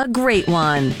A great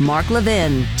one. Mark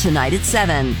Levin, tonight at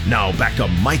 7. Now back to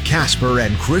Mike Casper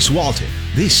and Chris Walton.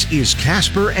 This is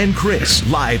Casper and Chris,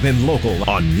 live and local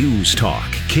on News Talk,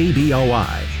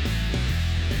 KBOI.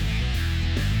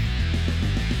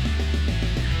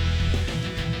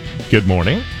 Good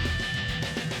morning.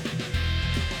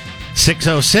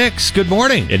 6:06. Good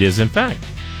morning. It is, in fact.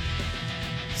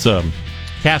 It's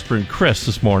Casper and Chris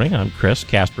this morning. I'm Chris.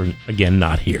 Casper, again,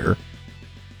 not here.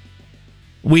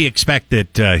 We expect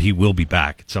that he will be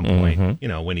back at some point,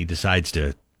 Mm-hmm. when he decides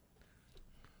to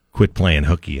quit playing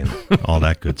hooky and all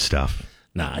that good stuff.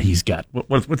 Nah, he's got,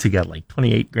 what's he got, like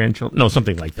 28 grandchildren? No,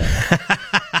 something like that.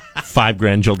 5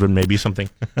 grandchildren, maybe,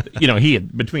 something.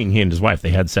 Between he and his wife,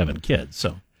 they had 7 kids,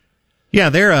 so. Yeah,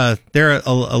 they're a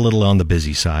little on the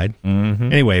busy side.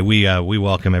 Mm-hmm. Anyway, we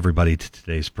welcome everybody to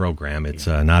today's program. It's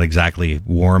not exactly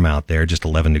warm out there, just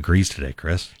 11 degrees today,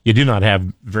 Chris. You do not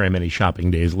have very many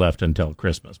shopping days left until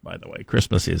Christmas, by the way.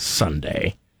 Christmas is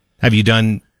Sunday. Have you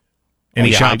done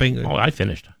any shopping? I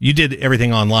finished. You did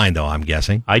everything online, though, I'm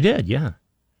guessing. I did, yeah.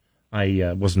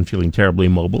 I wasn't feeling terribly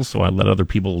mobile, so I let other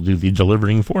people do the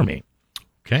delivering for me.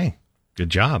 Okay, good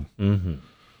job. Mm-hmm.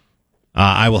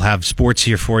 I will have sports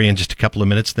here for you in just a couple of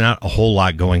minutes. Not a whole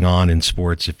lot going on in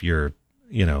sports. If you're,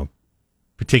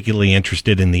 particularly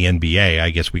interested in the NBA, I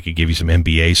guess we could give you some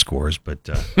NBA scores, but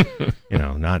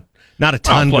not a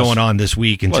ton going on this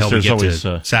week until we get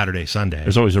to Saturday, Sunday.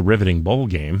 There's always a riveting bowl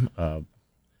game. There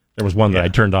was one that I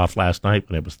turned off last night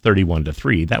when it was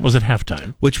 31-3. That was at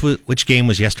halftime. Which game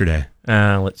was yesterday?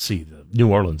 Let's see, the New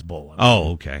Orleans Bowl.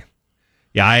 Oh, okay.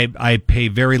 Yeah, I pay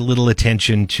very little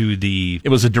attention to the... It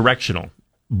was a directional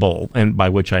bowl, and by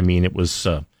which I mean it was,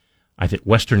 I think,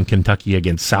 Western Kentucky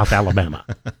against South Alabama.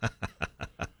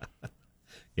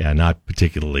 Yeah, not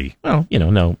particularly... Well,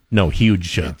 no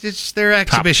huge... they're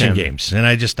exhibition games, and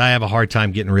I have a hard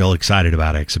time getting real excited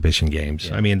about exhibition games.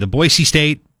 Yeah. I mean, the Boise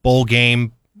State bowl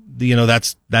game,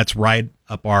 that's right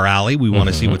up our alley. We want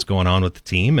to see what's going on with the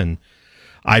team, and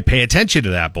I pay attention to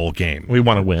that bowl game. We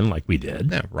want to win like we did.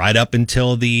 Yeah, right up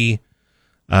until the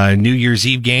New Year's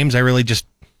Eve games, I really just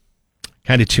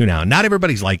kind of tune out. Not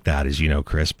everybody's like that, as you know,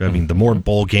 Chris. But, I mean, the more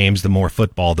bowl games, the more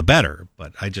football, the better.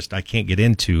 But I can't get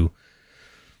into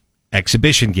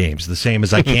exhibition games the same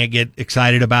as I can't get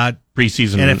excited about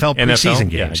NFL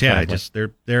preseason games. Yeah, exactly.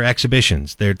 They're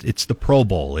exhibitions. It's the Pro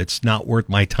Bowl. It's not worth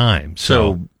my time.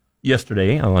 So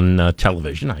yesterday on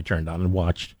television, I turned on and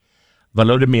watched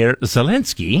Volodymyr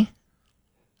Zelensky,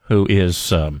 who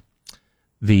is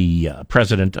the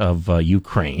president of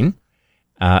Ukraine,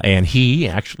 and he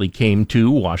actually came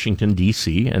to Washington,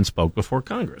 D.C. and spoke before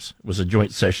Congress. It was a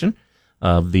joint session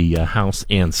of the House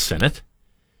and Senate,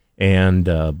 and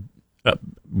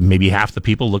maybe half the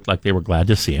people looked like they were glad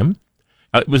to see him.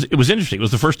 It was interesting. It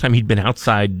was the first time he'd been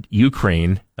outside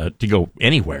Ukraine to go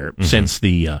anywhere since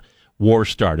the war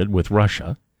started with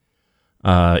Russia.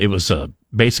 It was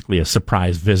basically a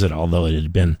surprise visit, although it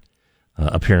had been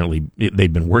apparently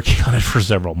they'd been working on it for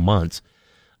several months.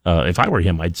 If I were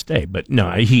him, I'd stay. But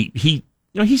no,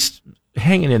 he's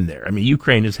hanging in there. I mean,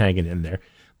 Ukraine is hanging in there.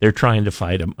 They're trying to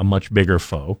fight a much bigger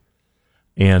foe,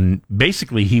 and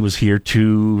basically he was here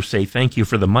to say thank you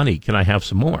for the money. Can I have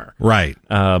some more? Right.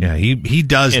 He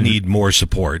does need more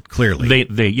support. Clearly,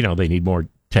 they need more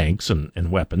tanks and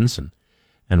weapons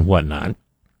and whatnot.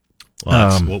 Well,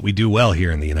 that's what we do well here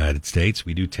in the United States.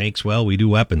 We do tanks well. We do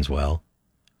weapons well.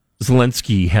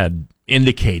 Zelensky had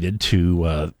indicated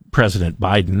to President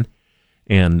Biden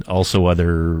and also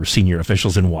other senior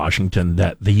officials in Washington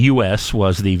that the U.S.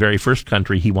 was the very first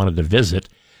country he wanted to visit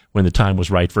when the time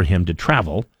was right for him to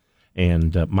travel.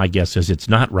 And my guess is it's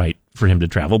not right for him to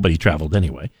travel, but he traveled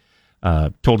anyway.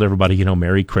 Told everybody,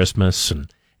 Merry Christmas.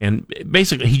 And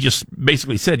basically, he just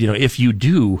said, if you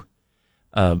do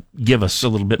give us a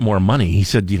little bit more money. He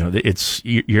said,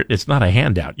 it's not a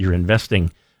handout. You're investing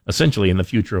essentially in the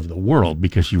future of the world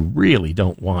because you really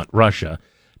don't want Russia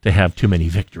to have too many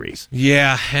victories.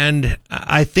 Yeah, and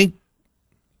I think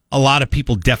a lot of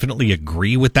people definitely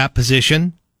agree with that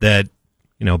position that,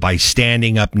 by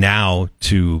standing up now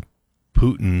to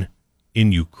Putin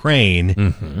in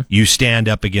Ukraine, you stand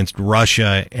up against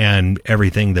Russia and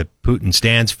everything that Putin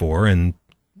stands for, and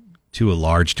to a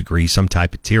large degree, some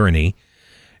type of tyranny.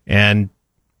 And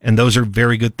those are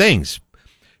very good things.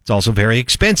 It's also very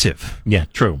expensive. Yeah,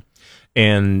 true.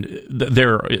 And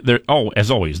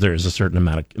as always, there is a certain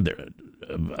amount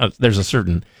of there's a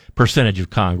certain percentage of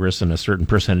Congress and a certain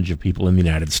percentage of people in the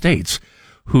United States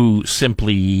who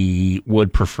simply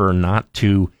would prefer not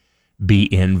to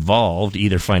be involved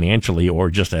either financially or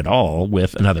just at all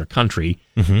with another country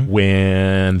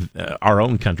when our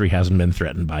own country hasn't been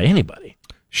threatened by anybody.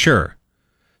 Sure.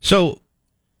 So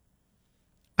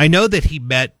I know that he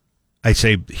met,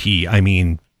 I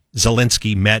mean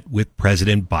Zelensky met with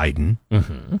President Biden.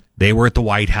 Mm-hmm. They were at the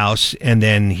White House, and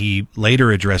then he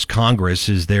later addressed Congress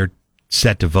as they're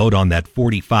set to vote on that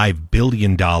 $45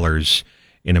 billion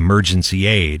in emergency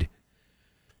aid.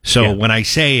 So when I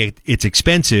say it's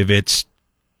expensive, it's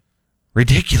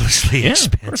ridiculously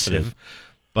expensive.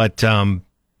 But,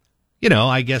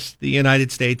 I guess the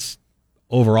United States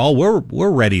overall, we're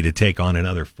ready to take on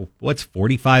another, what's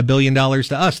 $45 billion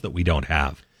to us that we don't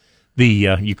have.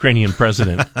 The Ukrainian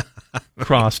president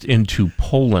crossed into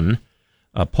Poland,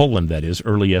 that is,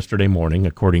 early yesterday morning,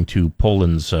 according to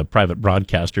Poland's private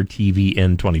broadcaster,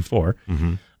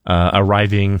 TVN24,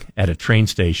 arriving at a train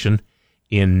station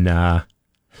in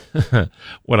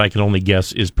what I can only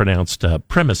guess is pronounced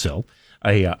Przemysl,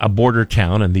 a border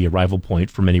town and the arrival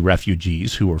point for many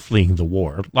refugees who are fleeing the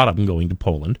war, a lot of them going to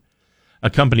Poland.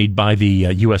 Accompanied by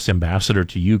the U.S. ambassador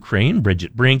to Ukraine,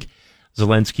 Bridget Brink,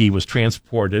 Zelensky was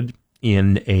transported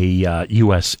in a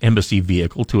U.S. embassy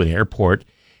vehicle to an airport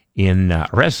in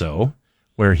Rzeszów,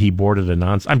 where he boarded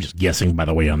I'm just guessing, by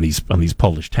the way, on these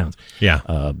Polish towns.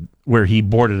 Yeah. Where he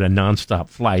boarded a nonstop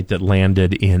flight that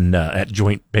landed at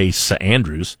Joint Base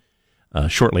Andrews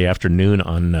shortly after noon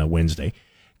on Wednesday.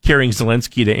 Carrying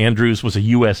Zelensky to Andrews was a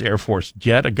U.S. Air Force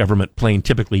jet, a government plane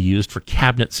typically used for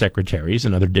cabinet secretaries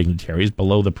and other dignitaries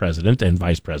below the president and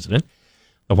vice president.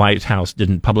 The White House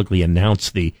didn't publicly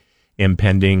announce the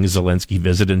impending Zelensky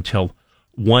visit until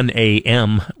 1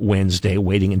 a.m. Wednesday,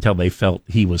 waiting until they felt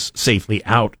he was safely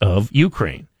out of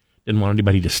Ukraine. Didn't want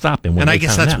anybody to stop him. And I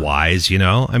guess that's wise,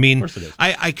 I mean, of course it is.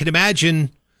 I could imagine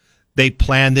they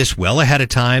planned this well ahead of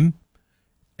time.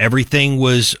 Everything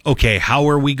was, okay, how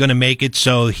are we going to make it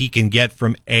so he can get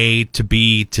from A to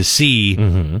B to C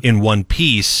in one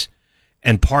piece?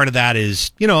 And part of that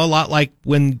is, a lot like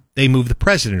when they move the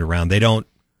president around. They don't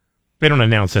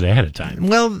announce it ahead of time.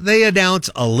 Well, they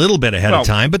announce a little bit ahead of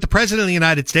time, but the president of the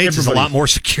United States is a lot more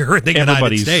secure in the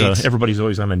United States. Everybody's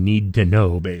always on a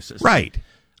need-to-know basis. Right.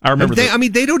 I remember they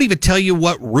don't even tell you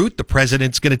what route the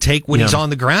president's going to take when he's on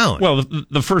the ground. Well,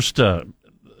 the first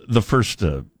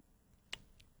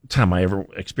time I ever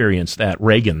experienced that,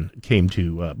 Reagan came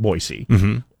to Boise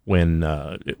when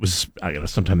it was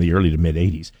sometime in the early to mid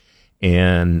 80s,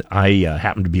 and I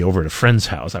happened to be over at a friend's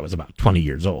house. I was about 20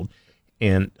 years old,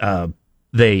 and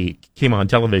they came on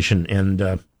television,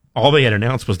 and all they had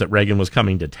announced was that Reagan was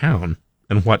coming to town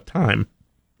and what time,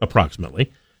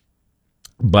 approximately.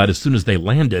 But as soon as they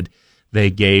landed,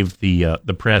 they gave the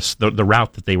press the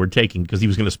route that they were taking because he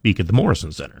was going to speak at the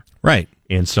Morrison Center. Right.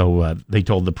 And so they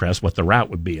told the press what the route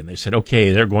would be. And they said,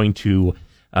 okay, they're going to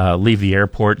leave the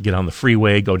airport, get on the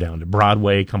freeway, go down to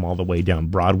Broadway, come all the way down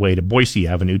Broadway to Boise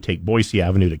Avenue, take Boise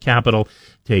Avenue to Capitol,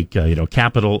 take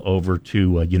Capitol over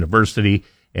to University,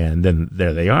 and then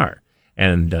there they are.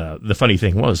 And the funny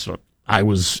thing was, I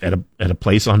was at a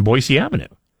place on Boise Avenue.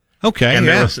 Okay. And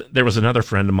there was another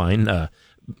friend of mine,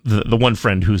 the one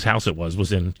friend whose house it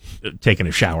was in taking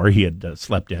a shower. He had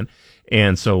slept in.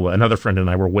 And so another friend and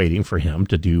I were waiting for him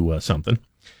to do something.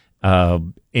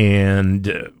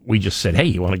 And we just said, hey,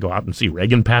 you want to go out and see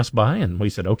Reagan pass by? And we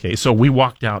said, okay. So we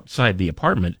walked outside the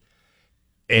apartment,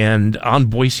 and on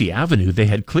Boise Avenue, they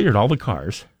had cleared all the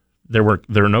cars. There were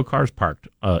no cars parked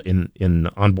on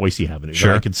Boise Avenue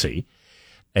that I could see.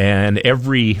 And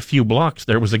every few blocks,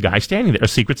 there was a guy standing there. A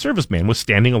Secret Service man was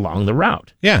standing along the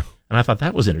route. Yeah. And I thought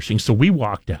that was interesting. So we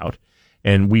walked out,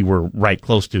 and we were right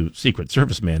close to Secret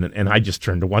Service man. And I just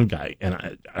turned to one guy,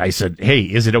 and I said, hey,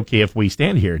 is it okay if we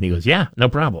stand here? And he goes, yeah, no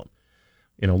problem.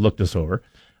 Looked us over.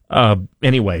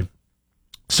 Anyway,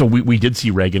 so we did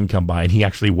see Reagan come by, and he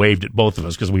actually waved at both of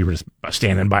us because we were just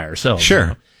standing by ourselves.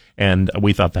 Sure. And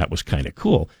we thought that was kind of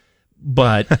cool.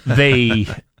 But they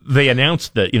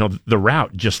announced that, the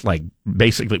route just like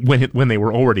basically when they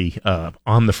were already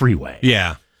on the freeway.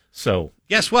 Yeah. So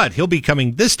guess what? He'll be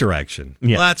coming this direction.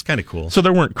 Yeah. Well, that's kind of cool. So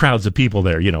there weren't crowds of people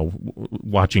there,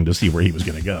 watching to see where he was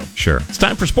going to go. Sure. It's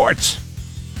time for sports.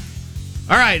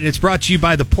 All right. It's brought to you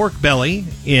by the Pork Belly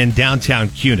in downtown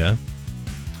Kuna.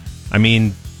 I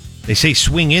mean, they say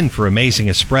swing in for amazing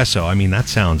espresso. I mean, that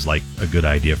sounds like a good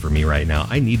idea for me right now.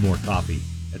 I need more coffee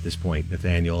at this point,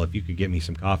 Nathaniel. If you could get me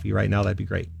some coffee right now, that'd be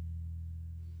great.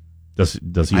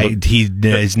 Does he? He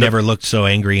has never looked so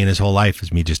angry in his whole life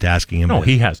as me just asking him. No,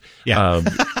 he has. Yeah,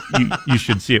 you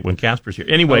should see it when Casper's here.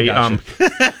 Anyway,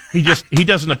 he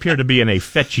doesn't appear to be in a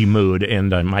fetchy mood, and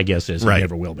my guess is he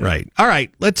never will be. Right. All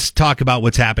right. Let's talk about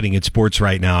what's happening in sports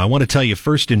right now. I want to tell you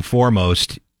first and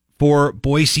foremost for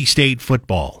Boise State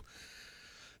football.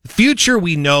 The future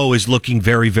we know is looking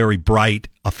very, very bright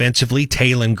offensively.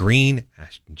 Taylon Green,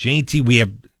 Ashton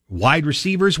Jainty. wide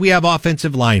receivers. We have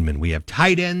offensive linemen. We have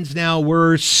tight ends now.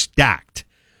 We're stacked.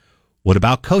 What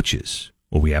about coaches?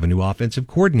 Well, we have a new offensive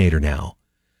coordinator now.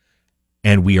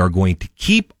 And we are going to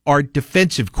keep our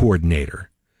defensive coordinator.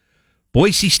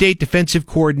 Boise State defensive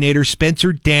coordinator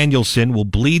Spencer Danielson will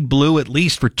bleed blue at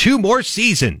least for 2 more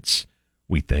seasons,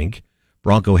 we think.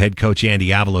 Bronco head coach Andy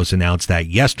Avalos announced that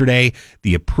yesterday.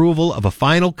 The approval of a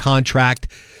final contract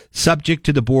subject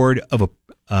to the Board of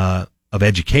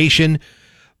Education.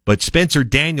 But Spencer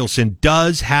Danielson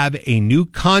does have a new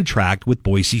contract with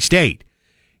Boise State.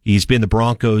 He's been the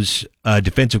Broncos'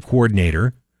 defensive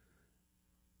coordinator.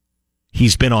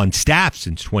 He's been on staff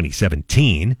since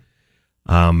 2017.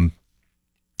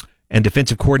 And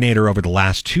defensive coordinator over the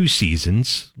last 2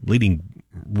 seasons, leading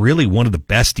really one of the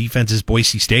best defenses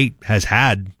Boise State has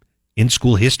had in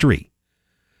school history.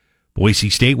 Boise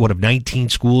State, one of 19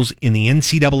 schools in the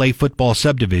NCAA football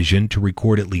subdivision to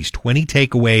record at least 20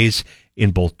 takeaways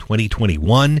in both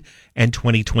 2021 and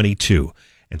 2022.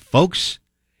 And folks,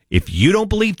 if you don't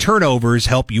believe turnovers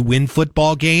help you win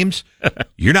football games,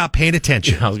 you're not paying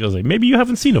attention. I was going to say, maybe you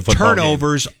haven't seen a football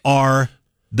Turnovers are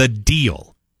the deal.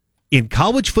 In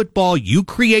college football, you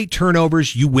create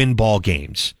turnovers, you win ball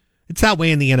games. It's that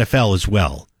way in the NFL as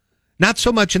well. Not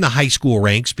so much in the high school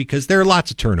ranks because there are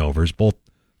lots of turnovers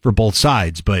for both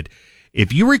sides. But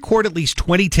if you record at least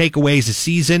 20 takeaways a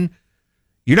season,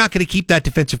 you're not going to keep that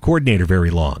defensive coordinator very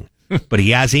long. But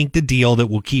he has inked a deal that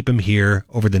will keep him here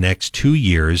over the next 2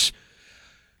 years.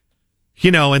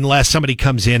 You know, unless somebody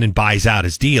comes in and buys out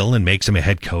his deal and makes him a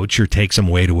head coach or takes him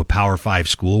away to a Power 5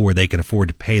 school where they can afford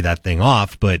to pay that thing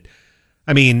off. But,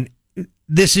 I mean,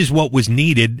 this is what was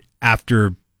needed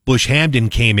after Bush Hamdan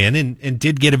came in and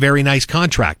did get a very nice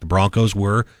contract. The Broncos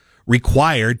were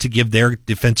required to give their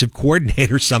defensive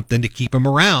coordinator something to keep him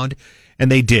around, and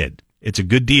they did. It's a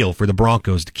good deal for the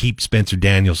Broncos to keep Spencer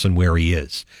Danielson where he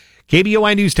is.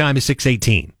 KBOI News Time is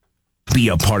 6:18. Be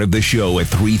a part of the show at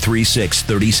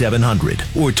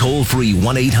 336-3700 or toll free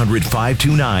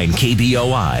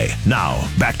 1-800-529-KBOI. Now,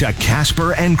 back to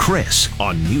Casper and Chris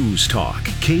on News Talk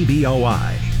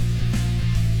KBOI.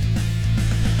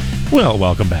 Well,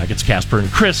 welcome back. It's Casper and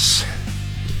Chris.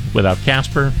 Without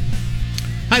Casper.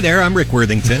 Hi there, I'm Rick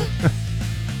Worthington.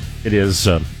 It is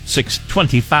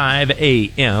 6:25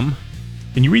 a.m.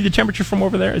 Can you read the temperature from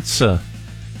over there? It's It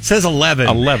says 11.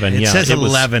 11, It yeah. says It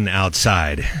was- 11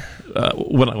 outside.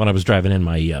 when I was driving in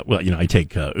my, I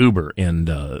take Uber, and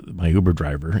my Uber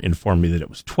driver informed me that it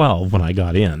was 12 when I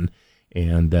got in,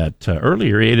 and that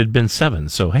earlier it had been 7.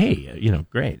 So, hey,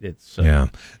 great. It's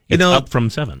it's up from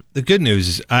 7. The good news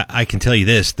is I can tell you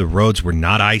this. The roads were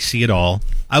not icy at all.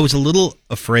 I was a little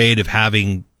afraid of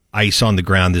having ice on the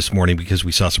ground this morning because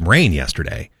we saw some rain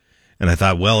yesterday. And I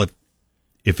thought, well,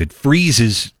 if it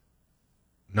freezes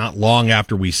not long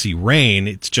after we see rain,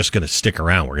 it's just going to stick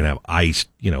around. We're going to have ice,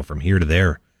 from here to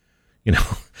there,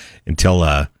 until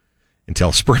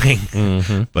spring.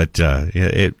 Mm-hmm. But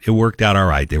it worked out all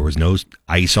right. There was no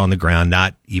ice on the ground,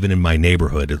 not even in my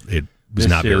neighborhood. It was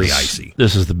not very icy.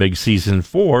 This is the big season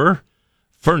for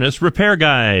furnace repair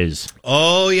guys.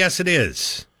 Oh, yes, it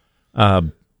is.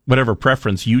 Whatever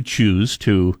preference you choose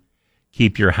to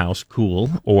keep your house cool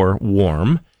or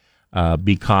warm,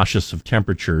 be cautious of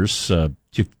temperatures. To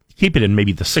keep it in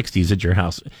maybe the 60s at your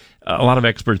house. A lot of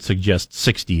experts suggest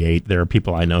 68. There are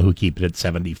people I know who keep it at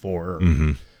 74.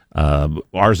 Mm-hmm.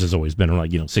 Ours has always been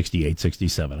like 68,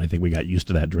 67. I think we got used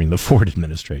to that during the Ford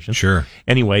administration. Sure.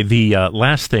 Anyway, the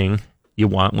last thing you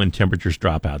want when temperatures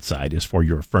drop outside is for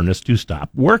your furnace to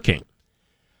stop working.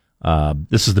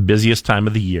 This is the busiest time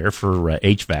of the year for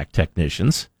HVAC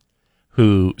technicians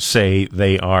who say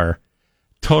they are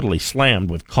totally slammed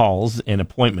with calls and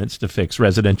appointments to fix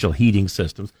residential heating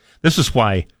systems. This is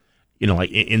why,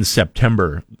 like in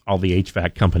September, all the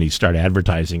HVAC companies start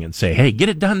advertising and say, hey, get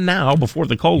it done now before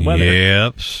the cold weather.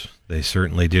 Yep, they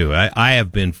certainly do. I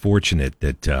have been fortunate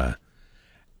that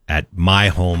at my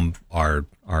home, our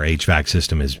HVAC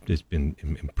system has been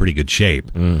in pretty good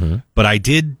shape. Mm-hmm. But I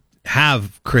did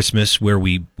have Christmas where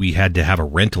we had to have a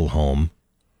rental home.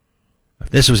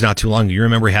 This was not too long ago. You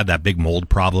remember we had that big mold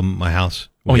problem at my house?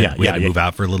 We had to move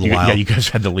out for a little while. Yeah, you guys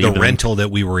had to leave. The rental that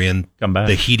we were in, come back.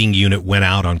 The heating unit went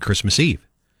out on Christmas Eve.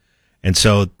 And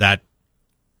so that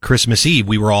Christmas Eve,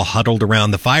 we were all huddled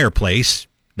around the fireplace,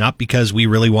 not because we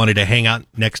really wanted to hang out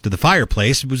next to the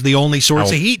fireplace. It was the only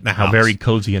source of heat in the house. How very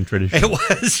cozy and traditional.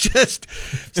 It was just,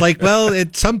 it's like, well,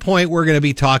 at some point we're going to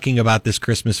be talking about this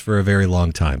Christmas for a very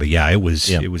long time. But yeah, it was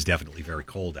definitely very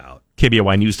cold out.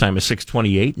 KBOI News Time is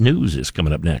 6:28. News is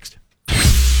coming up next.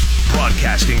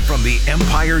 Broadcasting from the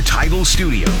Empire Title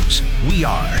Studios, we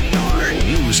are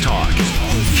News Talk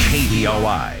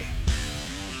KBOI.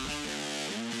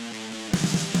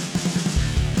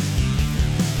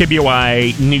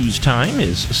 KBOI News Time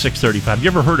is 6:35.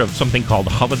 You ever heard of something called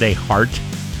Holiday Heart?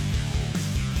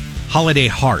 Holiday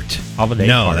Heart. Holiday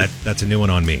no, Heart. that's a new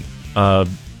one on me.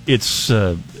 It's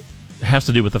has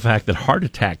to do with the fact that heart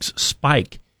attacks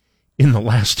spike in the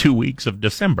last 2 weeks of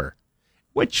December,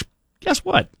 which, guess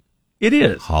what? It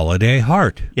is. Holiday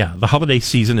Heart. Yeah, the holiday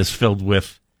season is filled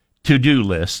with to-do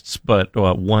lists, but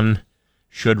one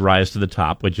should rise to the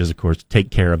top, which is, of course,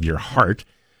 take care of your heart.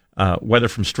 Whether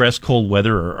from stress, cold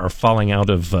weather, or falling out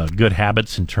of good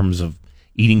habits in terms of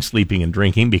eating, sleeping, and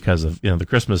drinking because of the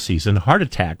Christmas season, heart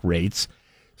attack rates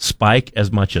spike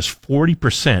as much as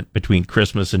 40% between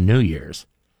Christmas and New Year's.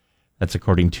 That's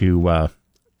according to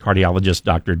cardiologist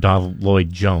Dr. Donald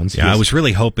Lloyd Jones. Yeah, I was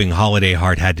really hoping Holiday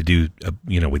Heart had to do,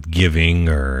 with giving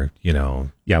or,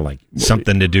 like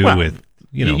something to do with,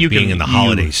 being in the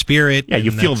holiday spirit. Yeah,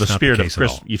 you feel the spirit of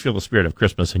Christmas. Christmas. You feel the spirit of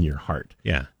Christmas in your heart.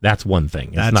 Yeah, that's one thing.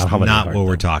 It's that's not Holiday not Heart, what though.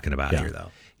 we're talking about here,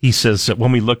 though. He says that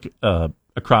when we look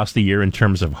across the year in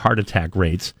terms of heart attack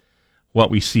rates, what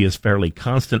we see is fairly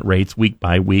constant rates week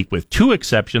by week, with two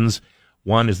exceptions.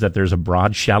 One is that there's a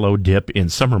broad, shallow dip in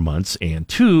summer months, and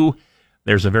two,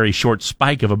 there's a very short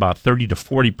spike of about 30 to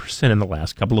 40% in the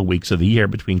last couple of weeks of the year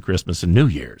between Christmas and New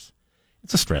Year's.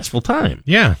 It's a stressful time.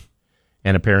 Yeah.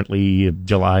 And apparently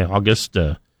July, August,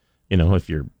 if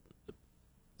you're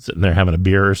sitting there having a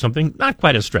beer or something, not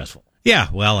quite as stressful. Yeah,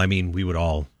 well, I mean, we would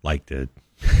all like to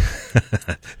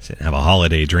have a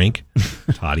holiday drink.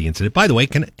 Toddy incident. By the way,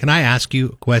 can I ask you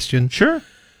a question? Sure.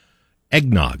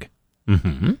 Eggnog.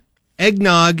 Mm-hmm.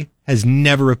 Eggnog has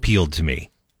never appealed to me.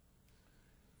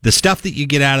 The stuff that you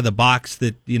get out of the box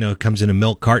that, comes in a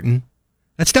milk carton,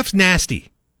 that stuff's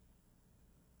nasty.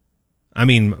 I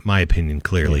mean, my opinion,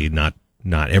 clearly, not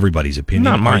everybody's opinion.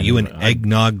 Not mine. Are you an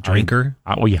eggnog drinker?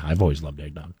 I've always loved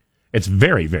eggnog. It's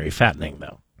very, very fattening,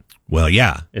 though. Well,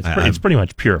 yeah. It's pretty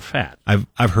much pure fat.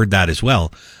 I've heard that as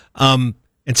well. And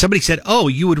somebody said, oh,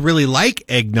 you would really like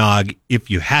eggnog if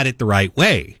you had it the right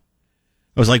way.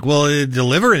 I was like, well,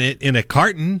 delivering it in a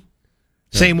carton,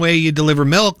 same way you deliver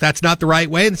milk, that's not the right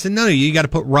way. And they said, no, you got to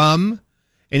put rum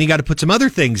and you got to put some other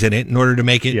things in it in order to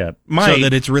make it so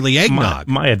that it's really eggnog.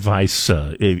 My advice,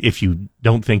 if you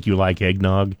don't think you like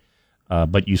eggnog,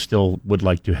 but you still would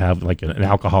like to have like an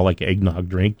alcoholic eggnog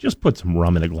drink, just put some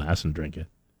rum in a glass and drink it.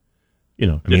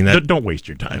 Don't waste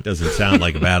your time. That doesn't sound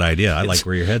like a bad idea. I like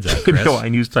where your head's at, Chris. KBOI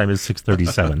News Time is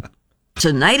 6:37.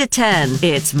 Tonight at 10,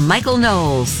 it's Michael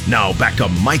Knowles. Now back to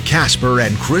Mike Casper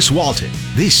and Chris Walton.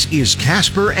 This is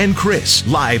Casper and Chris,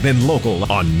 live and local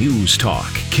on News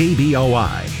Talk,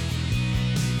 KBOI.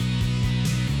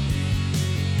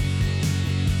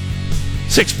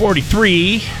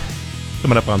 6:43.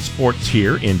 Coming up on sports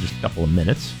here in just a couple of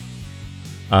minutes.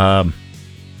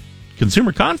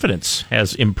 Consumer confidence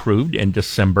has improved in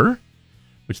December,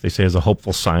 which they say is a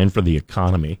hopeful sign for the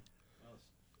economy.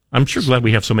 I'm sure glad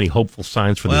we have so many hopeful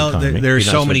signs for the economy. Well, there's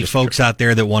so many folks out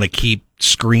there that want to keep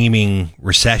screaming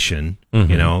recession.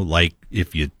 Mm-hmm. Like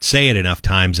if you say it enough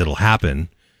times, it'll happen.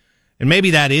 And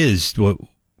maybe that is what,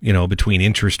 between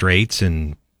interest rates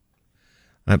and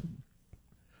I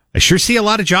sure see a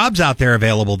lot of jobs out there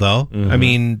available, though. Mm-hmm. I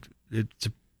mean,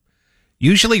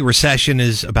 usually recession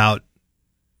is about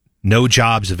no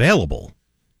jobs available.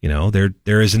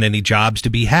 There isn't any jobs to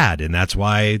be had, and that's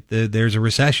why there's a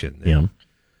recession. Yeah.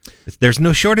 There's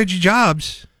no shortage of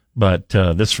jobs. But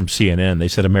this from CNN, they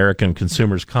said American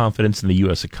consumers' confidence in the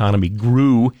U.S. economy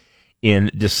grew in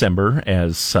December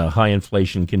as high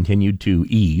inflation continued to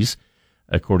ease,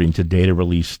 according to data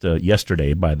released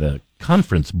yesterday by the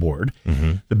Conference Board.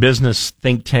 Mm-hmm. The business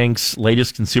think tank's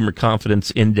latest consumer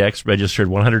confidence index registered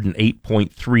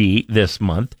 108.3 this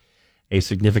month, a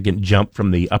significant jump from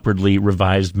the upwardly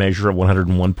revised measure of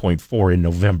 101.4 in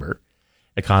November.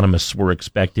 Economists were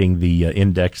expecting the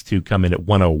index to come in at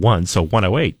 101, so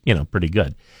 108, pretty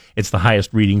good. It's the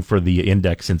highest reading for the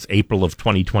index since April of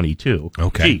 2022.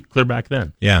 Okay. Gee, clear back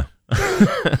then. Yeah.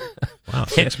 Wow,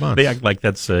 6 months. They act like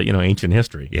that's, ancient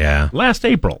history. Yeah. Last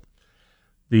April,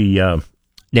 the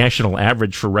national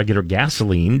average for regular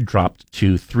gasoline dropped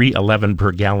to $3.11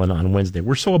 per gallon on Wednesday.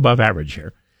 We're so above average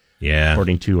here. Yeah.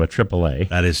 According to AAA.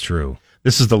 That is true.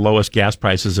 This is the lowest gas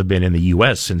prices have been in the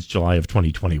U.S. since July of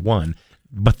 2021,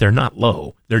 but they're not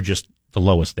low. They're just the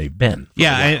lowest they've been.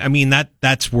 Yeah, I mean,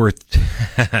 that's worth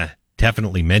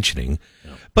definitely mentioning.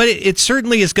 Yeah. But it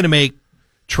certainly is going to make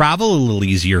travel a little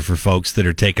easier for folks that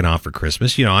are taking off for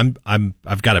Christmas.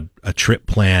 I've got a trip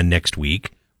planned next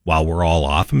week while we're all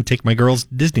off. I'm going to take my girls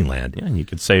to Disneyland. Yeah, and you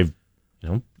could save,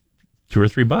 $2 or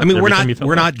 $3. I mean,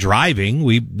 we're not driving.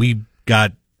 We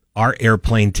got our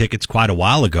airplane tickets quite a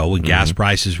while ago when gas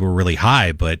prices were really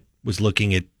high, but was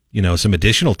looking at some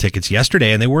additional tickets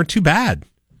yesterday, and they weren't too bad.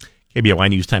 KBOI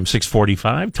News Time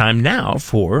 6:45. Time now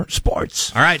for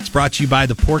sports. All right, it's brought to you by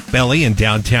the Pork Belly in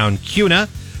downtown Kuna.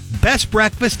 Best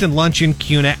breakfast and lunch in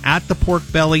Kuna at the Pork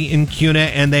Belly in Kuna,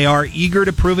 and they are eager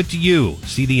to prove it to you.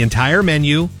 See the entire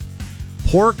menu,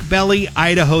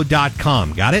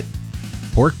 porkbellyidaho.com. Got it?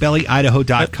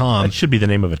 porkbellyidaho.com. That should be the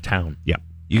name of a town. Yeah.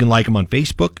 You can like them on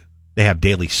Facebook. They have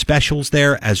daily specials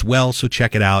there as well, so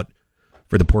check it out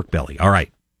for the Pork Belly. All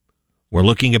right. We're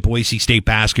looking at Boise State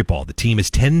basketball. The team is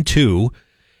 10-2,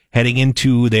 heading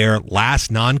into their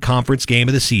last non-conference game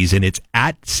of the season. It's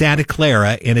at Santa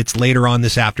Clara, and it's later on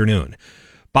this afternoon.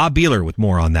 Bob Beeler with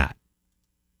more on that.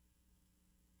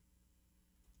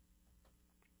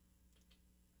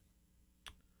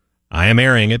 I am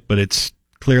airing it, but it's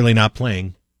clearly not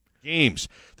playing. Games.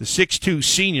 The 6'2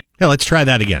 senior. Yeah, let's try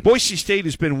that again. Boise State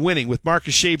has been winning with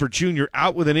Marcus Shaver Jr.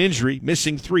 out with an injury,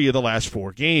 missing 3 of the last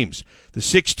 4 games. The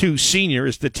 6'2 senior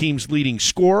is the team's leading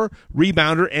scorer,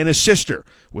 rebounder, and assister,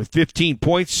 with 15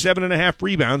 points, 7.5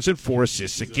 rebounds, and 4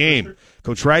 assists a game.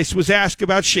 Coach Rice was asked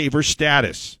about Shaver's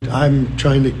status. I'm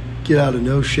trying to get out of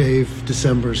no shave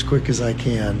December as quick as I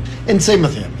can. And same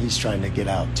with him. He's trying to get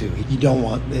out, too. You don't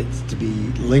want it to be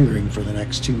lingering for the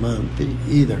next 2 months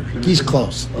either. He's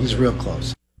close. He's real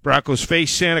close. Broncos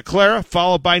face Santa Clara,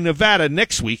 followed by Nevada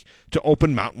next week to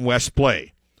open Mountain West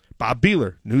play. Bob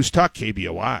Beeler, News Talk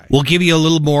KBOI. We'll give you a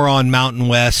little more on Mountain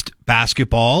West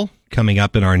basketball coming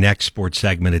up in our next sports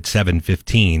segment at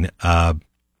 7:15.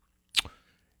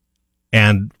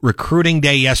 And recruiting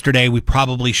day yesterday, we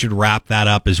probably should wrap that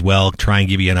up as well, try and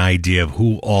give you an idea of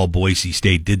who all Boise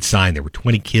State did sign. There were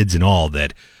 20 kids in all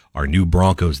that are new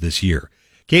Broncos this year.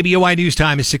 KBOI News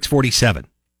Time is 6:47.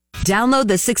 Download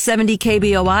the 670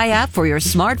 KBOI app for your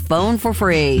smartphone for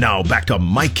free. Now back to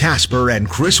Mike Casper and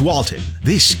Chris Walton.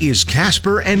 This is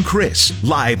Casper and Chris,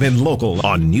 live and local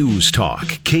on News Talk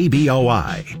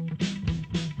KBOI.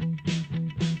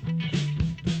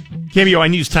 KBOI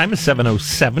News Time is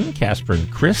 7:07. Casper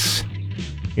and Chris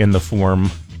in the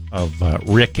form of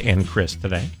Rick and Chris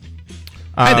today.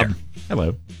 Hi there.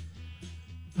 Hello.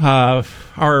 Our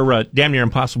damn near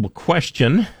impossible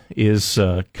question is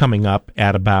coming up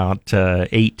at about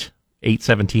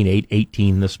 8:17,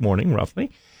 8:18 this morning,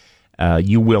 roughly.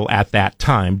 You will, at that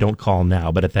time, don't call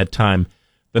now, but at that time,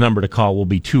 the number to call will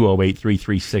be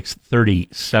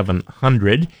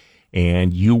 208-336-3700,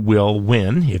 and you will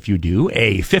win, if you do,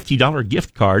 a $50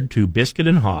 gift card to Biscuit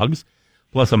and Hogs,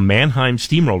 plus a Mannheim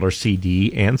Steamroller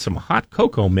CD and some hot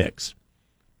cocoa mix.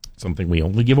 Something we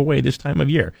only give away this time of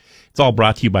year. It's all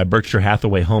brought to you by Berkshire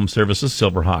Hathaway Home Services,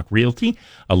 Silverhawk Realty,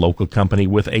 a local company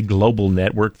with a global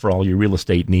network for all your real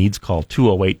estate needs. Call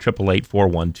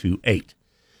 208-888-4128.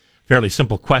 Fairly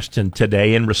simple question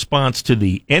today. In response to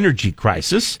the energy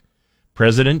crisis,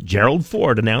 President Gerald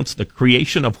Ford announced the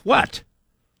creation of what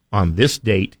on this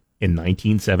date in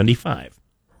 1975?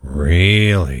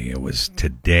 Really? It was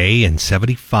today in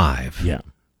 75. Yeah.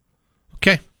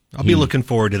 Okay. I'll be looking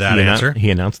forward to that answer. He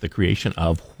announced the creation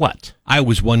of what? I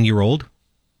was 1 year old.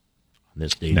 On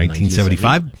this date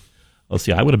 1975? Let's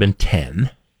see, I would have been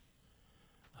 10.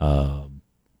 But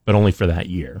only for that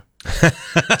year.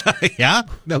 Yeah?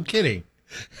 No kidding.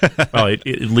 Well, it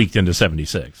leaked into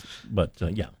 76. But,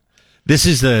 yeah. This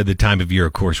is the time of year,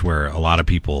 of course, where a lot of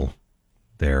people,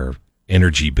 their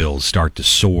energy bills start to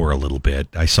soar a little bit.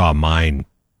 I saw mine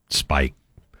spike.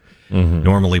 Mm-hmm.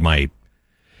 Normally my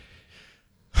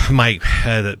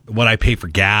what I pay for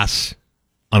gas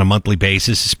on a monthly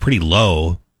basis is pretty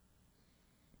low,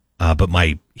 but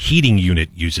my heating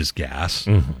unit uses gas,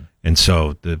 and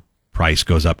so the price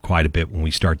goes up quite a bit when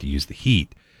we start to use the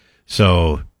heat.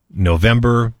 So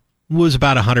November was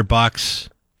about $100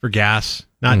 for gas,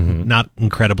 not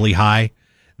incredibly high.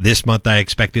 This month I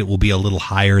expect it will be a little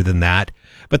higher than that,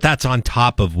 but that's on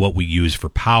top of what we use for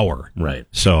power. Right.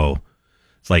 So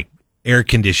it's like air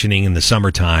conditioning in the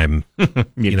summertime,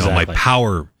 my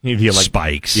power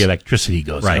spikes. The electricity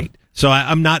goes up. Right. So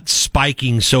I'm not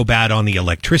spiking so bad on the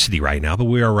electricity right now, but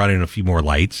we are running a few more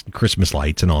lights, Christmas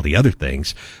lights and all the other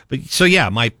things. But so, yeah,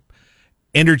 my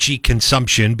energy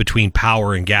consumption between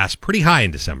power and gas pretty high in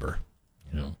December.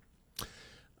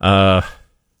 I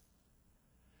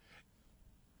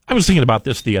was thinking about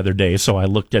this the other day, so I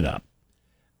looked it up.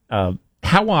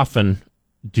 How often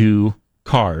do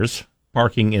cars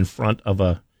parking in front of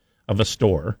a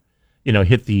store,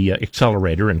 hit the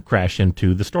accelerator and crash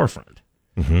into the storefront?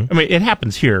 Mm-hmm. I mean, it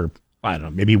happens here, I don't know,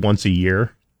 maybe once a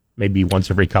year, maybe once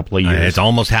every couple of years. It's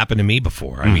almost happened to me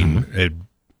before. I mean,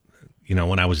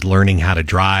 when I was learning how to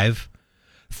drive,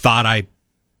 thought I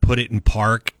put it in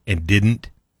park and didn't,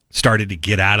 started to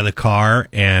get out of the car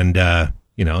and,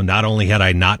 not only had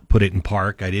I not put it in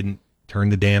park, I didn't turn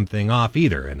the damn thing off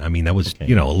either. And I mean, that was, a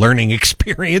learning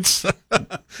experience.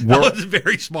 That was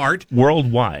very smart.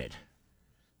 Worldwide,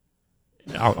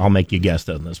 I'll make you guess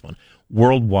on this one.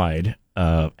 Worldwide,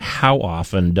 how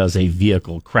often does a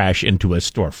vehicle crash into a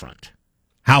storefront?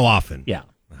 How often? Yeah.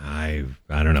 I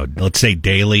don't know. Let's say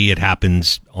daily. It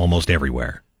happens almost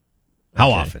everywhere.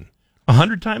 How often?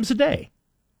 100 times a day.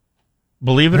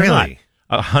 Believe it or not. Really?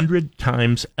 100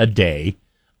 times a day,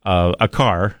 a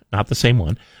car, not the same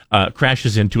one,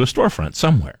 crashes into a storefront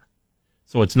somewhere.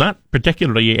 So it's not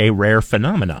particularly a rare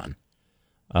phenomenon.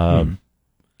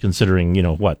 Considering,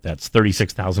 that's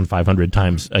 36,500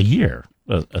 times a year,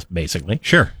 basically.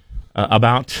 Sure.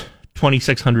 About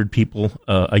 2,600 people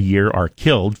a year are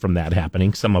killed from that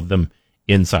happening, some of them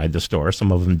inside the store,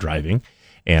 some of them driving,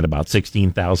 and about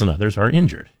 16,000 others are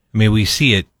injured. I mean, we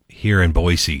see it here in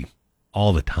Boise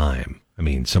all the time. I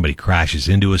mean, somebody crashes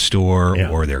into a store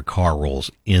or their car rolls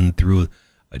in through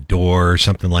a door or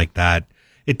something like that.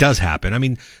 It does happen. I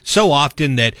mean, so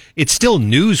often that it's still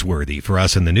newsworthy for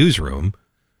us in the newsroom.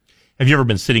 Have you ever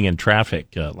been sitting in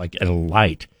traffic, like at a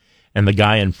light, and the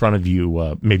guy in front of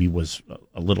you maybe was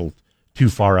a little too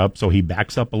far up, so he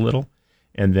backs up a little,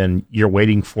 and then you're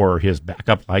waiting for his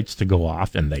backup lights to go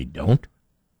off, and they don't?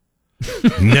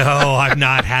 No, I've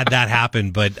not had that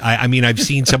happen, but I mean, I've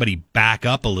seen somebody back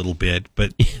up a little bit,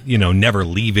 but, never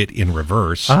leave it in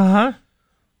reverse. Uh-huh.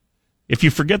 If you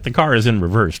forget the car is in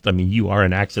reverse, I mean, you are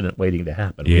an accident waiting to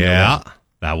happen. Yeah,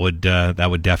 that would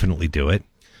definitely do it.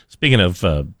 Speaking of,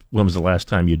 when was the last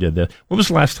time you did that? When was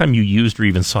the last time you used or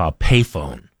even saw a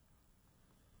payphone?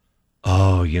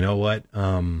 Oh, you know what?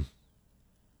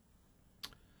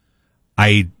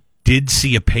 I did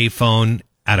see a payphone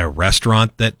at a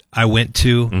restaurant that I went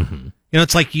to. Mm-hmm.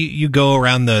 It's like you go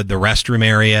around the restroom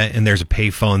area and there's a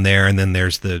payphone there, and then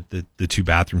there's the two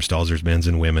bathroom stalls. There's men's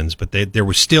and women's, but there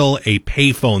was still a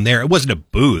payphone there. It wasn't a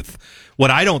booth.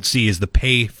 What I don't see is the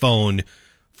payphone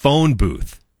phone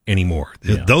booth anymore.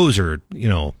 Yeah. Those are,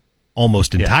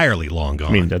 almost entirely long gone.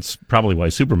 I mean, that's probably why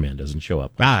Superman doesn't show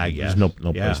up. I guess. There's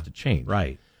no place to change.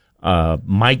 Right.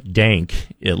 Mike Dank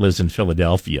lives in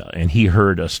Philadelphia, and he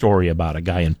heard a story about a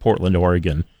guy in Portland,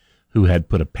 Oregon, who had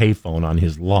put a payphone on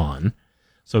his lawn.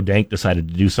 So Dank decided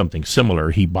to do something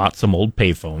similar. He bought some old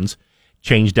payphones,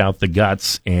 changed out the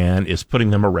guts, and is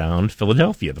putting them around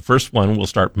Philadelphia. The first one will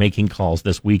start making calls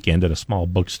this weekend at a small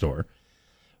bookstore.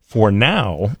 For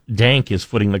now, Dank is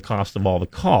footing the cost of all the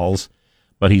calls,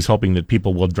 but he's hoping that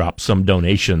people will drop some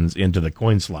donations into the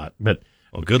coin slot. But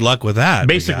well, good luck with that.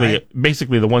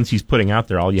 Basically, the ones he's putting out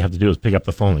there, all you have to do is pick up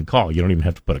the phone and call. You don't even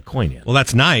have to put a coin in. Well,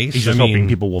 that's nice. He's just hoping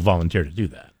people will volunteer to do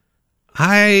that.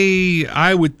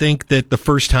 I would think that the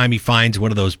first time he finds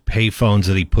one of those payphones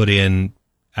that he put in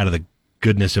out of the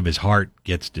goodness of his heart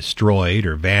gets destroyed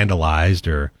or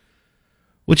vandalized,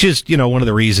 which is, one of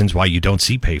the reasons why you don't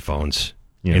see payphones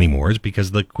anymore, is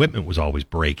because the equipment was always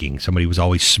breaking. Somebody was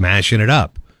always smashing it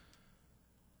up.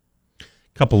 A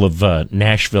couple of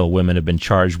Nashville women have been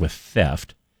charged with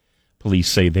theft. Police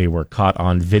say they were caught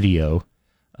on video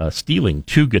stealing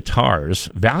two guitars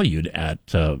valued at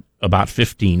about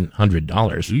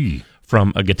 $1,500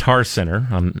 from a Guitar Center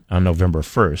on November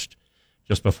 1st,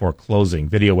 just before closing.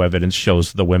 Video evidence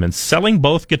shows the women selling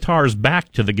both guitars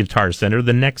back to the Guitar Center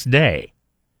the next day.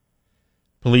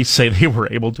 Police say they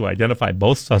were able to identify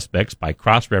both suspects by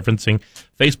cross-referencing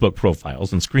Facebook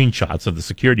profiles and screenshots of the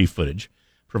security footage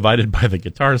provided by the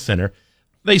Guitar Center.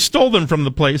 They stole them from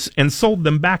the place and sold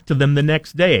them back to them the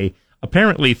next day,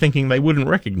 apparently thinking they wouldn't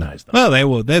recognize them.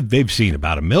 Well, they've seen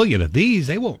about 1 million of these.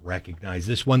 They won't recognize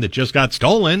this one that just got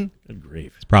stolen. Good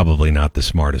grief. It's probably not the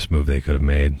smartest move they could have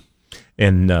made.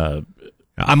 And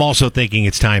I'm also thinking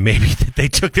it's time maybe that they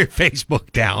took their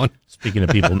Facebook down. Speaking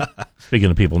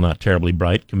of people not terribly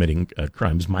bright committing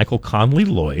crimes, Michael Conley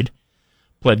Lloyd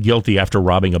pled guilty after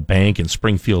robbing a bank in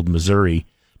Springfield, Missouri,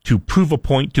 to prove a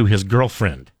point to his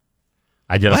girlfriend.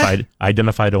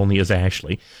 Identified only as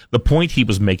Ashley. The point he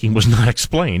was making was not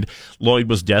explained. Lloyd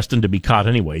was destined to be caught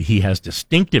anyway. He has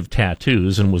distinctive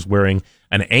tattoos and was wearing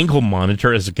an ankle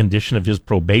monitor as a condition of his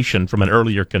probation from an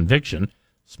earlier conviction.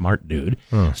 Smart dude.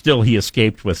 Still, he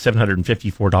escaped with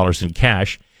 $754 in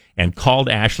cash and called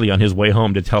Ashley on his way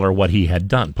home to tell her what he had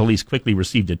done. Police quickly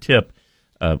received a tip,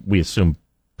 we assume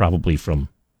probably from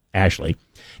Ashley,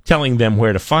 telling them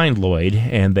where to find Lloyd,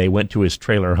 and they went to his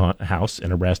trailer house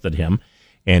and arrested him.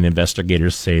 And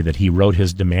investigators say that he wrote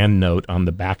his demand note on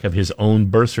the back of his own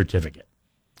birth certificate.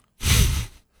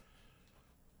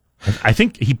 I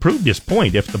think he proved his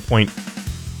point, if the point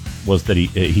was that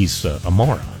he's a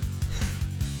moron.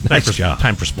 Nice job.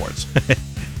 Time for sports.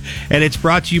 And it's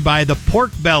brought to you by the Pork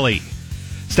Belly.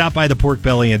 Stop by the Pork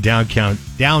Belly in say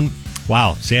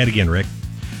it again, Rick.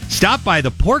 Stop by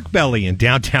the Pork Belly in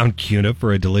downtown Kuna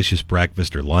for a delicious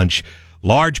breakfast or lunch.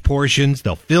 Large portions,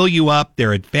 they'll fill you up.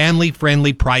 They're at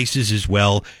family-friendly prices as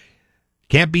well.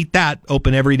 Can't beat that.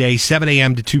 Open every day, 7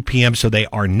 a.m. to 2 p.m. So they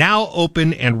are now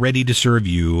open and ready to serve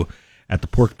you at the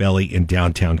Pork Belly in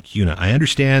downtown Kuna. I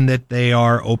understand that they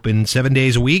are open 7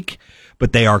 days a week,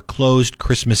 but they are closed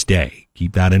Christmas Day.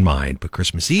 Keep that in mind. But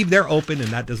Christmas Eve, they're open, and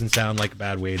that doesn't sound like a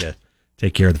bad way to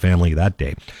take care of the family that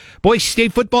day. Boise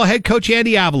State football head coach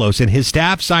Andy Avalos and his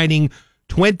staff signing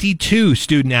 22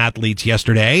 student athletes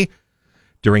yesterday.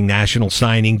 During National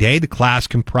Signing Day, the class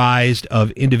comprised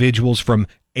of individuals from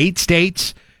 8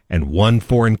 states and 1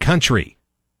 foreign country.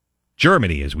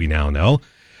 Germany, as we now know.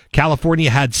 California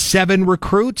had 7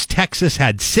 recruits. Texas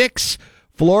had 6.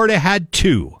 Florida had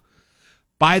 2.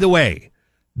 By the way,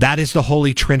 that is the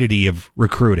holy trinity of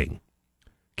recruiting.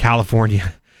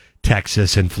 California,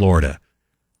 Texas, and Florida.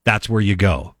 That's where you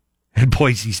go. And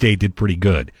Boise State did pretty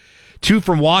good. 2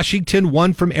 from Washington,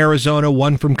 1 from Arizona,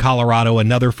 1 from Colorado,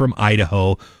 another from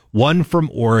Idaho, 1 from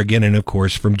Oregon, and of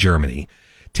course from Germany.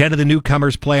 10 of the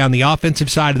newcomers play on the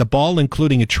offensive side of the ball,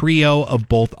 including a trio of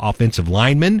both offensive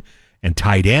linemen and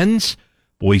tight ends.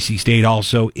 Boise State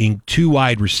also inked 2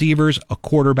 wide receivers, a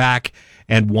quarterback,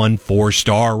 and 1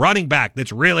 4-star running back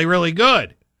that's really, really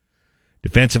good.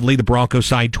 Defensively, the Broncos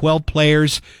signed 12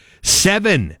 players,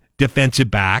 7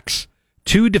 defensive backs,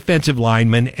 2 defensive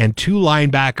linemen, and 2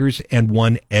 linebackers, and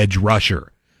 1 edge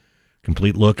rusher.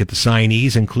 Complete look at the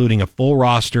signees, including a full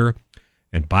roster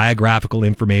and biographical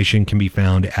information, can be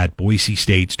found at Boise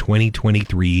State's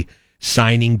 2023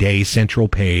 Signing Day Central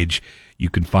page. You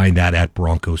can find that at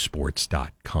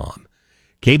broncosports.com.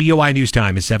 KBOI News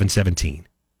Time is 7:17.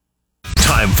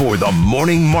 Time for the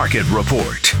Morning Market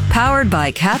Report. Powered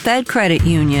by CapEd Credit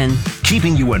Union.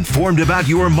 Keeping you informed about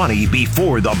your money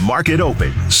before the market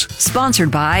opens. Sponsored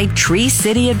by Tree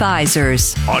City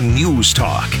Advisors. On News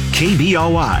Talk,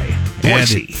 KBOI,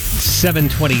 Boise. And it's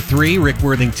 7:23. Rick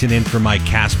Worthington in for Mike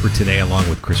Casper today, along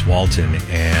with Chris Walton.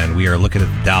 And we are looking at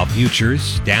the Dow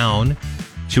Futures, down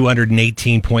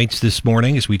 218 points this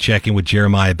morning as we check in with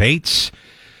Jeremiah Bates.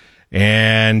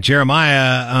 And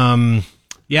Jeremiah,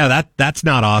 that's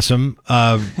not awesome.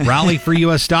 Rally for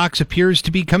U.S. stocks appears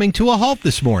to be coming to a halt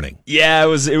this morning. Yeah, it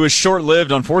was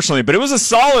short-lived, unfortunately, but it was a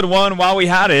solid one while we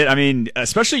had it. I mean,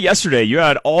 especially yesterday, you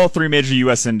had all 3 major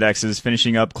U.S. indexes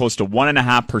finishing up close to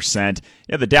 1.5%.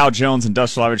 You had the Dow Jones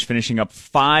Industrial Average finishing up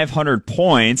 500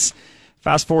 points.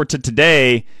 Fast forward to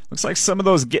today, looks like some of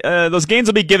those gains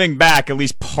will be giving back, at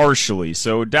least partially.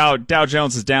 So Dow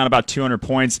Jones is down about 200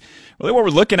 points. Really what we're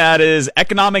looking at is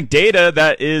economic data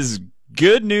that is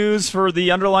good news for the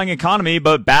underlying economy,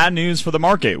 but bad news for the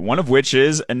market, one of which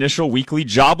is initial weekly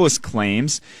jobless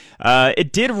claims.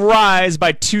 It did rise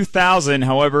by 2,000.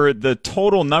 However, the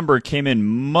total number came in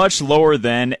much lower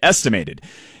than estimated.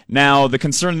 Now, the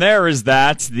concern there is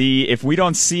that if we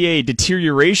don't see a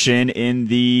deterioration in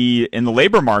the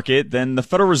labor market, then the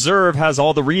Federal Reserve has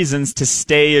all the reasons to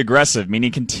stay aggressive,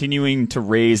 meaning continuing to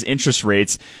raise interest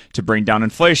rates to bring down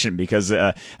inflation, because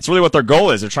that's really what their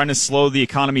goal is. They're trying to slow the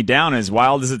economy down. As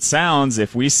wild as it sounds,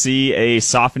 if we see a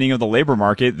softening of the labor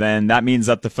market, then that means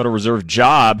that the Federal Reserve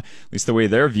job, at least the way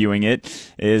they're viewing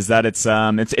it, is that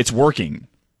it's working.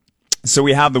 So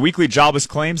we have the weekly jobless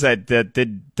claims that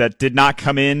did not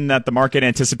come in that the market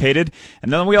anticipated.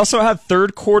 And then we also have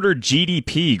third quarter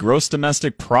GDP, gross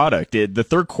domestic product. The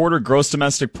third quarter gross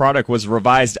domestic product was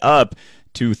revised up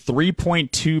to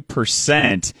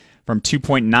 3.2% from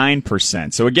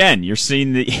 2.9%. So again,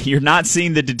 you're not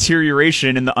seeing the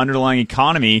deterioration in the underlying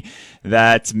economy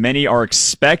that many are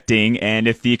expecting. And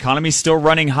if the economy's still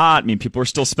running hot, I mean, people are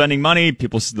still spending money,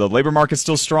 the labor market's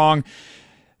still strong.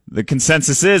 The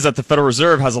consensus is that the Federal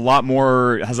Reserve has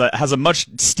a much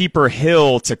steeper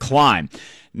hill to climb.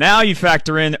 Now you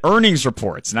factor in earnings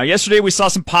reports. Now yesterday we saw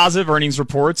some positive earnings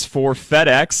reports for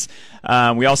FedEx.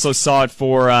 We also saw it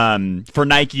for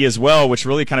Nike as well, which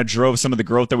really kind of drove some of the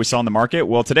growth that we saw in the market.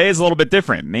 Well, today is a little bit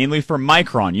different, mainly for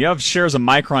Micron. You have shares of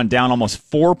Micron down almost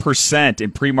 4%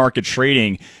 in pre-market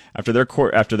trading after their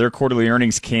quarterly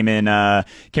earnings came in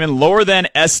lower than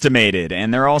estimated,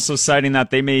 and they're also citing that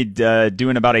they may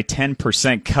doing about a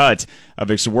 10% cut of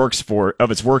its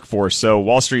workforce. So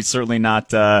Wall Street's certainly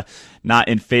not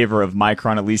in favor of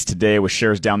Micron, at least today, with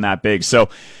shares down that big. So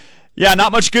yeah,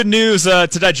 not much good news to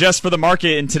digest for the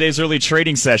market in today's early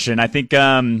trading session. I think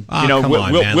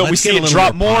will we see it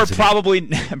drop more? Probably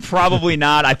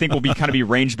not. I think we'll be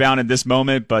range bound at this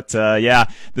moment. But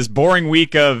this boring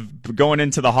week of going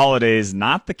into the holidays,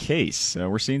 not the case.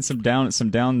 We're seeing some down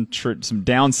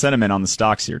sentiment on the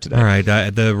stocks here today. All right.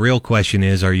 The real question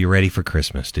is, are you ready for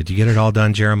Christmas? Did you get it all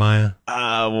done, Jeremiah?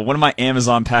 Well, one of my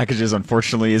Amazon packages,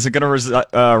 unfortunately, isn't going to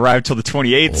arrive till the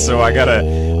 28th, so I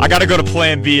gotta go to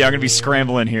Plan B. I'm gonna be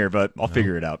scrambling here, but I'll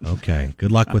figure it out. Okay.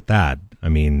 Good luck with that. I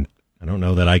mean, I don't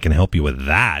know that I can help you with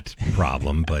that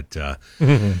problem, but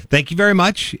thank you very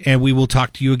much, and we will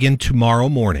talk to you again tomorrow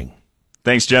morning.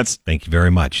 Thanks, gents. Thank you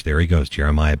very much. There he goes,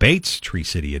 Jeremiah Bates, Tree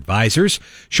City Advisors.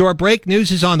 Short break.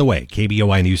 News is on the way.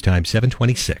 KBOI News Time,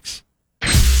 7:26.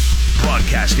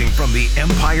 Broadcasting from the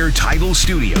Empire Title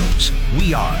Studios,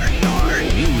 we are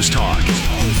News Talk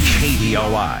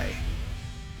KBOI.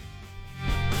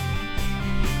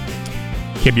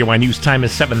 KBOI News Time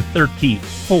is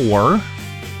 7:34.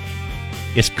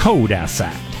 It's cold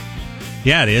outside.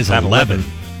 Yeah, it is.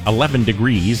 11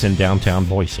 degrees in downtown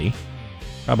Boise.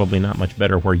 Probably not much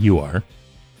better where you are.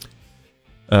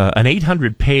 An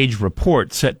 800-page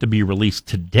report set to be released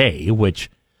today, which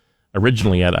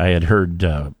originally I had heard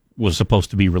was supposed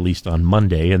to be released on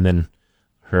Monday, and then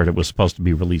heard it was supposed to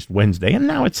be released Wednesday, and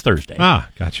now it's Thursday. Ah,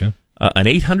 gotcha. An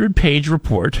 800-page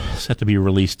report set to be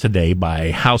released today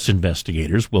by House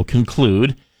investigators will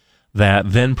conclude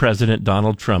that then-President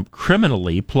Donald Trump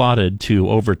criminally plotted to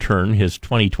overturn his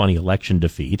 2020 election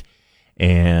defeat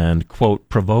and, quote,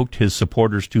 provoked his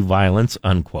supporters to violence,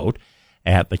 unquote,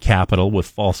 at the Capitol with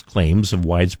false claims of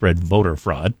widespread voter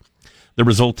fraud. The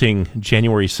resulting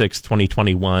January 6,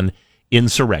 2021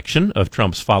 insurrection of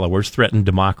Trump's followers threatened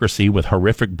democracy with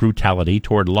horrific brutality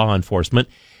toward law enforcement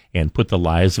and put the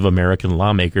lives of American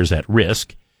lawmakers at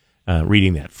risk.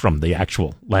 Reading that from the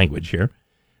actual language here.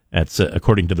 That's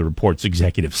according to the report's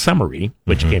executive summary,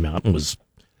 which came out and was,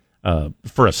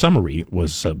 for a summary,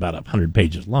 was about 100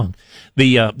 pages long.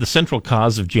 The central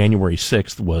cause of January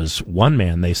 6th was one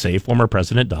man, they say, former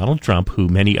President Donald Trump, who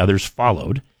many others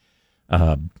followed.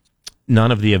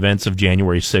 None of the events of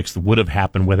January 6th would have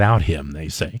happened without him, they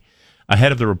say.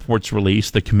 Ahead of the report's release,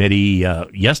 the committee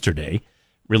yesterday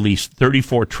released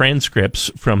 34 transcripts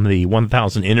from the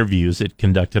 1,000 interviews it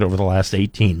conducted over the last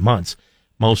 18 months.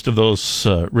 Most of those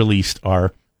released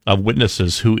are of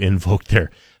witnesses who invoked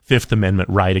their Fifth Amendment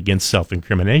right against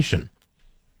self-incrimination.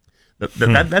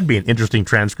 That'd be an interesting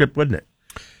transcript, wouldn't it?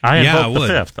 I invoke the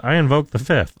Fifth. I invoke the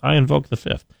Fifth. I invoke the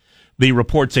Fifth. The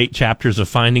report's 8 chapters of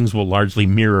findings will largely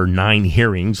mirror 9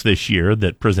 hearings this year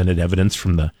that presented evidence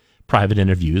from the private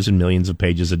interviews and millions of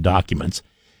pages of documents.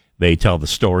 They tell the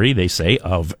story, they say,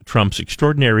 of Trump's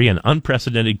extraordinary and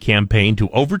unprecedented campaign to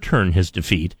overturn his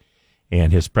defeat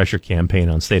and his pressure campaign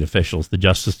on state officials, the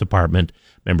Justice Department,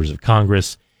 members of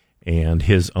Congress, and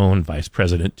his own vice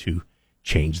president to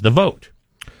change the vote.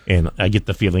 And I get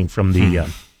the feeling from the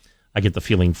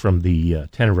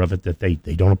tenor of it that they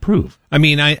don't approve. I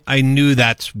mean, I knew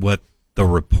that's what the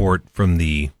report from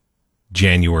the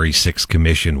January 6th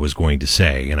Commission was going to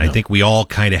say, and I think we all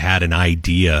kind of had an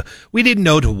idea. We didn't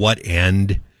know to what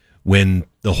end when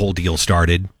the whole deal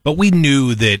started, but we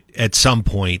knew that at some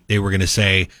point they were going to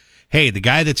say, hey, the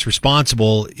guy that's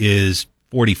responsible is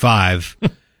 45,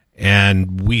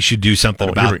 and we should do something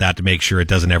about that to make sure it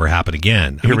doesn't ever happen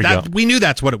again. We knew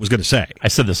that's what it was going to say. I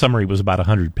said the summary was about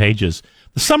 100 pages.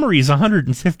 The summary is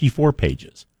 154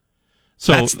 pages.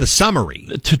 So that's the summary.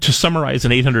 To summarize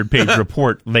an 800-page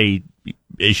report, they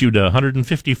issued a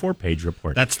 154-page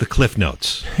report. That's the Cliff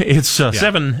Notes. It's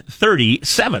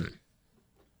 7:37.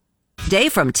 Day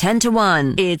from 10 to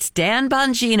 1. It's Dan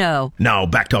Bongino. Now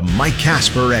back to Mike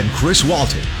Casper and Chris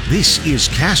Walton. This is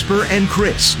Casper and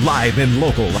Chris, live and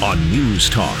local on News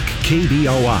Talk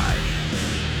KBOI.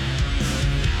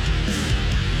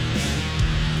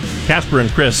 Casper and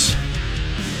Chris.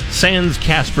 Sans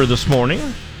Casper this morning.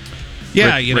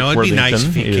 Yeah, it'd be nice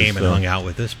if he came and hung out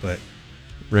with us, but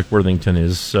Rick Worthington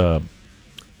is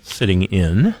sitting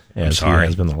in, as he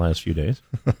has been the last few days.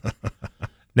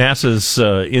 NASA's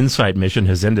InSight mission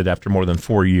has ended after more than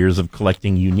 4 years of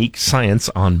collecting unique science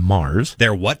on Mars.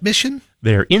 Their what mission?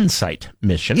 Their InSight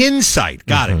mission. InSight.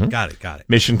 Got it.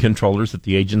 Mission controllers at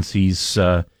the agency's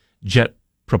Jet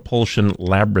Propulsion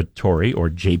Laboratory, or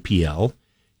JPL,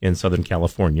 in Southern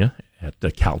California, at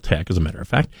Caltech, as a matter of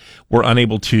fact, were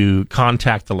unable to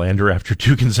contact the lander after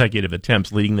 2 consecutive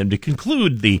attempts, leading them to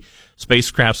conclude the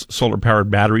spacecraft's solar-powered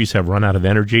batteries have run out of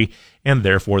energy, and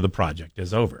therefore the project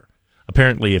is over.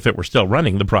 Apparently, if it were still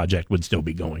running, the project would still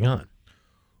be going on.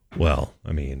 Well,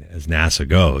 I mean, as NASA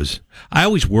goes, I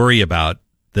always worry about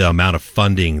the amount of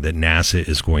funding that NASA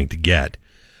is going to get.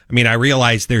 I mean, I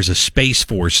realize there's a Space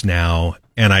Force now,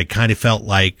 and I kind of felt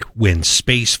like when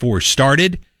Space Force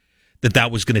started,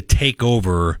 that was going to take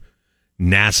over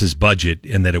NASA's budget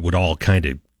and that it would all kind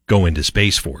of go into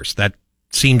Space Force. That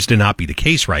seems to not be the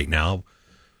case right now.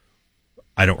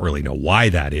 I don't really know why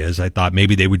that is. I thought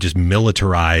maybe they would just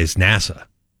militarize NASA.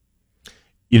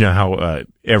 You know how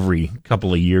every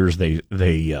couple of years they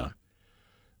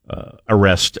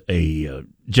arrest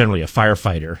generally a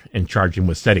firefighter and charge him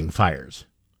with setting fires.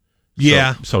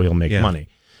 Yeah. So he'll make money.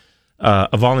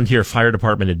 A volunteer fire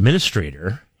department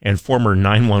administrator and former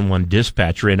 911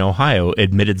 dispatcher in Ohio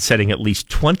admitted setting at least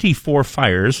 24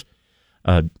 fires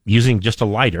using just a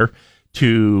lighter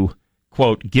to,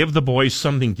 quote, give the boys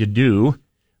something to do,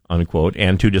 unquote,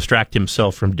 and to distract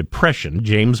himself from depression.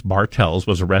 James Bartels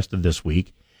was arrested this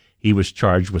week. He was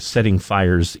charged with setting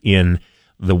fires in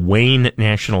the Wayne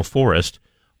National Forest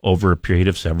over a period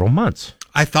of several months.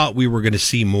 I thought we were going to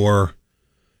see more,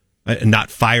 not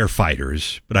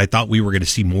firefighters, but I thought we were going to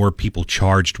see more people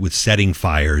charged with setting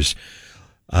fires.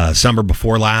 Summer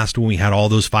before last, when we had all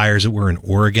those fires that were in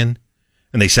Oregon,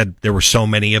 and they said there were so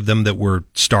many of them that were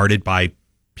started by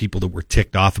people that were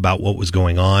ticked off about what was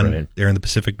going on there in the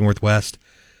Pacific Northwest.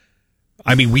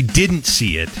 I mean, we didn't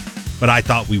see it, but I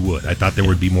thought we would. I thought there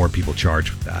would be more people charged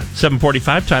with that.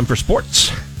 7:45, time for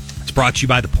sports. It's brought to you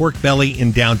by the Pork Belly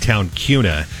in downtown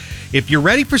Kuna. If you're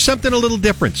ready for something a little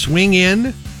different, swing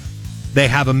in. They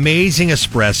have amazing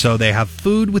espresso. They have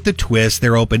food with a twist.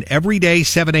 They're open every day,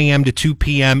 7 a.m. to 2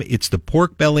 p.m. It's the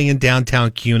Pork Belly in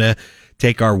downtown Kuna.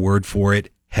 Take our word for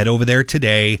it. Head over there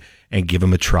today and give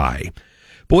them a try.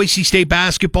 Boise State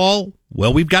basketball,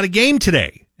 well, we've got a game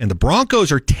today. And the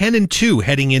Broncos are 10-2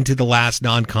 heading into the last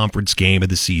non-conference game of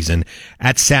the season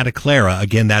at Santa Clara.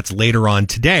 Again, that's later on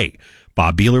today.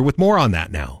 Bob Beeler with more on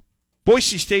that now.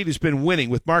 Boise State has been winning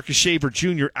with Marcus Shaver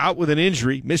Jr. out with an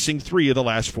injury, missing 3 of the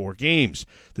last 4 games.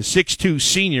 The 6'2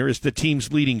 senior is the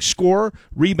team's leading scorer,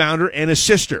 rebounder, and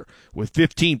assister, with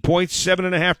 15 points,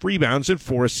 7.5 rebounds, and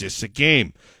 4 assists a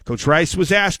game. Coach Rice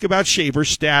was asked about Shaver's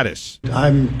status.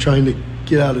 I'm trying to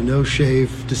get out of no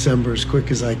shave December as quick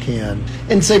as I can.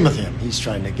 And same with him. He's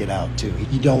trying to get out too.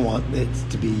 You don't want it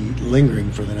to be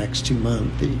lingering for the next 2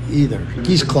 months either.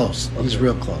 He's close. He's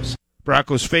real close.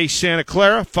 Broncos face Santa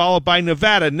Clara, followed by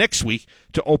Nevada next week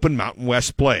to open Mountain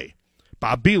West play.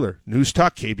 Bob Beeler, News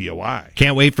Talk KBOI.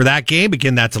 Can't wait for that game.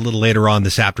 Again, that's a little later on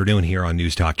this afternoon here on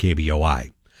News Talk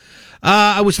KBOI.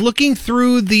 I was looking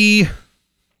through the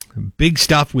big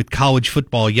stuff with college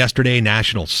football yesterday,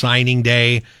 National Signing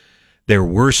Day. There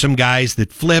were some guys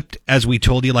that flipped, as we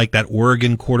told you, like that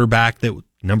Oregon quarterback, that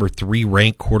number 3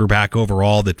 ranked quarterback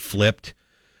overall that flipped.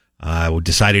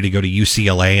 Decided to go to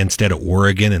UCLA instead of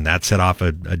Oregon, and that set off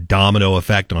a domino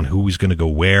effect on who was going to go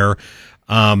where.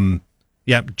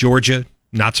 Georgia,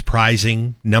 not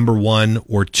surprising, number 1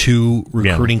 or 2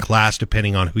 recruiting class,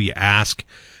 depending on who you ask.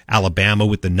 Alabama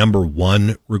with the number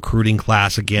 1 recruiting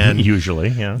class again. Usually,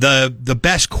 yeah. The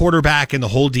best quarterback in the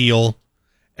whole deal,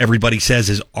 everybody says,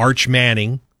 is Arch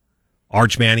Manning.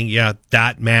 Arch Manning,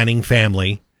 that Manning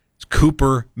family. It's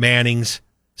Cooper Manning's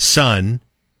son.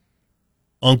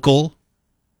 Uncle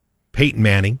Peyton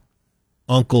Manning,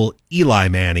 Uncle Eli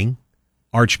Manning.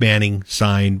 Arch Manning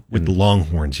signed with the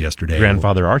Longhorns yesterday.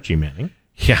 Grandfather Archie Manning.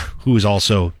 Yeah, who is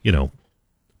also,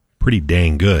 pretty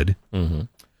dang good. Mm-hmm.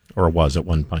 Or was at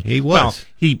one point. He was. Well,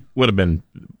 he would have been.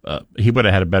 He would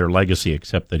have had a better legacy,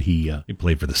 except that he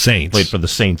played for the Saints. Played for the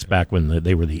Saints back when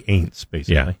they were the Aints,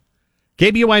 basically. Yeah.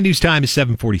 KBOI News Time is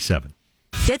 7:47.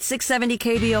 Get 670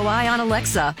 KBOI on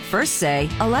Alexa. First say,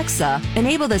 Alexa,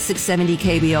 enable the 670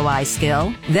 KBOI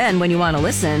skill. Then when you want to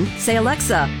listen, say,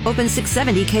 Alexa, open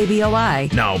 670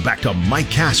 KBOI. Now back to Mike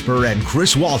Casper and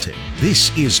Chris Walton.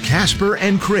 This is Casper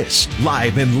and Chris,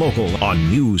 live and local on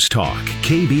News Talk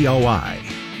KBOI.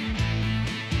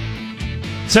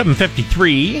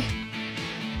 7:53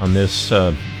 on this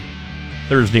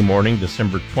Thursday morning,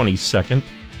 December 22nd.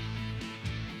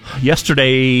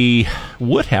 Yesterday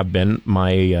would have been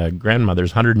my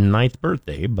grandmother's 109th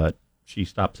birthday, but she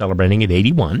stopped celebrating at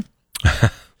 81.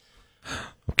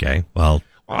 Okay, well,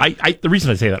 the reason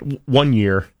I say that, one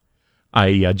year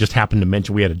I just happened to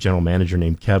mention we had a general manager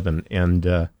named Kevin,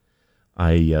 and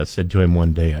I said to him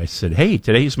one day, I said, hey,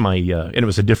 today's my, and it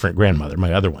was a different grandmother,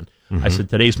 my other one. Mm-hmm. I said,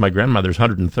 today's my grandmother's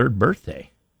 103rd birthday.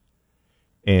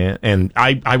 And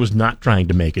I was not trying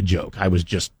to make a joke. I was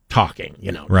just talking,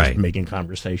 right. Just making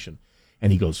conversation.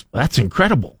 And he goes, that's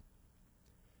incredible.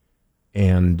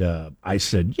 And I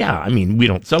said, yeah, I mean, we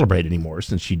don't celebrate anymore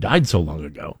since she died so long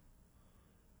ago.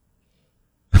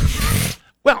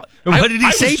 Well, what did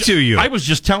he say to you? I was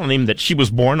just telling him that she was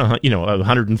born,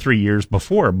 103 years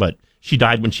before, but she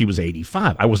died when she was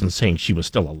 85. I wasn't saying she was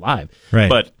still alive. Right.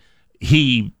 But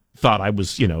he thought I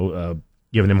was, giving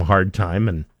him a hard time,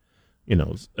 and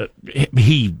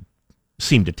he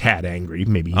seemed a tad angry.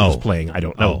 Maybe he was playing. I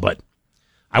don't know. But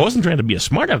I wasn't trying to be a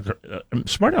smart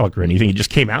aleck or anything. It just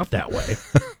came out that way.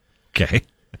 Okay.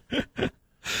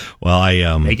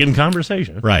 Well, making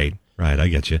conversation. Right. I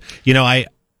get you. You know, I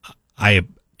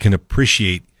can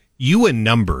appreciate you in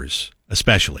numbers,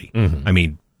 especially. Mm-hmm. I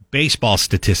mean, baseball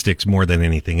statistics more than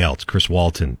anything else. Chris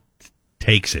Walton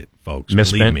takes it, folks.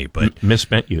 Believe me. But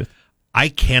misspent youth. I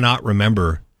cannot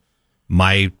remember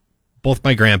both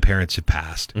my grandparents had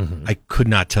passed. Mm-hmm. I could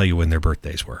not tell you when their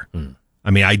birthdays were.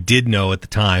 I mean, I did know at the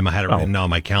time. I had it written on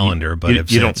my calendar,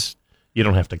 but you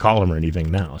don't have to call them or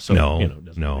anything now. So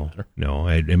no.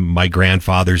 And my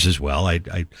grandfather's as well.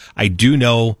 I do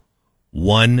know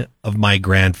one of my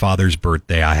grandfather's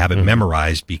birthday. I have it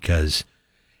memorized because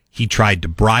he tried to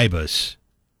bribe us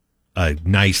a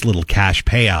nice little cash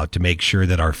payout to make sure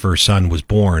that our first son was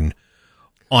born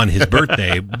on his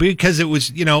birthday because it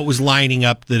was lining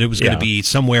up that it was going to be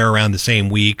somewhere around the same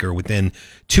week or within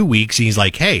 2 weeks. And he's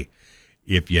like, hey,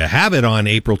 if you have it on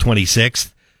April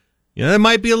 26th, there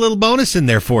might be a little bonus in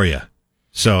there for you.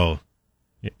 So,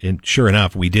 and sure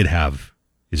enough, we did have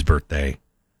his birthday.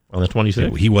 On the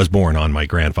 26th? He was born on my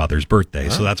grandfather's birthday,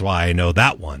 so that's why I know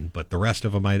that one. But the rest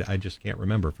of them, I just can't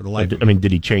remember for the life of me. I mean,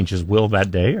 did he change his will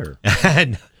that day? Or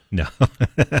No.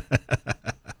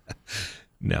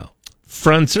 No.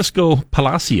 Francisco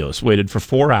Palacios waited for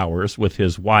 4 hours with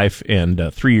his wife and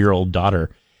 3-year-old daughter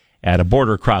at a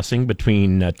border crossing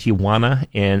between Tijuana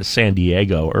and San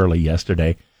Diego early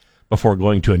yesterday before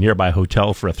going to a nearby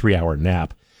hotel for a 3-hour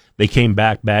nap. They came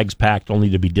back, bags packed, only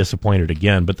to be disappointed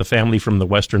again. But the family from the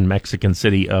western Mexican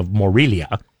city of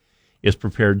Morelia is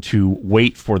prepared to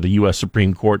wait for the U.S.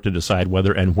 Supreme Court to decide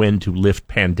whether and when to lift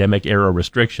pandemic-era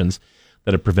restrictions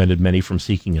that have prevented many from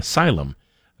seeking asylum,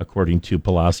 according to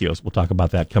Palacios. We'll talk about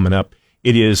that coming up.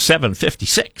 It is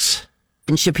 7:56.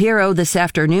 In Shapiro this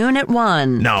afternoon at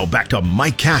 1. Now back to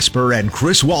Mike Casper and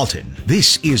Chris Walton.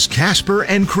 This is Casper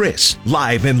and Chris,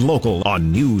 live and local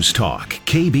on News Talk,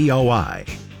 KBOI.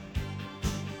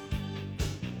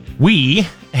 We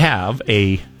have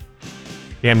a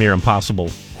damn near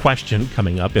impossible question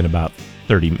coming up in about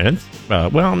 30 minutes. 20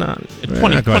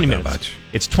 minutes. Much.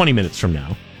 It's 20 minutes from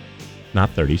now. Not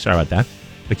 30, sorry about that.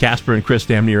 The Casper and Chris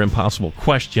damn near impossible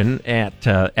question at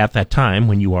that time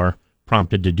when you are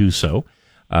prompted to do so.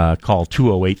 Call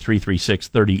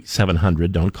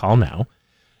 208-336-3700. Don't call now.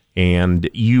 And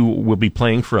you will be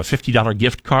playing for a $50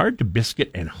 gift card to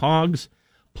Biscuit and Hogs,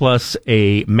 plus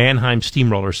a Mannheim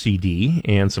Steamroller CD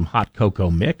and some hot cocoa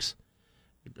mix.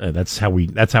 That's how we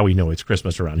know it's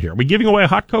Christmas around here. Are we giving away a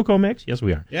hot cocoa mix? Yes,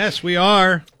 we are. Yes, we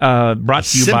are. Brought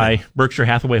to you by Berkshire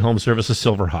Hathaway Home Services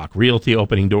Silverhawk Realty,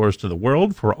 opening doors to the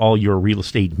world for all your real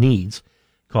estate needs.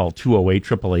 Call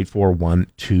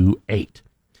 208-888-4128.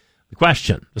 The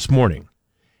question this morning: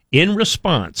 in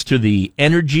response to the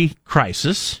energy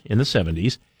crisis in the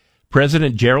 70s,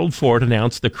 President Gerald Ford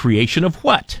announced the creation of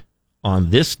what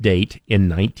on this date in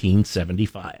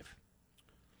 1975?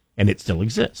 And it still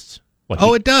exists.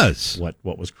 It does. What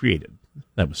was created?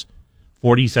 That was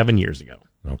 47 years ago.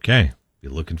 Okay. Be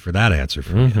looking for that answer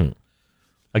from you.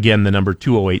 Again, the number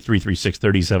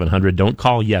 208-336-3700. Don't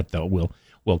call yet, though.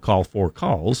 We'll call 4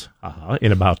 calls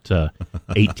in about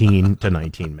 18 to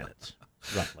 19 minutes,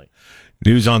 roughly.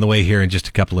 News on the way here in just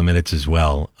a couple of minutes as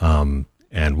well.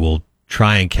 And we'll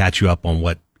try and catch you up on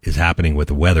what is happening with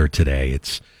the weather today.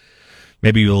 It's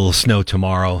maybe a little snow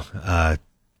tomorrow.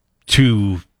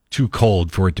 Too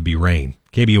cold for it to be rain.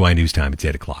 KBOI News Time, it's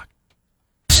 8 o'clock.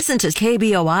 Listen to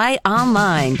KBOI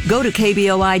online. Go to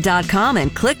KBOI.com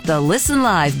and click the Listen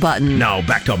Live button. Now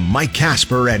back to Mike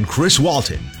Casper and Chris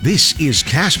Walton. This is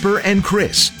Casper and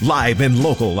Chris, live and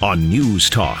local on News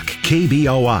Talk,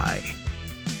 KBOI.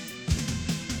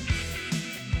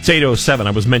 It's 8:07.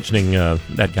 I was mentioning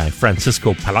that guy,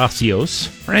 Francisco Palacios.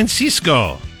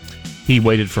 Francisco. He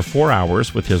waited for 4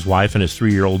 hours with his wife and his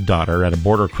 3-year-old daughter at a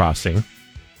border crossing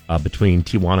between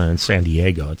Tijuana and San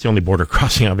Diego. It's the only border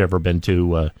crossing I've ever been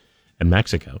to in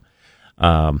Mexico.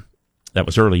 That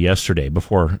was early yesterday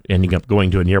before ending up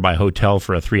going to a nearby hotel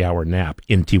for a 3-hour nap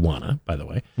in Tijuana, by the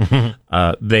way.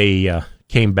 They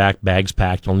came back, bags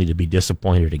packed, only to be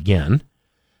disappointed again.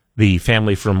 The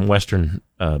family from western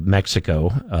Mexico,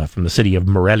 from the city of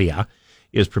Morelia,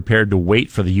 is prepared to wait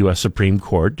for the U.S. Supreme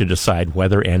Court to decide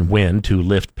whether and when to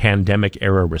lift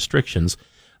pandemic-era restrictions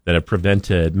that have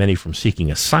prevented many from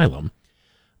seeking asylum.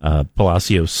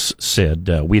 Palacios said,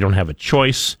 we don't have a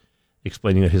choice,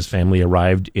 explaining that his family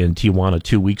arrived in Tijuana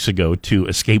 2 weeks ago to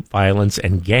escape violence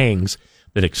and gangs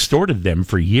that extorted them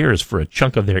for years for a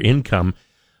chunk of their income,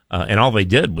 and all they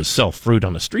did was sell fruit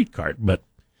on a street cart, but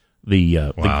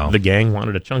the gang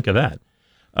wanted a chunk of that.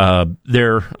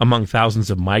 They're among thousands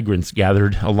of migrants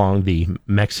gathered along the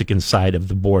Mexican side of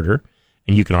the border.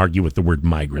 And you can argue with the word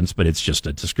migrants, but it's just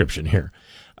a description here.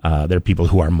 They're people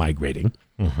who are migrating,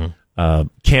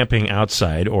 camping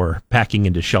outside or packing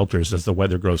into shelters as the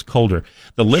weather grows colder.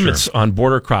 The limits on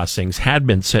border crossings had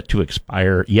been set to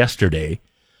expire yesterday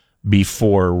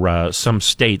before some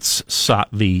states sought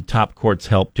the top court's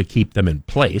help to keep them in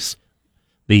place.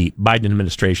 The Biden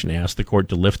administration asked the court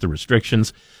to lift the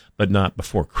restrictions, but not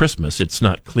before Christmas. It's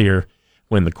not clear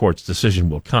when the court's decision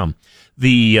will come.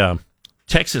 The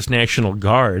Texas National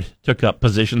Guard took up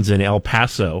positions in El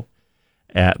Paso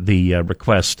at the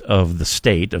request of the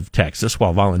state of Texas,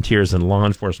 while volunteers and law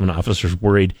enforcement officers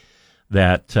worried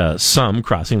that some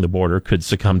crossing the border could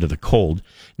succumb to the cold.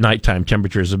 Nighttime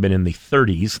temperatures have been in the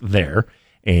 30s there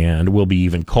and will be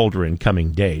even colder in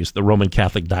coming days. The Roman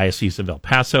Catholic Diocese of El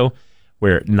Paso,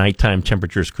 where nighttime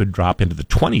temperatures could drop into the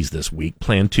 20s this week,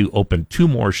 plan to open 2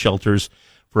 more shelters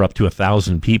for up to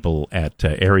 1,000 people at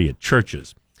area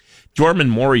churches. Jorman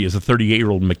Mori is a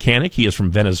 38-year-old mechanic. He is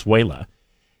from Venezuela.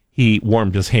 He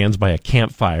warmed his hands by a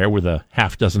campfire with a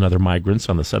half dozen other migrants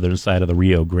on the southern side of the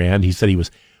Rio Grande. He said he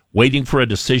was waiting for a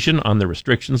decision on the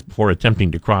restrictions before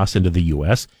attempting to cross into the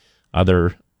U.S.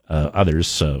 Other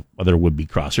would-be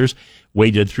crossers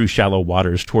waded through shallow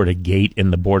waters toward a gate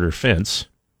in the border fence.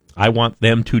 I want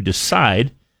them to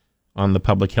decide on the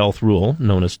public health rule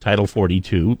known as Title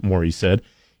 42, Maury said.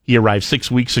 He arrived 6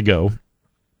 weeks ago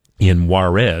in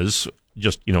Juarez,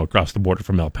 just, across the border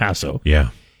from El Paso. Yeah.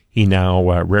 He now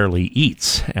rarely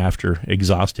eats after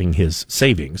exhausting his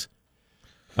savings.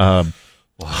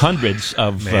 Hundreds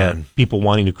of people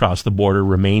wanting to cross the border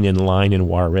remain in line in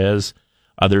Juarez.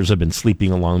 Others have been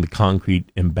sleeping along the concrete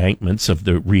embankments of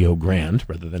the Rio Grande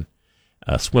rather than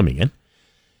swimming in.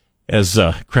 As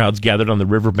crowds gathered on the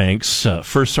riverbanks,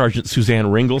 First Sergeant Suzanne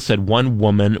Ringel said one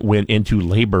woman went into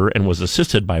labor and was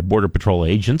assisted by Border Patrol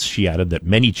agents. She added that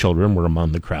many children were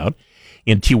among the crowd.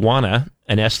 In Tijuana,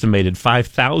 an estimated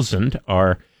 5,000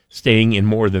 are staying in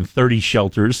more than 30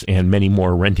 shelters and many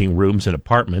more renting rooms and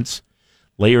apartments.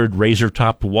 Layered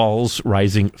razor-topped walls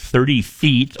rising 30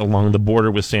 feet along the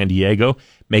border with San Diego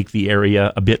make the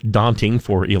area a bit daunting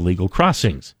for illegal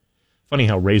crossings. Funny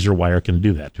how razor wire can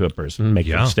do that to a person, make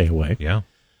them stay away. Yeah.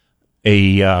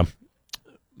 A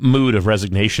mood of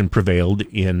resignation prevailed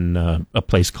in a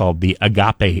place called the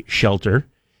Agape Shelter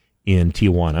in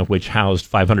Tijuana, which housed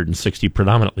 560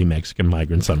 predominantly Mexican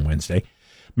migrants on Wednesday.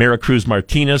 Mara Cruz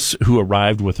Martinez, who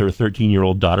arrived with her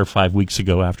 13-year-old daughter 5 weeks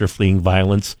ago after fleeing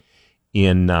violence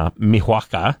in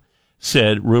Michoacan,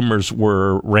 said rumors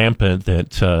were rampant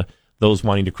that those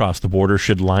wanting to cross the border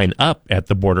should line up at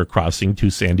the border crossing to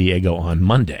San Diego on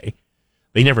Monday.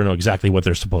 They never know exactly what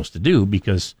they're supposed to do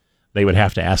because they would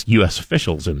have to ask U.S.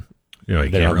 officials, and you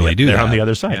can't really do that. They're on the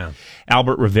other side. Yeah.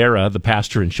 Albert Rivera, the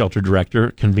pastor and shelter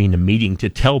director, convened a meeting to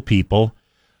tell people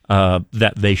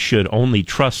that they should only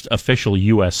trust official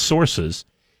U.S. sources.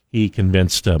 He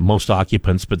convinced most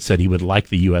occupants, but said he would like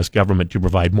the U.S. government to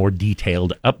provide more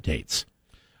detailed updates.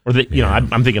 Or that,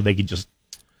 I'm thinking they could just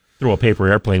throw a paper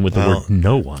airplane with the word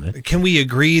 "no" on it. Can we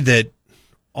agree that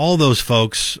all those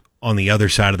folks on the other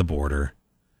side of the border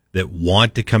that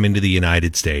want to come into the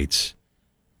United States,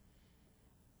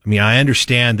 I mean, I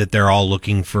understand that they're all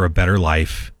looking for a better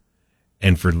life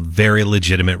and for very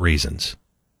legitimate reasons.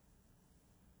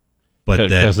 But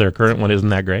because their current one isn't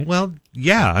that great? Well,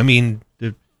 yeah. I mean,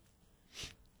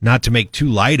 not to make too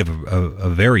light of a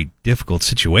very difficult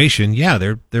situation.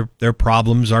 Yeah, their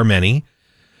problems are many.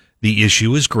 The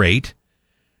issue is great.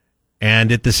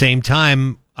 And at the same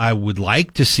time, I would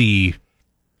like to see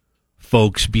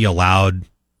folks be allowed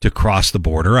to cross the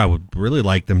border. I would really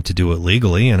like them to do it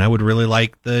legally, and I would really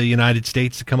like the United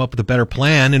States to come up with a better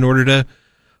plan in order to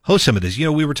host some of this.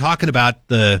 We were talking about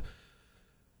the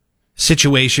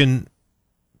situation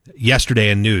yesterday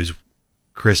in news,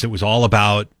 Chris. It was all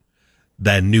about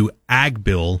the new ag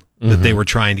bill that they were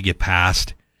trying to get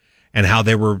passed and how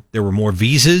there were more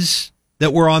visas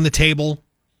that were on the table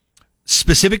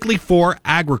specifically for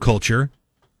agriculture.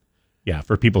 Yeah,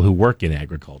 for people who work in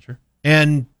agriculture.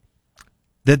 And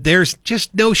that there's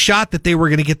just no shot that they were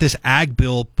going to get this ag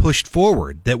bill pushed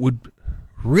forward that would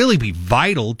really be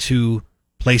vital to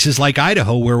places like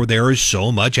Idaho, where there is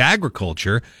so much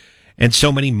agriculture and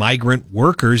so many migrant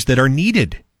workers that are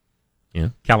needed. Yeah,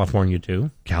 California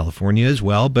too. California as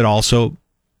well, but also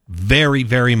very,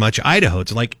 very much Idaho.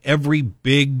 It's like every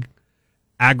big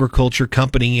agriculture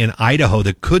company in Idaho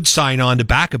that could sign on to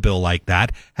back a bill like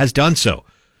that has done so.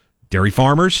 Dairy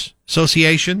Farmers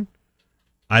Association,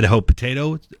 Idaho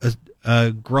Potato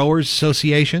Growers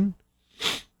Association.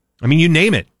 I mean, you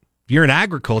name it. If you're in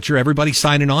agriculture, everybody's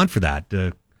signing on for that.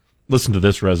 Listen to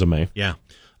this resume. Yeah.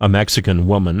 A Mexican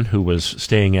woman who was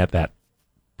staying at that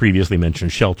previously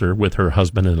mentioned shelter with her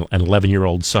husband and an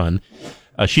 11-year-old son.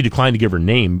 She declined to give her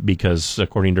name because,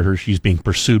 according to her, she's being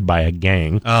pursued by a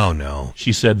gang. Oh, no.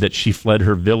 She said that she fled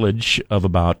her village of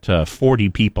about 40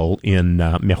 people in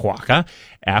Michoacan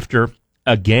after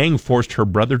a gang forced her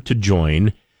brother to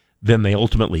join. Then they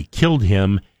ultimately killed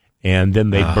him, and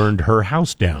then they burned her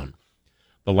house down.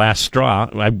 The last straw,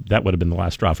 that would have been the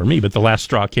last straw for me, but the last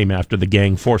straw came after the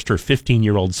gang forced her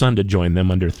 15-year-old son to join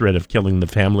them under threat of killing the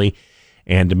family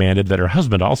and demanded that her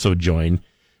husband also join,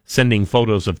 sending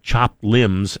photos of chopped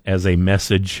limbs as a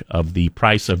message of the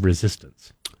price of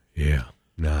resistance. Yeah,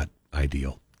 not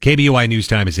ideal. KBOI News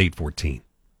Time is 8:14.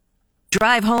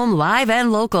 Drive home live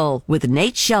and local with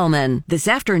Nate Shellman this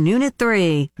afternoon at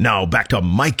 3. Now back to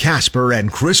Mike Casper and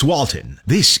Chris Walton.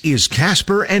 This is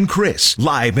Casper and Chris,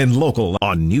 live and local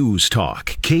on News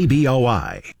Talk,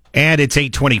 KBOI. And it's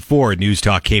 8:24 at News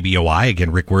Talk KBOI.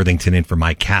 Again, Rick Worthington in for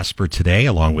Mike Casper today,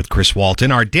 along with Chris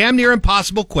Walton. Our damn near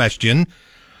impossible question.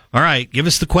 All right, give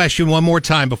us the question one more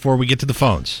time before we get to the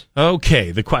phones.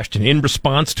 Okay, the question. In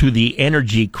response to the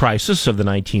energy crisis of the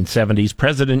 1970s,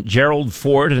 President Gerald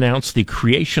Ford announced the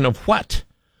creation of what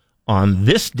on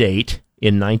this date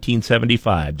in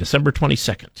 1975, December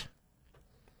 22nd?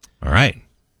 All right.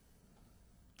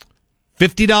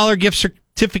 $50 gift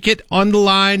certificate on the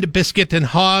line to Biscuit and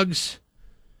Hogs.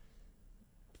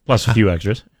 Plus a few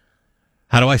extras.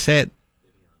 How do I say it?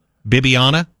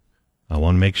 Bibiana? I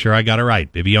want to make sure I got it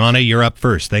right. Bibiana, you're up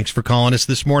first. Thanks for calling us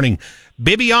this morning.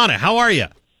 Bibiana, how are you?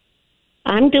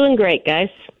 I'm doing great, guys.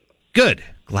 Good.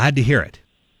 Glad to hear it.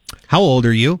 How old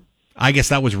are you? I guess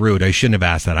that was rude. I shouldn't have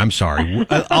asked that. I'm sorry.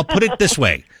 I'll put it this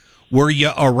way. Were you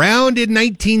around in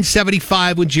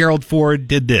 1975 when Gerald Ford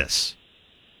did this?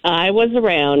 I was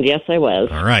around. Yes, I was.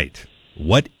 All right.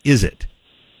 What is it?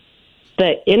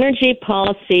 The Energy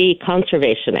Policy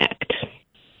Conservation Act.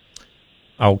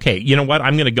 Okay, you know what?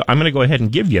 I'm going to go ahead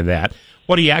and give you that.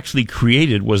 What he actually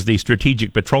created was the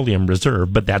Strategic Petroleum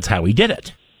Reserve, but that's how he did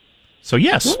it. So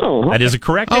yes, that is a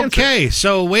correct answer. Okay,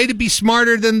 so way to be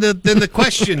smarter than the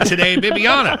question today,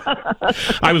 Bibiana.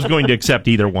 I was going to accept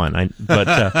either one,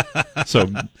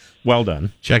 so well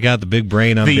done. Check out the big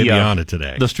brain on Bibiana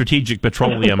today. The Strategic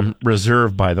Petroleum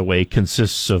Reserve, by the way,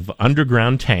 consists of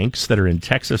underground tanks that are in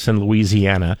Texas and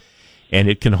Louisiana, and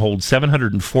it can hold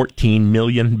 714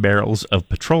 million barrels of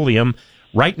petroleum.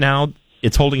 Right now,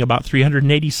 it's holding about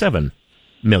 387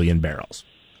 million barrels.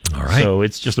 All right. So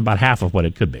it's just about half of what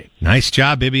it could be. Nice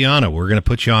job, Bibiana. We're going to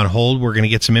put you on hold. We're going to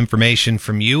get some information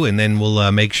from you, and then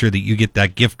we'll make sure that you get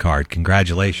that gift card.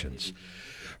 Congratulations.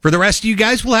 For the rest of you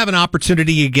guys, we'll have an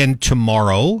opportunity again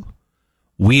tomorrow.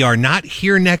 We are not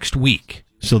here next week,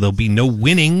 so there'll be no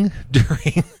winning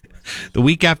during the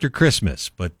week after Christmas.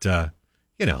 But,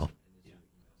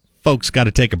 folks got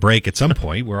to take a break at some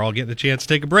point. We're all getting a chance to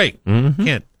take a break.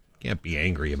 Mm-hmm. Can't be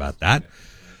angry about that.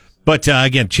 But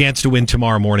again, chance to win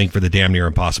tomorrow morning for the damn near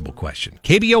impossible question.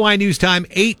 KBOI News Time,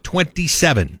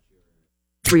 8:27.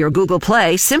 For your Google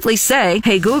Play, simply say,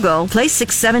 "Hey Google, play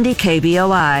 670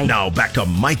 KBOI." Now back to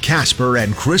Mike Casper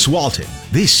and Chris Walton.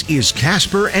 This is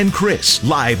Casper and Chris,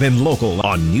 live and local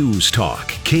on News Talk,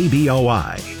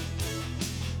 KBOI.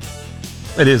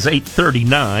 It is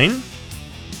 8:39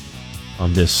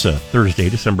 on this Thursday,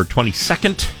 December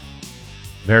 22nd.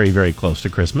 Very, very close to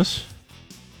Christmas.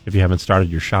 If you haven't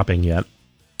started your shopping yet.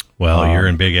 Well, you're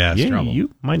in big ass trouble. You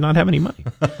might not have any money.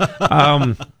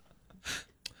 I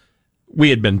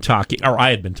had been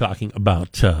talking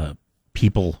about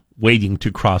people waiting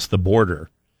to cross the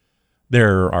border.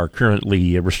 There are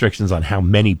currently restrictions on how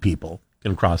many people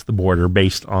can cross the border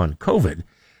based on COVID.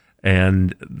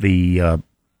 And the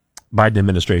Biden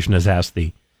administration has asked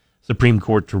the Supreme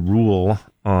Court to rule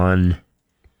on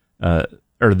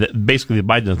basically the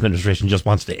Biden administration just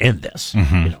wants to end this,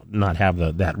 not have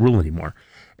that rule anymore.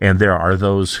 And there are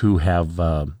those who have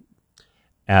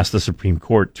asked the Supreme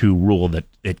Court to rule that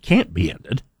it can't be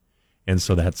ended. And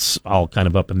so that's all kind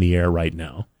of up in the air right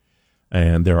now.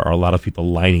 And there are a lot of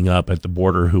people lining up at the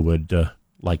border who would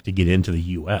like to get into the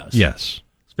U.S. Yes.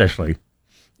 Especially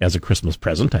as a Christmas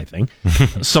present, I think.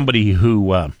 Somebody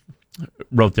who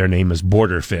wrote their name as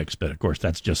Border Fix, but of course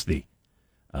that's just the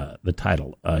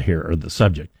title here, or the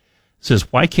subject. It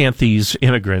says, why can't these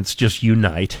immigrants just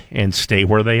unite and stay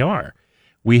where they are?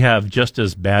 We have just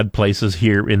as bad places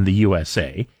here in the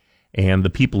USA, and the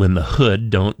people in the hood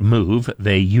don't move,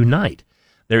 they unite.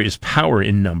 There is power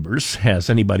in numbers. Has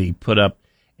anybody put up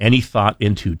any thought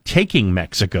into taking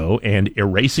Mexico and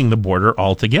erasing the border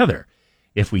altogether?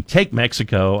 If we take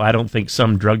Mexico, I don't think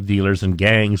some drug dealers and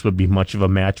gangs would be much of a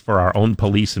match for our own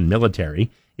police and military,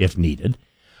 if needed.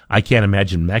 I can't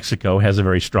imagine Mexico has a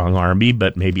very strong army,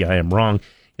 but maybe I am wrong.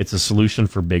 It's a solution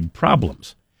for big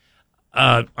problems.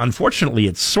 Unfortunately,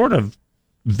 it's sort of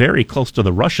very close to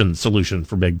the Russian solution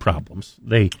for big problems.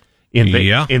 They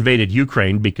invaded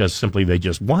Ukraine because simply they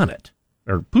just want it,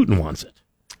 or Putin wants it.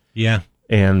 Yeah.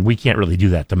 And we can't really do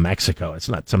that to Mexico. It's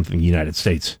not something the United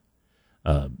States.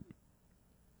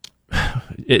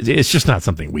 It's just not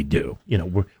something we do. You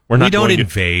know, we're not. We don't going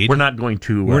invade. We're not going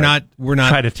to. We're not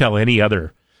try to tell any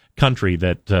other country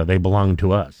that they belong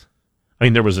to us. I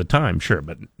mean, there was a time, sure,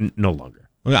 but no longer.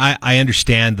 Well, I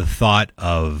understand the thought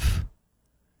of,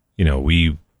 you know,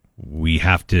 we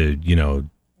have to, you know,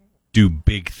 do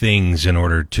big things in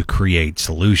order to create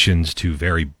solutions to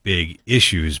very big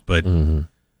issues, but you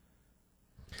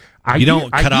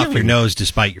don't cut off your nose to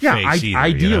spite your face either.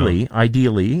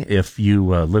 Ideally, if you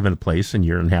live in a place and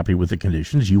you're unhappy with the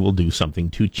conditions, you will do something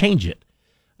to change it.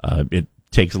 It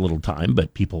takes a little time,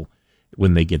 but people,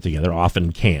 when they get together,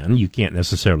 often can. You can't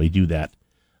necessarily do that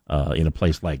in a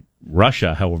place like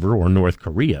Russia, however, or North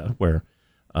Korea, where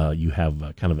you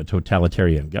have kind of a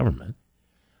totalitarian government.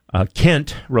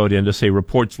 Kent wrote in to say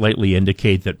reports lately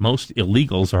indicate that most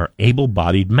illegals are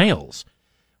able-bodied males,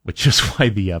 which is why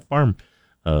the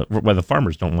why the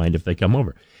farmers don't mind if they come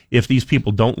over. If these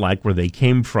people don't like where they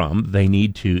came from, they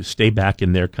need to stay back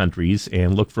in their countries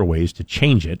and look for ways to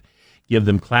change it. Give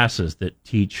them classes that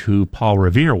teach who Paul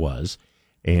Revere was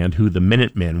and who the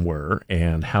Minutemen were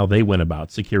and how they went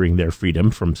about securing their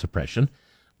freedom from suppression.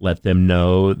 Let them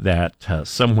know that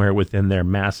somewhere within their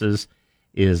masses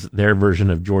is their version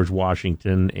of George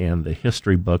Washington, and the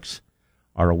history books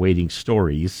are awaiting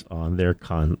stories on their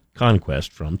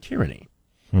conquest from tyranny.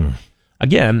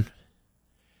 Again,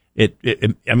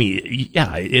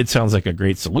 it sounds like a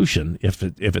great solution if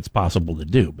it's possible to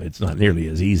do, but it's not nearly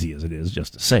as easy as it is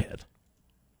just to say it.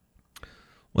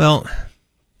 Well,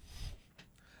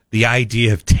 the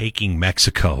idea of taking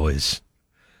Mexico is,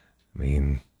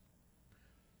 I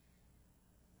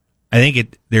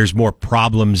think there's more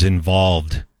problems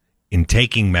involved in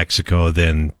taking Mexico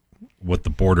than what the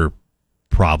border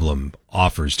problem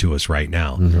offers to us right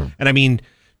now. And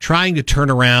trying to turn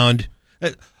around,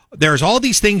 there's all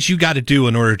these things you got to do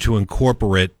in order to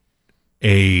incorporate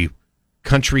a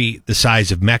country the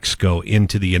size of Mexico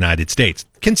into the United States.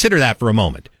 Consider that for a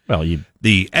moment. Well,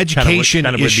 the education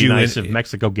would issue be nice if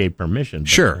Mexico gave permission.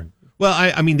 Sure.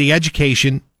 Well, the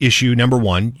education issue, number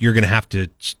one, you're going to have to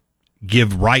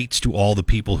give rights to all the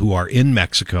people who are in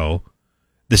Mexico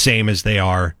the same as they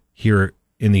are here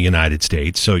in the United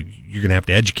States. So you're going to have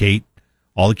to educate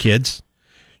all the kids.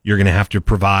 You're going to have to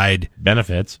provide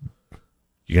benefits.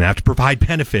 You're going to have to provide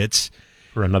benefits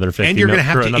for another 50, and you're going to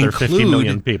have to include 50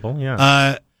 million people.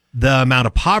 Yeah. The amount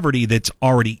of poverty that's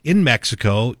already in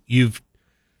Mexico. You're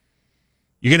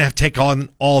going to have to take on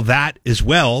all that as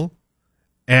well.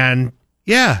 And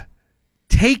yeah,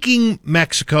 taking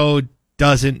Mexico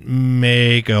doesn't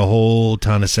make a whole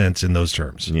ton of sense in those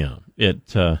terms. Yeah,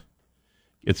 it's kind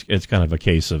of a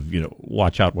case of,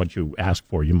 watch out what you ask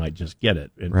for, you might just get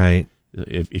it. Right.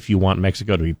 If you want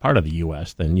Mexico to be part of the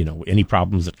U.S., then any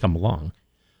problems that come along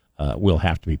will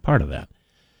have to be part of that.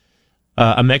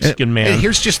 A Mexican man.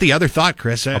 Here's just the other thought,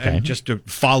 Chris. Okay. Just to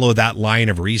follow that line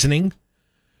of reasoning.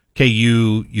 Okay,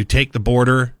 you take the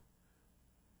border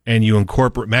and you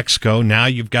incorporate Mexico. Now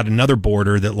you've got another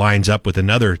border that lines up with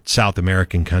another South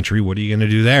American country. What are you going to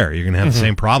do there? You're going to have the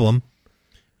same problem.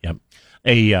 Yep.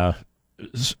 I'm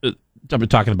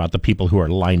talking about the people who are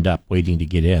lined up waiting to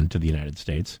get into the United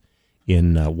States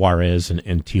in Juarez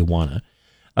and Tijuana.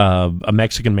 A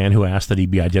Mexican man who asked that he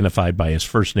be identified by his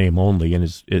first name only, and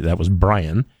that was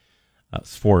Brian,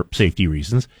 for safety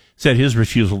reasons, said his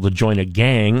refusal to join a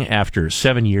gang after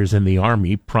 7 years in the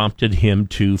Army prompted him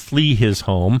to flee his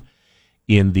home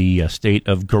in the state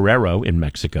of Guerrero in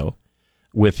Mexico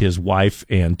with his wife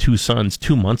and 2 sons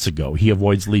 2 months ago. He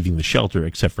avoids leaving the shelter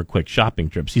except for quick shopping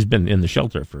trips. He's been in the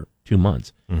shelter for 2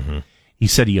 months. He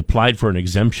said he applied for an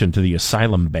exemption to the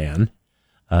asylum ban.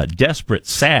 Desperate,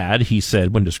 sad, he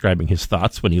said when describing his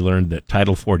thoughts when he learned that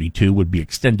Title 42 would be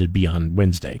extended beyond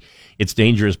Wednesday. It's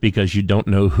dangerous because you don't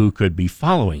know who could be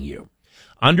following you.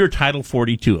 Under Title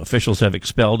 42, officials have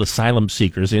expelled asylum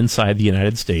seekers inside the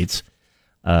United States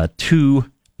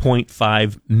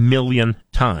 2.5 million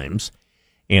times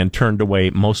and turned away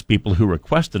most people who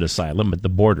requested asylum at the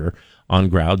border on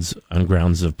grounds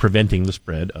of preventing the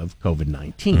spread of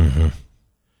COVID-19.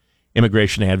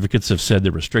 Immigration advocates have said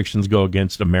the restrictions go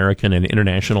against American and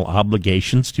international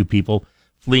obligations to people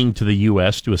fleeing to the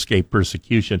U.S. to escape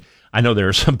persecution. I know there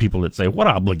are some people that say, what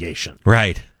obligation?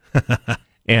 Right.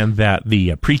 and that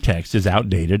the pretext is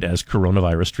outdated as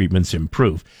coronavirus treatments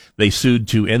improve. They sued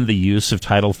to end the use of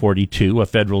Title 42. A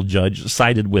federal judge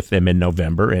sided with them in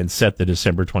November and set the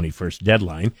December 21st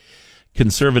deadline.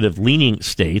 Conservative-leaning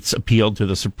states appealed to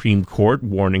the Supreme Court,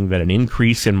 warning that an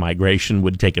increase in migration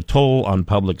would take a toll on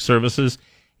public services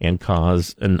and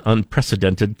cause an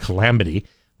unprecedented calamity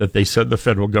that they said the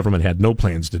federal government had no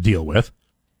plans to deal with.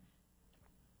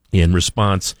 In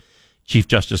response, Chief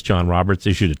Justice John Roberts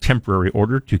issued a temporary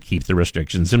order to keep the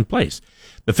restrictions in place.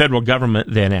 The federal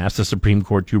government then asked the Supreme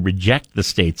Court to reject the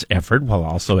state's effort, while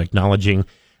also acknowledging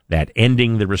that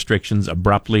ending the restrictions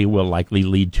abruptly will likely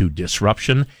lead to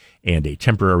disruption and a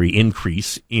temporary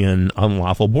increase in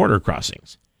unlawful border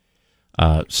crossings.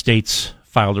 States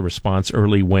filed a response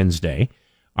early Wednesday,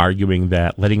 arguing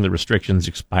that letting the restrictions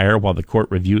expire while the court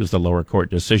reviews the lower court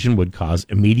decision would cause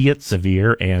immediate,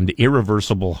 severe, and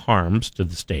irreversible harms to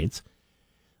the states.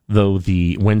 Though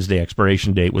the Wednesday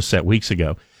expiration date was set weeks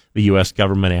ago, the U.S.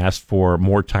 government asked for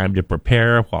more time to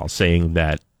prepare, while saying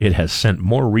that it has sent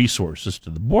more resources to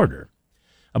the border.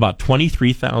 About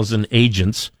 23,000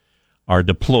 agents are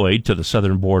deployed to the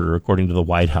southern border, according to the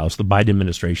White House. The Biden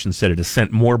administration said it has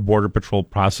sent more Border Patrol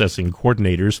processing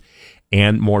coordinators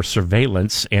and more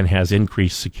surveillance and has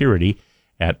increased security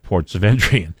at ports of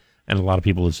entry. And a lot of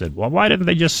people have said, well, why didn't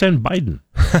they just send Biden?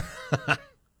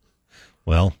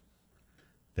 Well,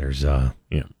 there's there's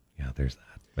that.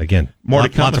 Again, more to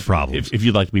come. Lots of problems. If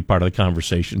you'd like to be part of the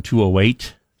conversation,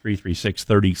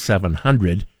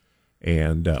 208-336-3700,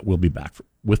 and we'll be back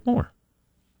with more.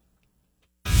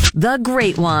 The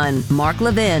Great One, Mark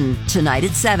Levin, tonight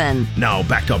at 7. Now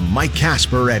back to Mike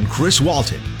Casper and Chris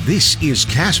Walton. This is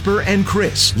Casper and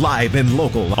Chris, live and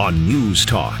local on News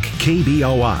Talk,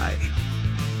 KBOI.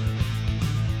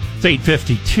 It's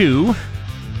 8:52.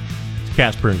 It's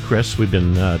Casper and Chris. We've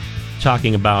been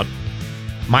talking about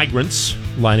migrants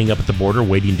lining up at the border,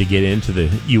 waiting to get into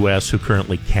the U.S. who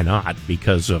currently cannot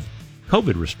because of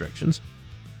COVID restrictions.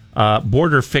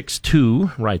 Border Fix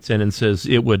 2 writes in and says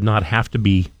it would not have to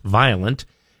be violent.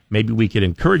 Maybe we could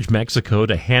encourage Mexico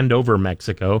to hand over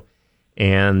Mexico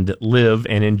and live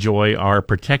and enjoy our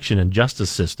protection and justice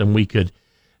system. We could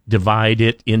divide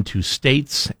it into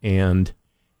states and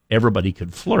everybody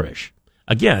could flourish.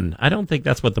 Again, I don't think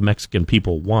that's what the Mexican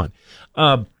people want.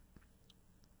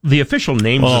 The official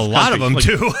names well, of a lot of them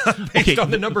countries, do, based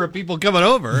on the number of people coming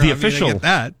over. The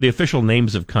official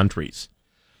names of countries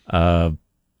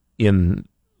in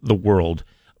the world,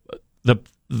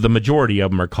 the majority of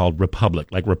them are called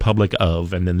republic, like Republic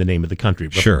of, and then the name of the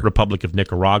country. Sure. Republic of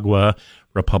Nicaragua,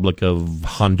 Republic of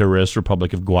Honduras,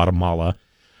 Republic of Guatemala.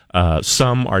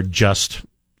 Some are just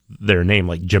their name,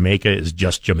 like Jamaica is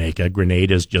just Jamaica,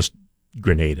 Grenada is just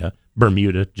Grenada,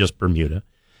 Bermuda, just Bermuda,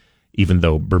 even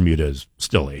though Bermuda is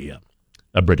still a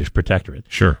British protectorate.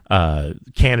 Sure.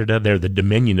 Canada, they're the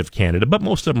Dominion of Canada, but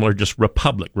most of them are just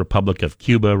Republic. Republic of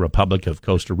Cuba, Republic of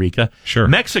Costa Rica. Sure.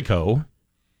 Mexico,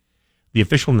 the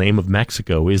official name of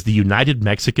Mexico is the United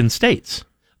Mexican States.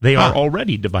 They are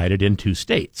already divided into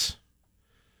states.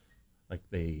 Like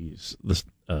the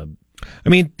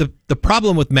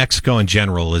problem with Mexico in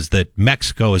general is that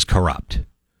Mexico is corrupt.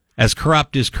 As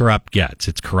corrupt gets.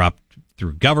 It's corrupt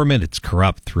through government. It's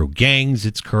corrupt through gangs.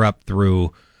 It's corrupt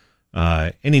through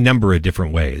any number of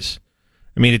different ways.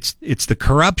 I mean, it's the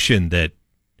corruption that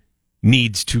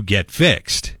needs to get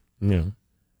fixed. Yeah.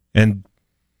 And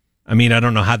I mean, I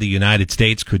don't know how the United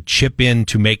States could chip in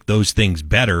to make those things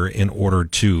better in order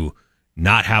to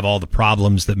not have all the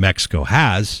problems that Mexico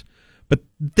has. But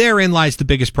therein lies the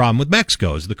biggest problem with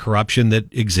Mexico, is the corruption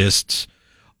that exists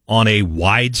on a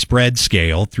widespread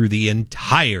scale through the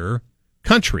entire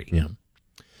country. Yeah.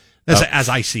 As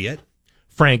I see it.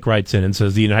 Frank writes in and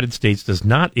says the United States does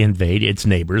not invade its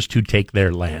neighbors to take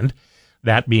their land.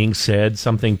 That being said,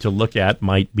 something to look at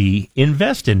might be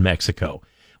invest in Mexico.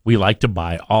 We like to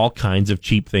buy all kinds of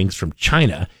cheap things from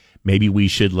China. Maybe we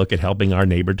should look at helping our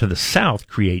neighbor to the south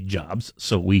create jobs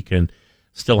so we can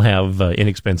still have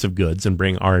inexpensive goods and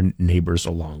bring our neighbors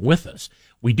along with us.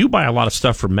 We do buy a lot of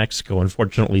stuff from Mexico.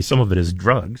 Unfortunately, some of it is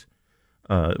drugs.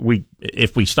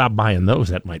 If we stop buying those,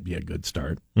 that might be a good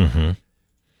start. Mm-hmm.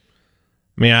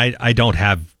 I mean, I don't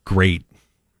have great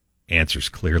answers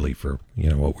clearly for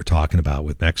what we're talking about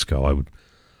with Mexico. I would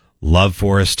love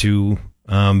for us to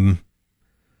have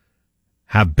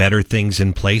better things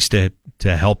in place to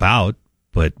help out,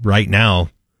 but right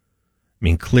now, I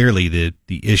mean, clearly the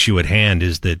issue at hand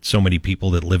is that so many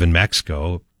people that live in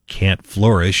Mexico can't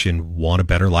flourish and want a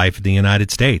better life in the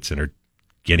United States and are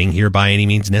getting here by any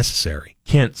means necessary.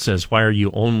 Kent says, why are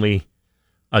you only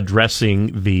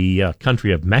addressing the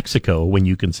country of Mexico when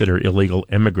you consider illegal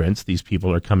immigrants? These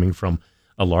people are coming from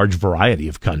a large variety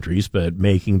of countries, but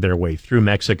making their way through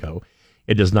Mexico.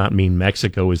 It does not mean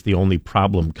Mexico is the only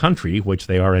problem country, which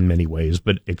they are in many ways,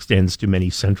 but extends to many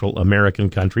Central American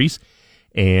countries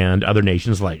and other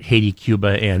nations like Haiti,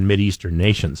 Cuba, and Mideastern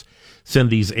nations. Send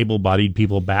these able-bodied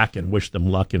people back and wish them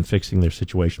luck in fixing their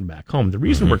situation back home. The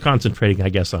reason we're concentrating, I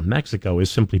guess, on Mexico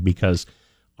is simply because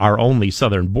our only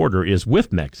southern border is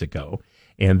with Mexico,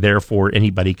 and therefore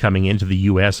anybody coming into the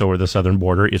U.S. over the southern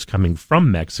border is coming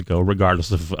from Mexico,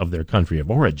 regardless of their country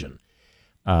of origin.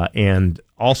 And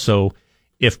also,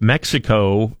 if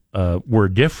Mexico were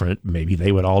different, maybe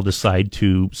they would all decide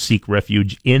to seek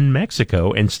refuge in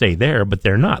Mexico and stay there, but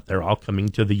they're not. They're all coming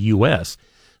to the U.S.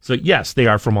 So, yes, they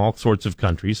are from all sorts of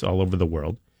countries all over the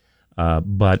world.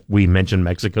 But we mention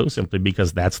Mexico simply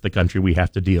because that's the country we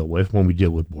have to deal with when we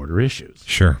deal with border issues.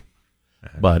 Sure.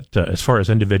 But as far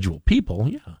as individual people,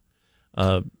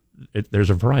 there's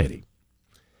a variety.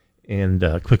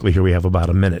 And quickly here, we have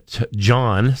about a minute.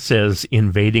 John says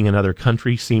invading another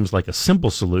country seems like a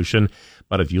simple solution,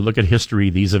 but if you look at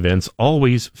history, these events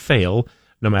always fail,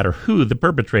 no matter who the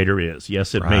perpetrator is.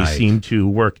 Yes, it may seem to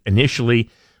work initially,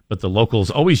 but the locals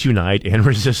always unite and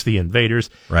resist the invaders,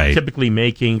 typically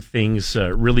making things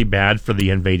really bad for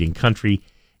the invading country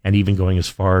and even going as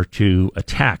far to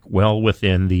attack well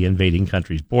within the invading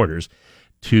country's borders.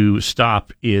 To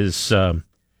stop the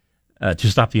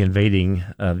invading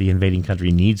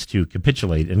country needs to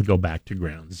capitulate and go back to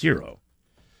ground zero.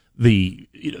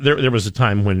 There was a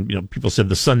time when people said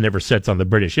the sun never sets on the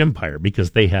British Empire because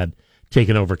they had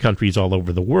taken over countries all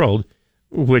over the world,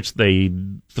 which they,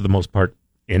 for the most part,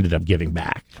 ended up giving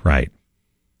back. Right.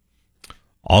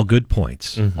 All good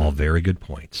points. All very good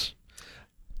points.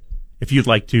 If you'd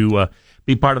like to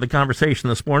be part of the conversation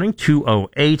this morning,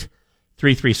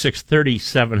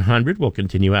 208-336-3700. We'll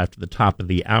continue after the top of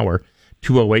the hour.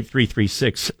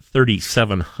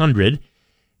 208-336-3700.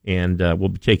 And we'll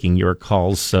be taking your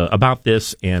calls about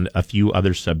this and a few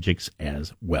other subjects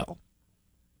as well.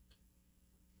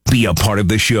 Be a part of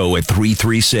the show at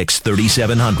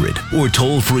 336-3700 or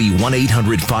toll free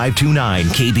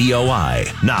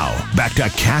 1-800-529-KBOI. Now, back to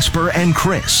Casper and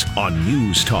Chris on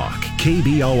News Talk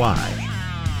KBOI.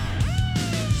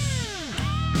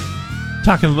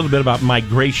 Talking a little bit about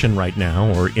migration right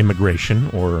now, or immigration,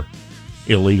 or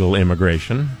illegal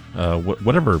immigration,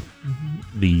 whatever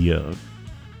the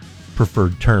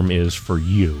preferred term is for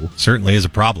you. Certainly is a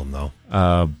problem, though.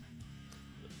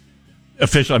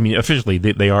 Officially,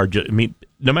 they are.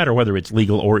 No matter whether it's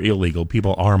legal or illegal,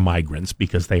 people are migrants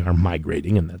because they are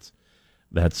migrating, and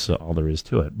that's all there is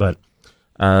to it. But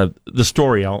the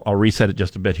story, I'll reset it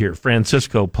just a bit here.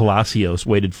 Francisco Palacios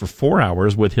waited for 4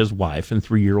 hours with his wife and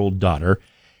 3-year-old daughter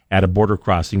at a border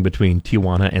crossing between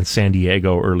Tijuana and San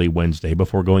Diego early Wednesday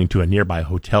before going to a nearby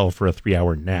hotel for a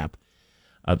 3-hour nap.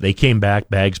 They came back,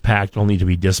 bags packed, only to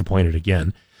be disappointed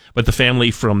again. But the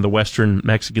family from the western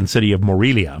Mexican city of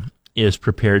Morelia is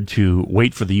prepared to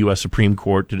wait for the U.S. Supreme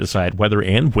Court to decide whether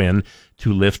and when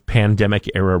to lift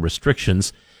pandemic-era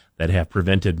restrictions that have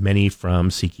prevented many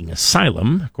from seeking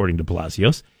asylum, according to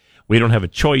Palacios. We don't have a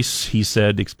choice, he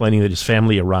said, explaining that his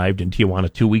family arrived in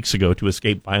Tijuana 2 weeks ago to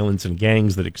escape violence and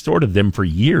gangs that extorted them for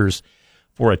years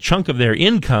for a chunk of their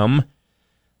income.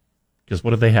 Because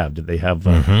what did they have? Did they have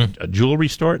a jewelry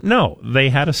store? No, they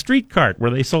had a street cart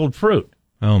where they sold fruit.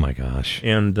 Oh, my gosh.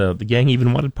 And the gang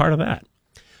even wanted part of that.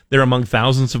 They're among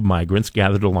thousands of migrants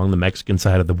gathered along the Mexican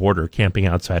side of the border, camping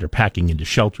outside or packing into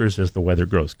shelters as the weather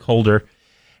grows colder.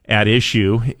 At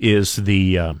issue is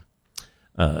the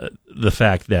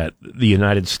fact that the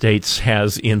United States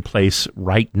has in place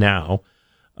right now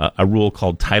a rule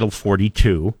called Title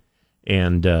 42,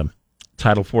 and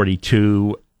Title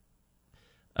 42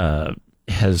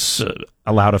 has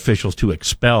allowed officials to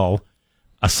expel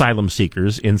asylum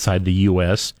seekers inside the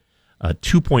U.S.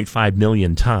 2.5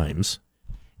 million times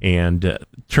and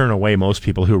turn away most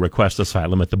people who request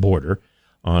asylum at the border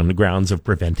on the grounds of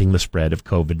preventing the spread of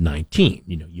COVID-19.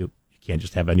 You can't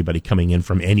just have anybody coming in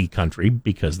from any country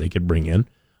because they could bring in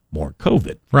more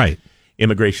COVID. Right.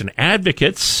 Immigration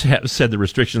advocates have said the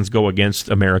restrictions go against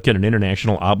American and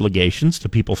international obligations to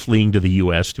people fleeing to the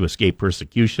U.S. to escape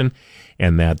persecution,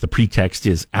 and that the pretext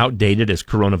is outdated as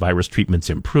coronavirus treatments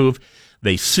improve.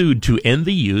 They sued to end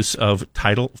the use of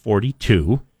Title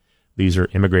 42. These are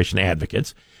immigration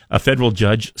advocates. A federal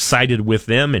judge sided with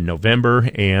them in November,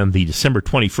 and the December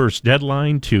 21st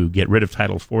deadline to get rid of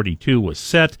Title 42 was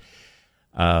set.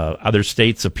 Other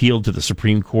states appealed to the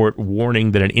Supreme Court,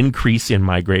 warning that an increase in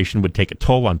migration would take a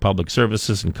toll on public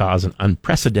services and cause an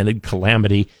unprecedented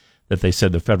calamity that they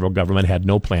said the federal government had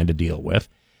no plan to deal with.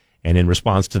 And in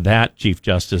response to that, Chief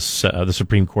Justice of the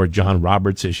Supreme Court John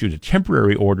Roberts issued a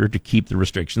temporary order to keep the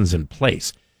restrictions in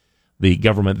place. The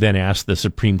government then asked the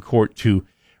Supreme Court to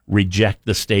reject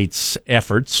the state's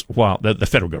efforts, while the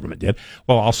federal government did,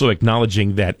 while also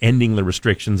acknowledging that ending the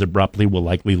restrictions abruptly will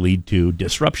likely lead to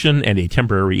disruption and a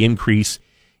temporary increase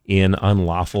in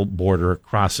unlawful border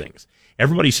crossings.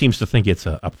 Everybody seems to think it's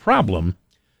a problem,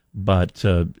 but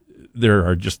there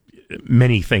are just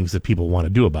many things that people want to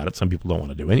do about it. Some people don't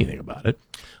want to do anything about it.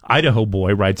 Idaho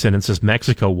Boy writes in and says,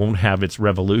 Mexico won't have its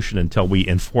revolution until we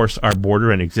enforce our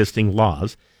border and existing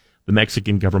laws. The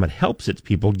Mexican government helps its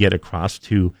people get across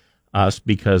to us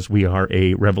because we are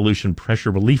a revolution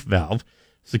pressure relief valve.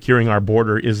 Securing our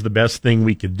border is the best thing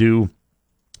we could do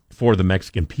for the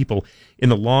Mexican people. In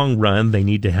the long run, they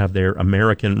need to have their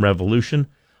American revolution.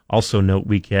 Also note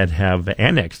we could have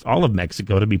annexed all of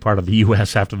Mexico to be part of the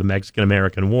U.S. after the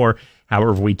Mexican-American War.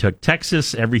 However, we took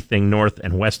Texas, everything north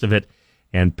and west of it,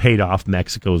 and paid off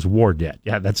Mexico's war debt.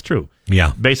 Yeah, that's true.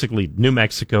 Yeah. Basically, New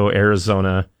Mexico,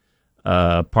 Arizona,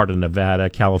 part of Nevada,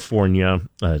 California,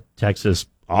 Texas,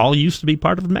 all used to be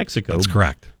part of Mexico. That's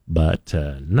correct. But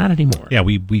not anymore. Yeah,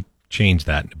 we changed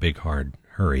that in a big, hard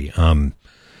hurry.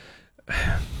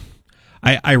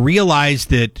 I realize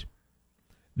that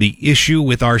the issue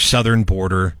with our southern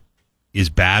border is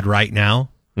bad right now.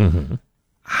 Mm-hmm.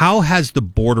 How has the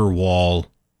border wall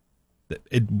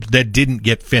that didn't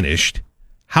get finished,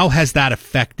 how has that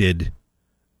affected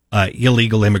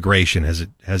illegal immigration?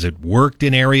 Has it worked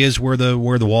in areas where the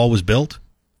wall was built?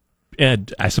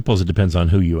 And I suppose it depends on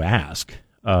who you ask.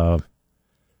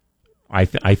 I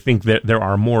think that there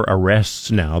are more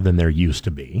arrests now than there used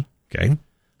to be. Okay,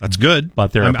 that's good.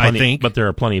 But there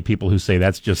are plenty of people who say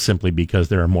that's just simply because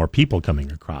there are more people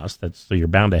coming across. So you're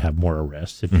bound to have more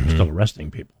arrests if you're still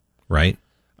arresting people. Right.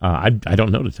 I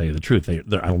don't know, to tell you the truth. I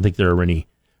don't think there are any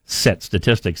set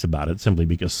statistics about it, simply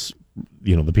because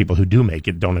the people who do make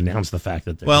it don't announce the fact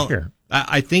that they're here.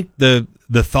 I think the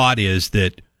thought is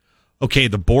that, okay,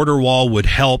 the border wall would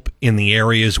help in the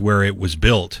areas where it was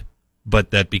built,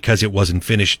 but that because it wasn't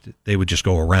finished, they would just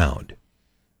go around.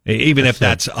 Even if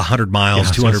that's 100 miles,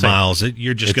 200 miles,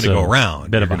 you're just going to go around.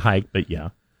 Bit of a hike, but yeah.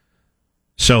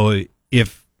 So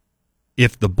if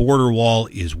the border wall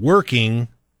is working,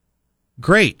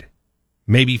 great.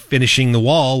 Maybe finishing the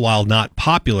wall, while not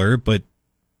popular, but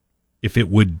if it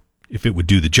would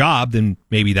do the job, then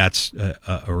maybe that's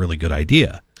a really good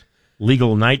idea.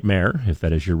 Legal Nightmare, if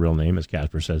that is your real name, as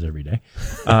Casper says every day,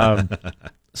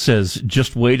 says,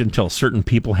 just wait until certain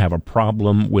people have a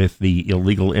problem with the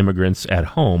illegal immigrants at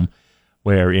home,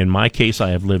 where in my case I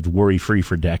have lived worry-free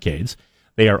for decades.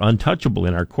 They are untouchable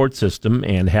in our court system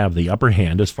and have the upper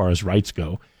hand as far as rights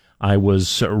go. I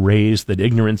was raised that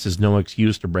ignorance is no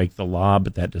excuse to break the law,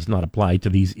 but that does not apply to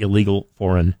these illegal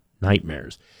foreign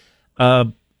nightmares.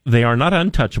 They are not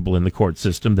untouchable in the court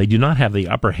system. They do not have the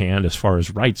upper hand as far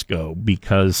as rights go,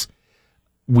 because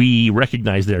we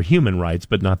recognize their human rights,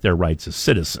 but not their rights as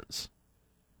citizens.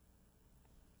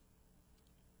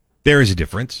 There is a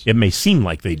difference. It may seem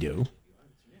like they do,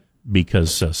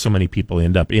 because so many people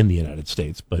end up in the United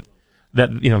States, but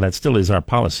that still is our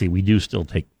policy. We do still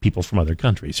take people from other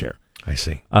countries here. I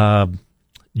see.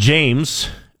 Jim,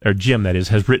 that is,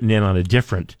 has written in on a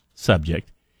different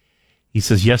subject. He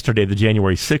says, yesterday the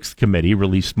January 6th committee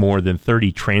released more than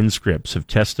 30 transcripts of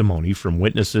testimony from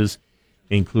witnesses,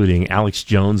 including Alex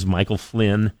Jones, Michael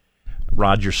Flynn,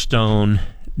 Roger Stone,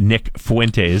 Nick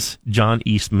Fuentes, John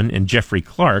Eastman, and Jeffrey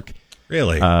Clark,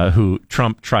 who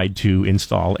Trump tried to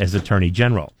install as Attorney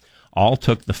General. All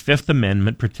took the Fifth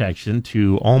Amendment protection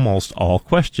to almost all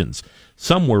questions.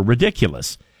 Some were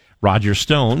ridiculous. Roger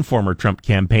Stone, former Trump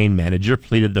campaign manager,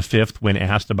 pleaded the Fifth when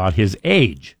asked about his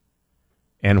age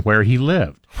and where he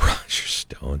lived. Roger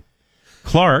Stone.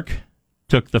 Clark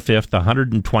took the Fifth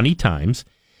 120 times,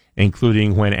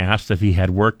 including when asked if he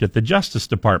had worked at the Justice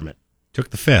Department.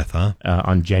 Took the Fifth, huh?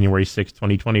 On January 6,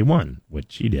 2021,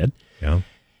 which he did. Yeah.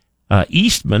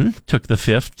 Eastman took the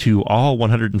Fifth to all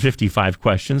 155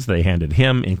 questions they handed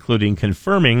him, including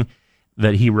confirming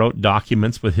that he wrote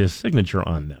documents with his signature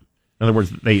on them. In other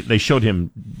words, they showed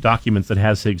him documents that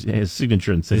has his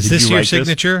signature and said, "Is this your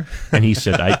signature?" And he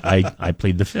said, I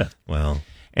plead the Fifth. Well,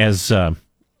 and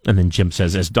then Jim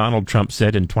says, as Donald Trump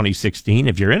said in 2016,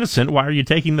 if you're innocent, why are you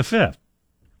taking the Fifth?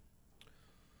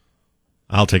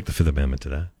 I'll take the Fifth Amendment to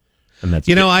that. And that's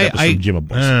Jim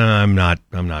I'm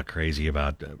not crazy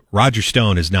about Roger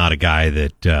Stone. Is not a guy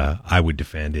that I would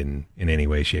defend in any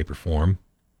way, shape, or form.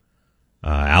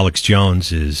 Alex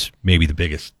Jones is maybe the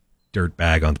biggest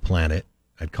dirtbag on the planet.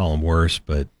 I'd call him worse,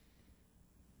 but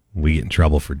we get in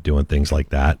trouble for doing things like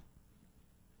that.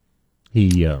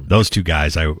 Those two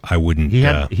guys, I wouldn't. He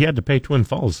had to pay Twin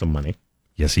Falls some money.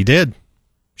 Yes, he did.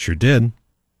 Sure did.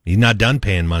 He's not done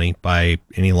paying money by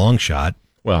any long shot.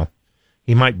 Well,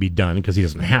 he might be done because he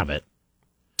doesn't have it.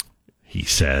 He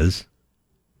says.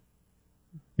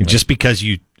 And just because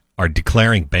you are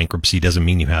declaring bankruptcy doesn't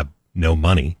mean you have no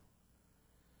money.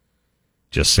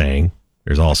 Just saying.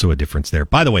 There's also a difference there.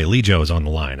 By the way, Lee Joe is on the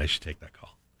line. I should take that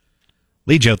call.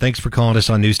 Lee Joe, thanks for calling us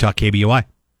on News Talk KBOI.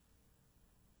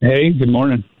 Hey, good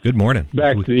morning. Good morning.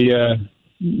 Back to the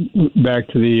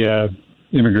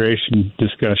immigration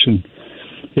discussion.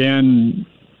 And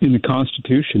in the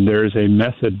Constitution, there is a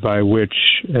method by which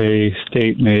a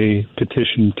state may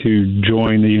petition to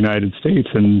join the United States,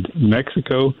 and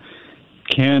Mexico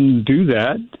can do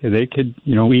that. They could,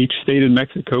 each state in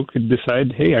Mexico could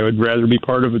decide, hey, I would rather be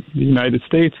part of the United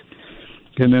States,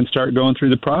 and then start going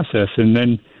through the process. And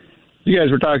then you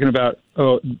guys were talking about,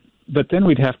 but then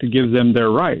we'd have to give them their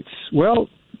rights. Well,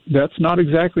 that's not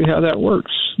exactly how that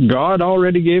works. God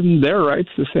already gave them their rights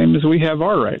the same as we have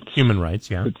our rights. Human rights,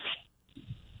 yeah.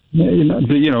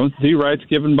 The rights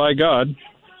given by God.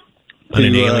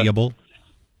 Unalienable.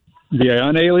 The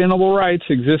unalienable rights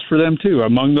exist for them too.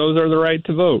 Among those are the right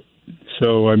to vote.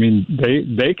 So, I mean,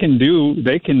 they can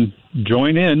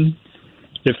join in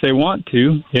if they want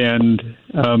to, and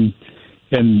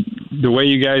the way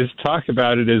you guys talk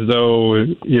about it is though,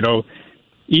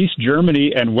 East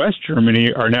Germany and West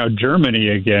Germany are now Germany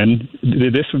again.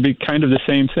 This would be kind of the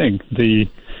same thing. The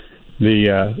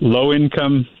low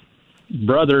income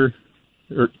brother,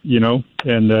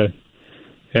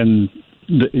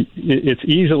 it's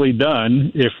easily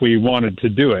done if we wanted to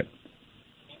do it.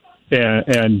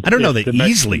 And I don't know that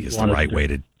easily is the right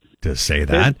way to say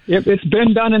that. It's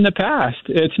been done in the past.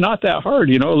 It's not that hard.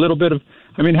 A little bit of,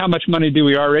 how much money do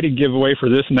we already give away for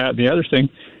this and that and the other thing?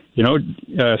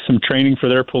 Some training for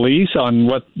their police on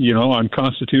on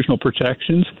constitutional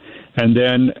protections, and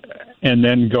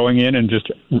then going in and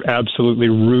just absolutely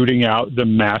rooting out the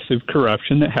massive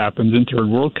corruption that happens in third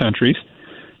world countries,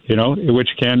 which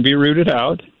can be rooted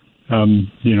out.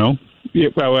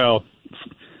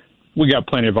 We got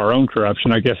plenty of our own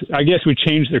corruption. I guess we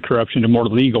changed the corruption to more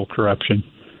legal corruption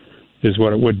is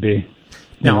what it would be.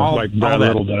 Now, like Brad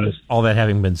Little does. All that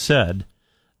having been said,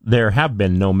 there have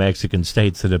been no Mexican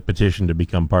states that have petitioned to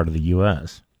become part of the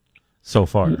U.S. so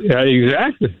far. Yeah,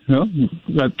 exactly. And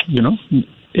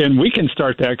we can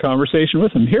start that conversation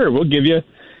with them. Here, we'll give you,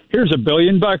 here's $1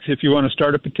 billion if you want to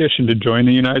start a petition to join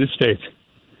the United States.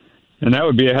 And that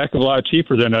would be a heck of a lot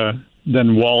cheaper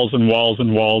than walls and walls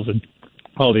and walls and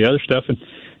all the other stuff.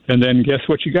 And then guess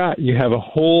what you got? You have a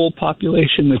whole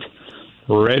population that's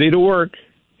ready to work,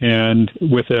 and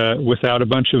without a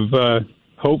bunch of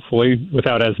hopefully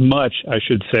without as much, I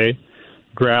should say,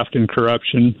 graft and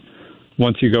corruption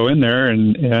once you go in there,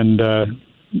 and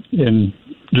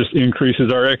just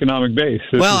increases our economic base.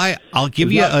 I'll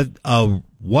give you a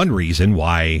one reason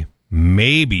why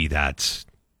maybe that's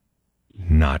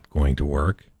not going to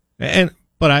work,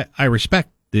 but I respect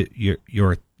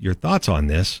your thoughts on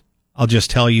this. I'll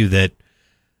just tell you that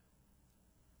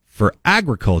for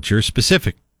agriculture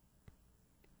specific,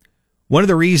 one of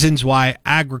the reasons why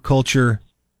agriculture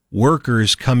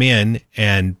workers come in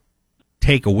and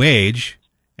take a wage,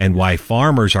 and why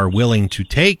farmers are willing to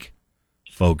take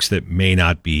folks that may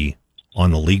not be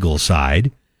on the legal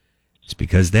side, is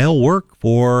because they'll work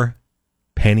for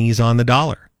pennies on the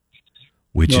dollar,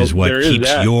 which is what keeps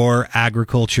your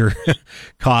agriculture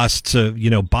costs,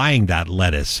 buying that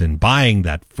lettuce and buying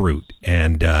that fruit.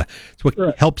 And it's what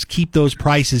helps keep those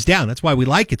prices down. That's why we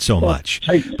like it so much.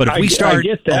 But if we start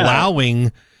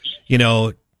allowing,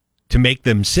 to make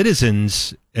them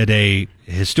citizens at a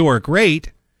historic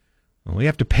rate, well, we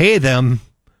have to pay them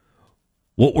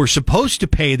what we're supposed to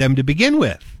pay them to begin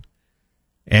with.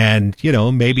 And,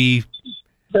 maybe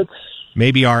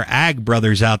our ag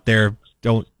brothers out there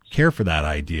don't care for that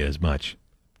idea as much.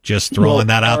 Just throwing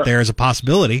that out there as a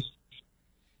possibility.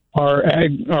 Our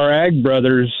ag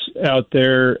brothers out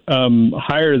there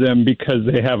hire them because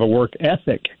they have a work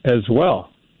ethic as well,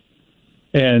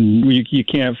 and you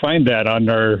can't find that on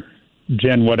our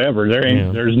Gen whatever.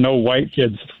 There's no white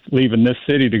kids leaving this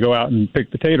city to go out and pick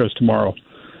potatoes tomorrow.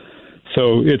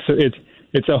 So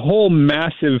it's a whole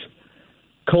massive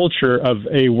culture of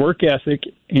a work ethic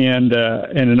and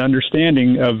an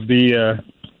understanding of the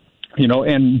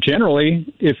and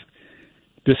generally, if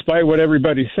despite what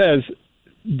everybody says,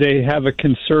 they have a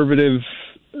conservative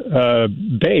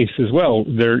base as well.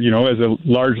 They're as a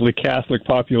largely Catholic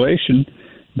population,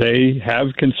 they have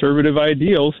conservative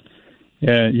ideals.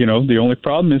 The only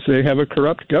problem is they have a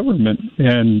corrupt government,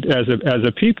 and as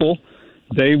a people,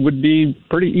 they would be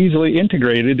pretty easily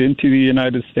integrated into the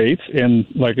United States. And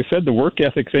like I said, the work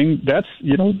ethic thing, that's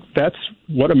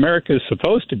what America is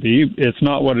supposed to be. It's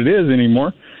not what it is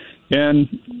anymore. And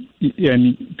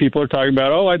people are talking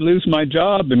about, oh, I'd lose my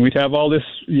job and we'd have all this.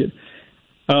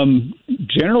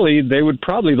 Generally, they would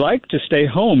probably like to stay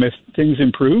home if things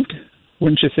improved.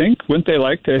 Wouldn't you think? Wouldn't they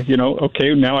like to,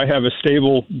 okay, now I have a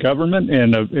stable government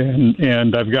and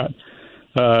I've got,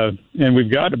 and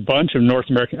we've got a bunch of North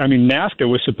American. I mean, NAFTA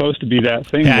was supposed to be that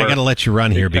thing. Yeah, I got to let you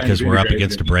run here because we're up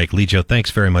against a break. Lijo,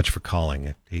 thanks very much for calling.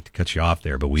 I hate to cut you off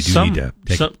there, but we do need to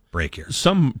take a break here.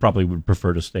 Some probably would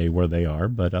prefer to stay where they are,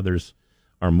 but others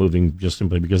are moving just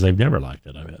simply because they've never liked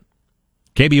it, I bet.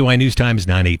 KBOI News Time is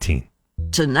 9:18.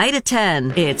 Tonight at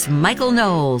 10, it's Michael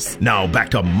Knowles. Now back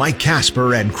to Mike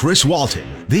Casper and Chris Walton.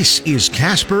 This is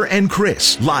Casper and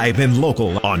Chris, live and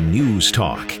local on News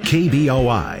Talk,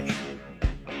 KBOI.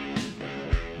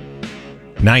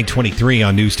 9:23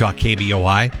 on News Talk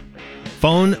KBOI.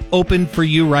 Phone open for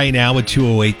you right now at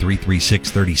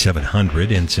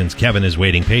 208-336-3700. And since Kevin is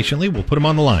waiting patiently, we'll put him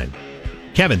on the line.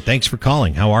 Kevin, thanks for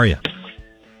calling. How are you?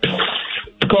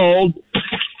 Cold.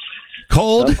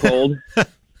 Cold? I'm cold.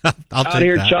 I'll out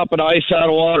here chopping ice out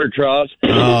of water troughs.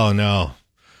 Oh, no.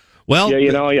 Well,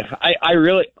 yeah,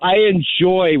 I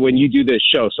enjoy when you do this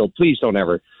show, so please don't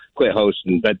ever quit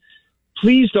hosting. But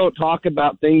please don't talk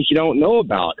about things you don't know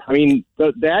about. I mean,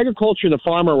 the agriculture and the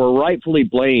farmer were rightfully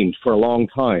blamed for a long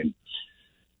time.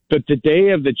 But the day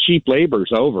of the cheap labor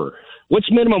is over.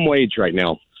 What's minimum wage right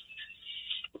now?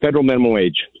 Federal minimum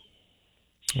wage.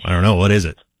 I don't know. What is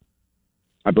it?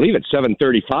 I believe it's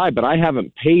 $7.35, but I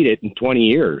haven't paid it in 20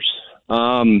 years.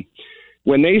 When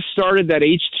they started that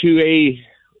H-2A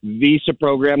visa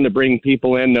program to bring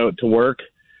people in to work,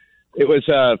 it was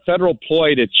a federal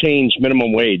ploy to change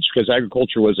minimum wage because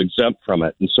agriculture was exempt from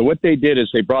it. And so what they did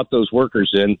is they brought those workers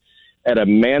in at a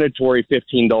mandatory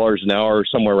 $15 an hour or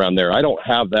somewhere around there. I don't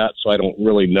have that, so I don't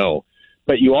really know.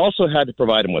 But you also had to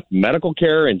provide them with medical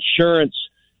care, insurance,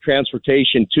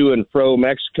 transportation to and fro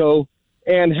Mexico,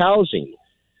 and housing.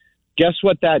 Guess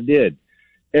what that did?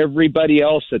 Everybody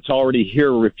else that's already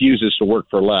here refuses to work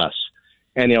for less.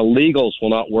 And illegals will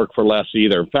not work for less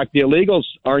either. In fact, the illegals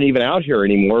aren't even out here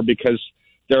anymore because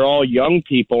they're all young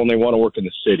people and they want to work in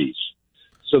the cities.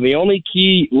 So the only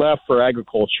key left for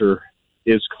agriculture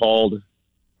is called,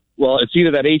 well, it's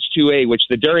either that H-2A, which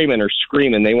the dairymen are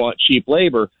screaming they want cheap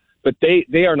labor, but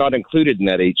they are not included in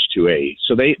that H-2A.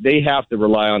 So they have to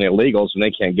rely on illegals and they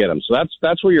can't get them. So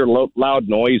that's where your loud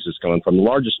noise is coming from. The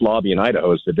largest lobby in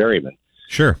Idaho is the dairymen.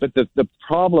 Sure. But the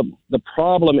problem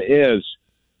is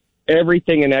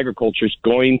everything in agriculture is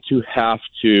going to have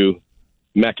to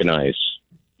mechanize.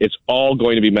 It's all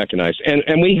going to be mechanized.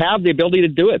 And we have the ability to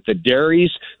do it. The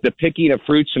dairies, the picking of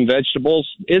fruits and vegetables,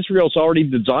 Israel's already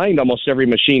designed almost every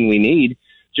machine we need.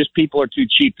 Just people are too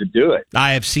cheap to do it.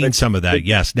 I have seen some of that,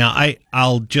 yes. Now, I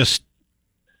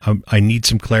need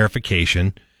some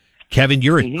clarification. Kevin,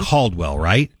 you're at Caldwell,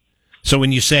 right? So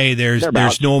when you say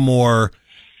there's no more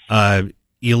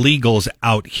illegals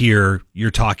out here,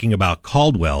 you're talking about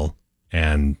Caldwell,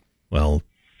 and, well,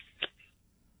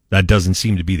 that doesn't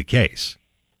seem to be the case.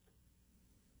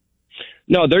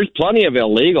 No, there's plenty of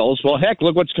illegals. Well, heck,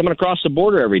 look what's coming across the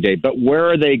border every day. But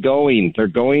where are they going? They're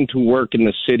going to work in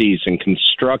the cities and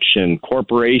construction,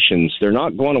 corporations. They're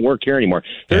not going to work here anymore.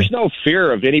 There's no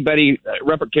fear of anybody,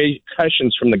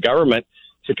 repercussions from the government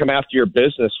to come after your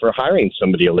business for hiring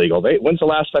somebody illegal. When's the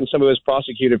last time somebody was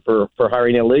prosecuted for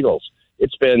hiring illegals?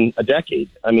 It's been a decade.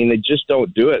 I mean, they just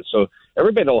don't do it. So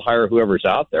everybody will hire whoever's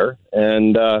out there.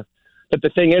 And, but the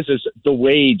thing is the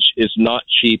wage is not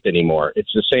cheap anymore.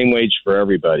 It's the same wage for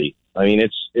everybody. I mean,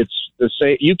 it's the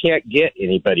same. You can't get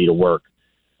anybody to work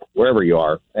wherever you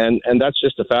are, and that's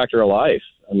just a factor of life.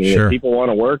 I mean, Sure. If people want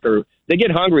to work or they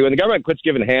get hungry, when the government quits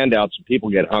giving handouts and people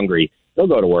get hungry, they'll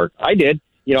go to work. I did.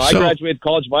 I graduated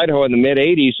College of Idaho in the mid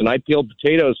 '80s, and I peeled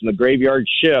potatoes in the graveyard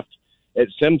shift at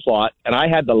Simplot, and I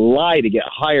had to lie to get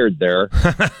hired there,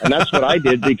 and that's what I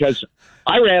did because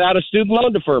I ran out of student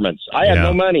loan deferments. I had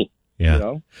no money.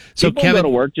 Yeah. So people Kevin, go to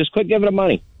work, just quit giving them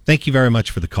money. Thank you very much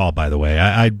for the call, by the way.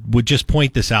 I would just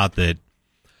point this out that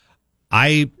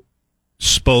I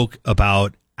spoke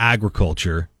about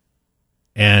agriculture,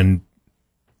 and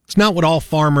it's not what all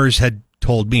farmers had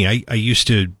told me. I used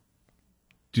to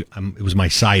do, it was my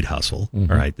side hustle. All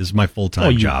right. This is my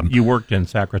full-time job. You worked in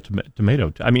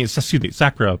Sacramento.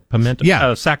 Sacramento.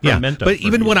 Yeah. Sacramento. But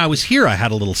even when I was here, I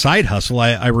had a little side hustle.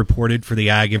 I reported for the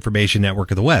Ag Information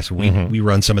Network of the West. We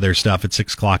run some of their stuff at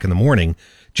 6 o'clock in the morning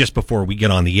just before we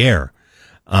get on the air.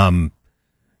 And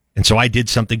so I did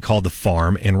something called the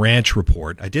Farm and Ranch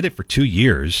Report. I did it for 2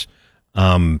 years.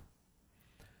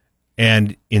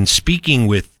 And in speaking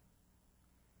with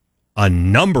a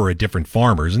number of different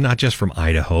farmers, not just from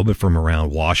Idaho, but from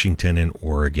around Washington and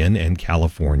Oregon and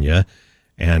California,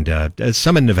 and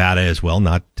some in Nevada as well,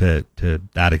 not to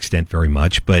that extent very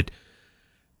much, but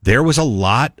there was a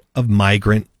lot of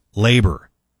migrant labor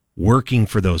working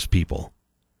for those people.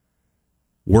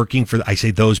 I say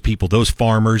those people, those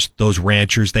farmers, those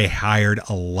ranchers, they hired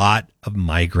a lot of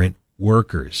migrant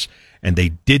workers, and they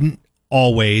didn't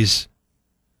always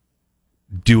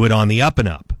do it on the up and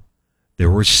up. There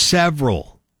were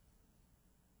several.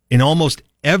 In almost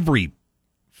every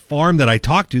farm that I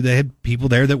talked to, they had people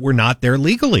there that were not there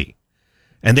legally,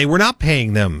 and they were not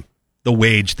paying them the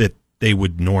wage that they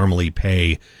would normally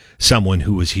pay someone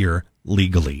who was here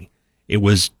legally. It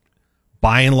was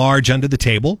by and large under the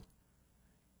table.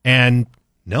 And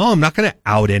no, I'm not going to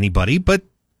out anybody, but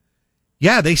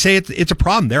yeah, they say it's a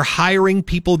problem. They're hiring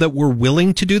people that were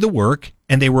willing to do the work,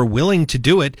 and they were willing to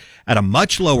do it at a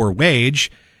much lower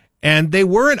wage, and they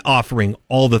weren't offering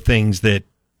all the things that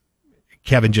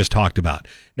Kevin just talked about.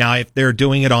 Now, if they're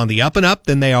doing it on the up and up,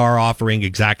 then they are offering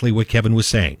exactly what Kevin was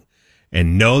saying.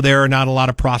 And no, there are not a lot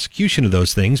of prosecution of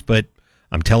those things, but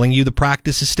I'm telling you the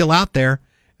practice is still out there,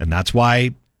 and that's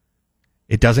why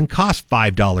it doesn't cost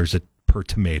 $5 per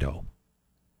tomato.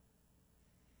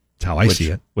 That's how I see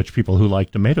it. Which people who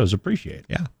like tomatoes appreciate.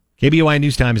 Yeah. KBOI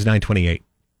News Time is 9:28.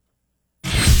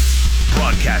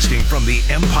 Broadcasting from the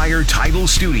Empire Title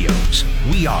Studios,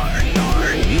 we are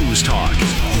News Talk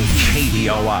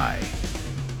KBOI.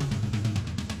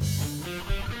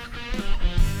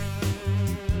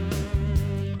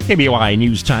 KBOI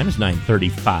News Time is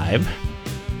 9:35.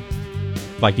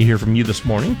 I'd like to hear from you this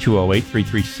morning,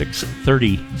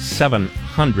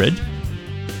 208-336-3700.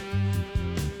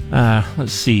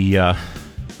 Let's see.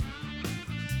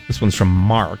 This one's from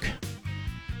Mark.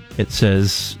 It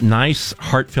says, nice,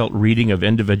 heartfelt reading of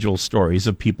individual stories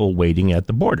of people waiting at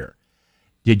the border.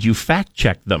 Did you fact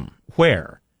check them?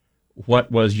 Where?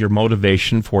 What was your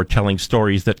motivation for telling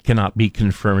stories that cannot be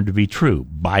confirmed to be true?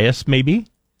 Bias, maybe?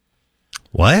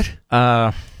 What?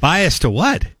 Bias to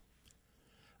what?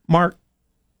 Mark,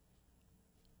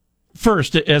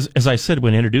 first, as I said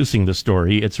when introducing the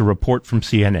story, it's a report from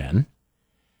CNN,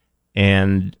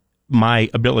 and my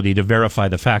ability to verify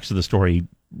the facts of the story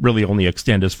really only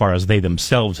extend as far as they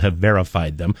themselves have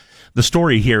verified them. The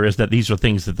story here is that these are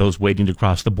things that those waiting to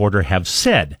cross the border have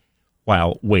said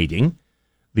while waiting.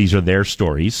 These are their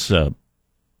stories.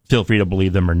 Feel free to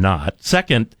believe them or not.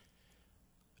 Second,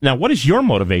 now, what is your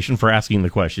motivation for asking the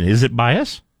question? Is it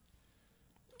bias?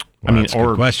 Well, that's a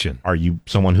good question. Are you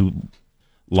someone who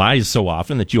lies so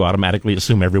often that you automatically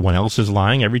assume everyone else is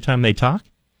lying every time they talk?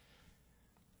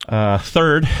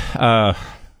 Third,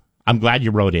 I'm glad you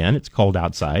wrote in. It's cold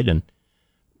outside, and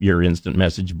your instant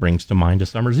message brings to mind a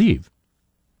summer's eve.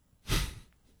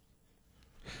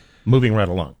 Moving right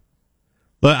along.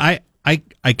 But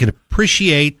I can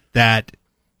appreciate that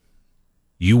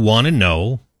you want to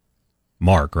know,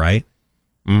 Mark, right?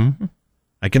 Mm-hmm.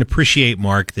 I can appreciate,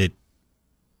 Mark, that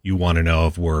you want to know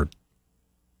if we're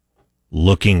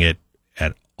looking at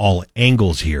all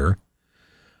angles here.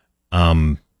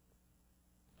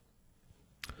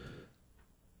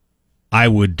 I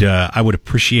would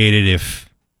appreciate it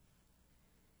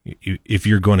if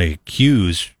you're going to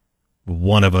accuse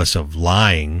one of us of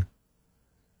lying,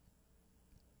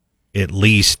 at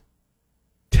least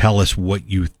tell us what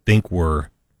you think we're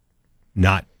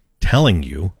not telling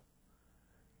you.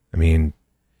 I mean,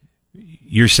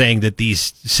 you're saying that these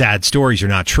sad stories are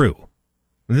not true.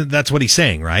 That's what he's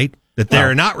saying, right? That there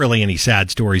are not really any sad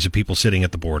stories of people sitting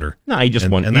at the border. No,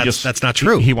 that's not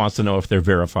true. He wants to know if they're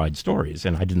verified stories,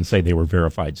 and I didn't say they were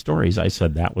verified stories. I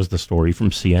said that was the story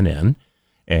from CNN,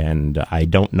 and I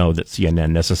don't know that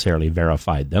CNN necessarily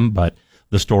verified them, but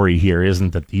the story here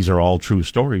isn't that these are all true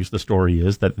stories. The story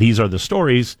is that these are the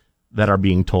stories that are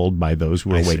being told by those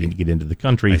who are waiting to get into the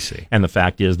country. I see. And the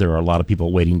fact is there are a lot of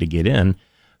people waiting to get in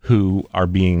who are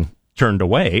being turned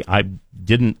away. I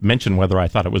didn't mention whether I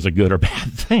thought it was a good or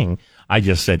bad thing. I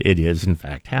just said it is, in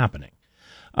fact, happening.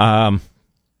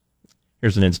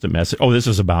 Here's an instant message. Oh, this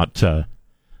is about the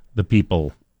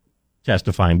people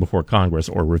testifying before Congress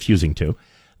or refusing to.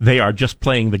 They are just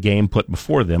playing the game put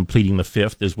before them. Pleading the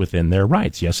fifth is within their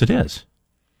rights. Yes, it is.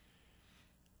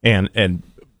 And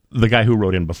the guy who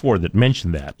wrote in before that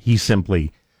mentioned that, he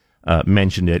simply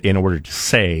mentioned it in order to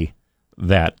say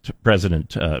that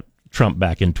President Trump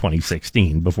back in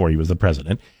 2016, before he was the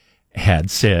president, had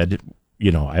said,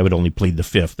 I would only plead the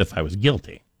fifth if I was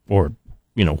guilty. Or,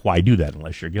 why do that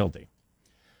unless you're guilty?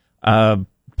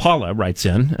 Paula writes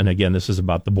in, and again, this is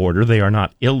about the border. They are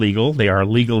not illegal. They are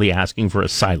legally asking for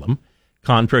asylum.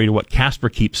 Contrary to what Casper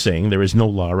keeps saying, there is no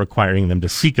law requiring them to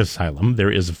seek asylum.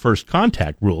 There is a first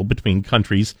contact rule between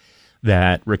countries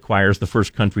that requires the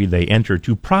first country they enter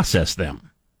to process them.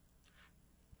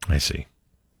 I see.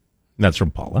 That's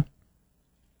from Paula.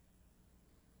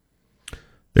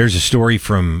 There's a story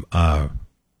from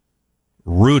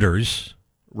Reuters.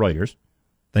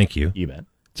 Thank you. You bet.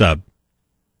 It's a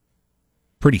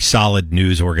pretty solid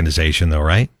news organization, though,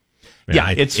 right?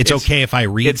 Yeah, it's okay if I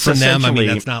read from them. I mean,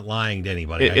 that's not lying to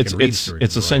anybody.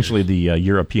 It's essentially the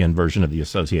European version of the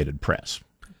Associated Press.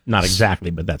 Not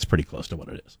exactly, but that's pretty close to what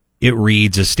it is. It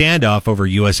reads, a standoff over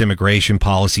U.S. immigration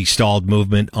policy stalled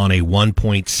movement on a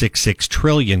 $1.66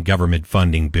 trillion government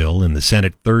funding bill in the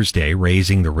Senate Thursday,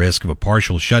 raising the risk of a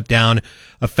partial shutdown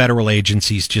of federal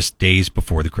agencies just days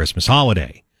before the Christmas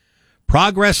holiday.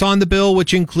 Progress on the bill,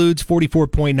 which includes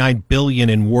 $44.9 billion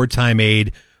in wartime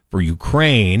aid for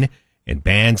Ukraine and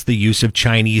bans the use of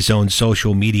Chinese-owned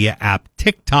social media app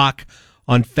TikTok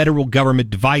on federal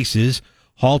government devices,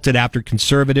 halted after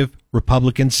conservative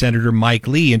Republican Senator Mike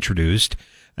Lee introduced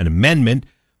an amendment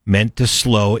meant to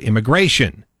slow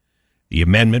immigration. The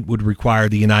amendment would require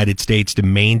the United States to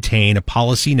maintain a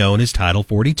policy known as Title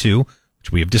 42,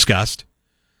 which we have discussed,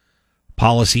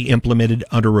 policy implemented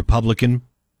under Republican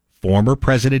former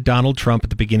President Donald Trump at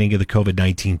the beginning of the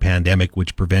COVID-19 pandemic,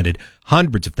 which prevented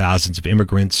hundreds of thousands of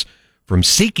immigrants from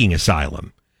seeking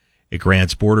asylum. It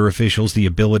grants border officials the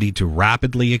ability to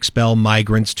rapidly expel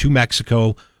migrants to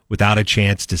Mexico without a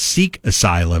chance to seek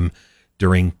asylum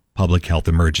during public health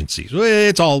emergencies.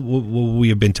 It's all we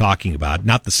have been talking about.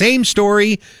 Not the same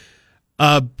story,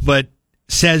 but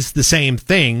says the same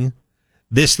thing.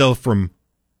 This, though, from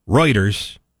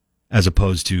Reuters as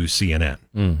opposed to CNN.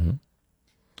 Mm-hmm.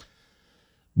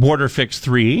 Border Fix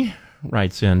 3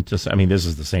 writes in to, I mean, this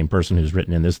is the same person who's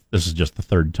written in this. This is just the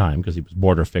third time because he was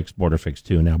Border Fix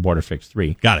 2, now Border Fix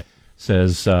 3. Got it.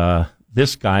 Says,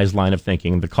 this guy's line of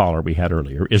thinking, the caller we had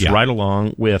earlier, is right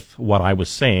along with what I was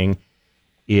saying.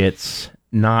 It's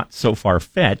not so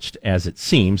far-fetched as it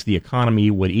seems. The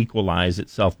economy would equalize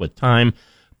itself with time.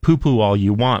 Poo-poo all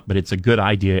you want, but it's a good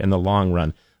idea in the long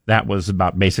run. That was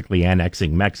about basically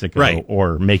annexing Mexico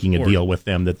or making a deal with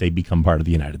them that they become part of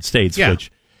the United States,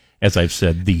 which, as I've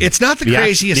said, it's not the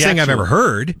craziest thing I've ever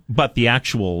heard. But the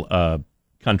actual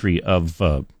country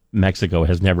of Mexico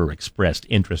has never expressed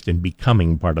interest in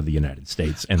becoming part of the United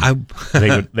States, and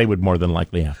they would more than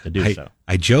likely have to do so.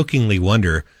 I jokingly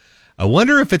wonder,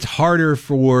 if it's harder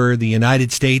for the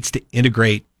United States to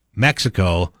integrate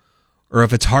Mexico, or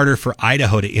if it's harder for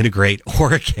Idaho to integrate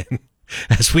Oregon,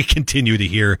 as we continue to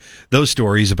hear those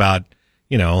stories about,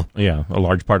 a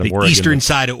large part of the Oregon. Eastern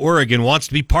side of Oregon wants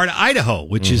to be part of Idaho,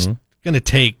 which is going to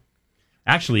take.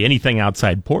 Actually, anything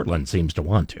outside Portland seems to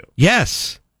want to.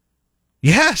 Yes,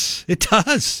 it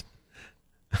does.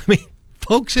 I mean,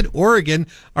 folks in Oregon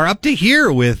are up to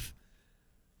here with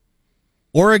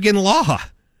Oregon law.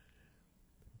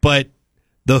 But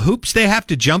the hoops they have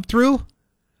to jump through,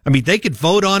 I mean, they could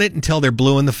vote on it until they're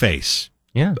blue in the face.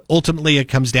 Yeah. But ultimately, it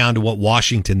comes down to what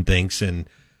Washington thinks, and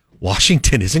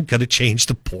Washington isn't going to change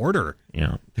the border.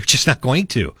 Yeah. They're just not going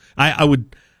to. I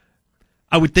would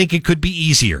think it could be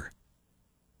easier,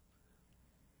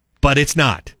 but it's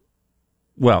not.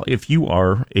 Well, if you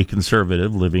are a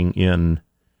conservative living in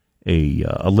a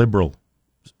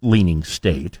liberal-leaning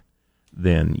state,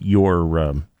 then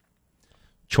your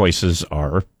choices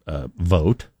are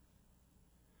vote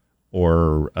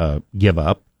or give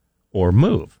up or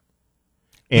move.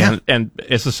 And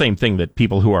it's the same thing that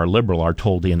people who are liberal are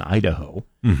told in Idaho.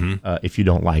 Mm-hmm. If you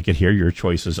don't like it here, your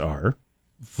choices are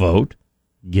vote,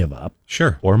 give up,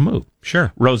 or move.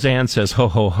 Sure. Roseanne says, ho,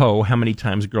 ho, ho, how many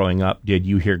times growing up did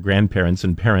you hear grandparents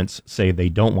and parents say they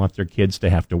don't want their kids to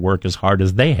have to work as hard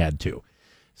as they had to?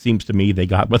 Seems to me they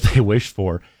got what they wished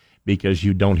for, because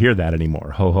you don't hear that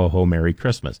anymore. Ho, ho, ho, Merry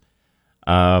Christmas.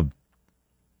 My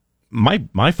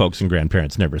folks and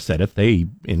grandparents never said it. They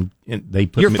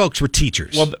put your folks were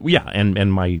teachers. Well, yeah,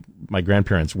 and my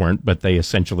grandparents weren't, but they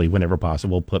essentially, whenever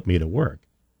possible, put me to work.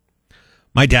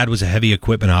 My dad was a heavy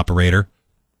equipment operator.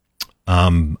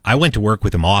 I went to work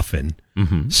with him often,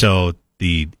 so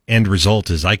the end result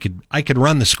is I could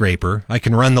run the scraper, I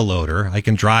can run the loader, I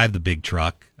can drive the big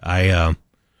truck. I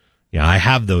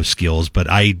have those skills, but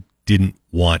I didn't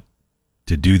want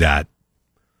to do that.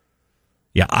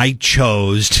 Yeah, I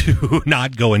chose to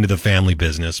not go into the family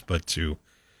business, but to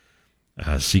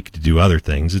seek to do other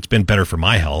things. It's been better for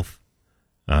my health.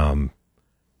 My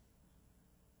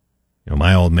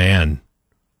old man,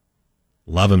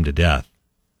 love him to death,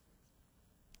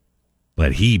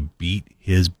 but he beat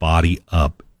his body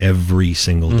up every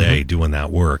single day doing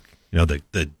that work.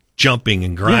 The jumping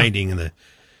and grinding and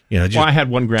just I had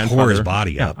one grandfather. tore his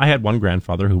body up. I had one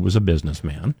grandfather who was a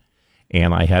businessman,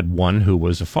 and I had one who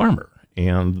was a farmer.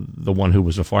 And the one who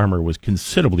was a farmer was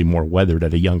considerably more weathered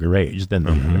at a younger age than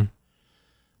the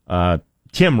other.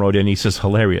 Tim wrote in, he says,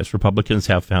 hilarious. Republicans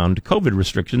have found COVID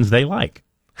restrictions they like.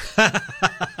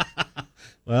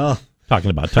 Well, talking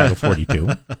about Title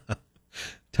 42.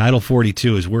 Title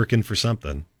 42 is working for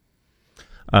something.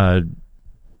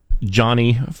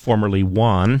 Johnny, formerly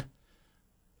Juan,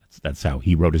 that's how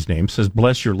he wrote his name, says,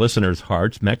 bless your listeners'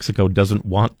 hearts. Mexico doesn't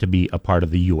want to be a part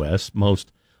of the U.S.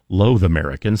 Most loathe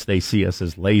Americans. They see us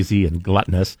as lazy and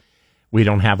gluttonous. We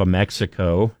don't have a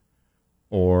Mexico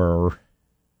or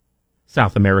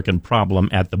South American problem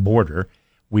at the border.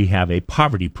 We have a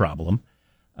poverty problem.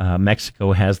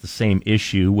 Mexico has the same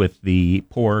issue with the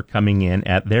poor coming in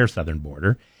at their southern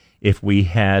border. If we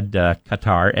had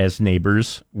Qatar as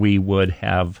neighbors, we would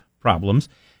have problems.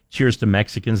 Cheers to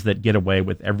Mexicans that get away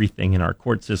with everything in our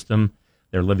court system.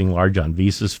 They're living large on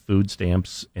visas, food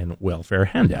stamps, and welfare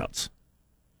handouts.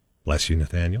 Bless you,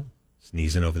 Nathaniel.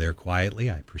 Sneezing over there quietly.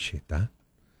 I appreciate that.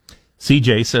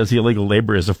 CJ says illegal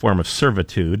labor is a form of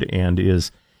servitude and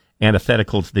is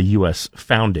antithetical to the U.S.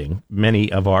 founding.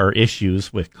 Many of our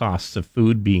issues with costs of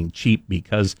food being cheap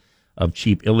because of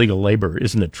cheap illegal labor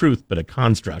isn't a truth but a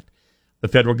construct. The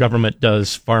federal government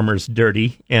does farmers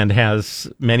dirty and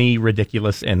has many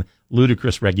ridiculous and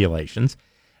ludicrous regulations.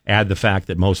 Add the fact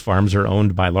that most farms are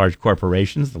owned by large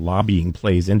corporations. The lobbying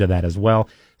plays into that as well.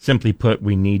 Simply put,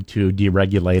 we need to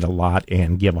deregulate a lot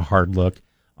and give a hard look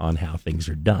on how things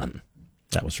are done.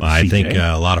 That was from CJ. I think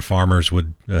a lot of farmers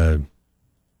would,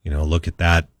 look at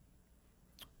that.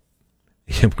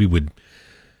 We would,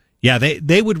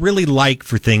 they would really like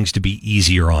for things to be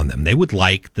easier on them. They would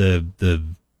like the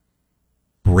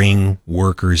bring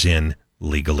workers in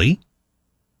legally.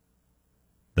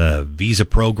 The visa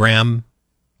program.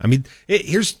 I mean,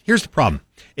 here's the problem.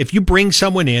 If you bring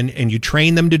someone in and you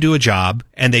train them to do a job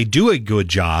and they do a good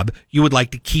job, you would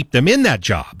like to keep them in that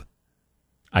job.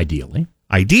 Ideally.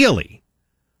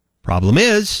 Problem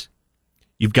is,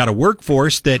 you've got a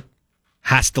workforce that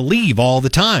has to leave all the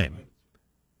time.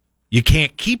 You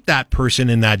can't keep that person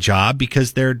in that job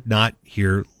because they're not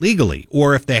here legally.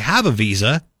 Or if they have a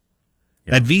visa,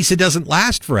 that visa doesn't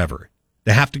last forever.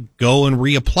 They have to go and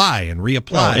reapply and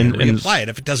reapply and reapply. And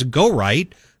if it doesn't go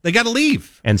right, they got to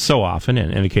leave. And so often,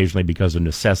 and occasionally because of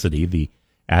necessity, the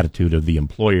attitude of the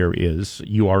employer is,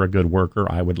 you are a good worker.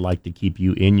 I would like to keep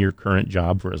you in your current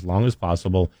job for as long as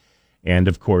possible. And,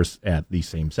 of course, at the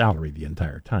same salary the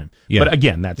entire time. Yeah. But,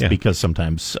 again, that's because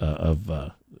sometimes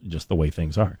of just the way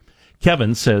things are.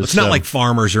 Kevin says... It's not like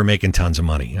farmers are making tons of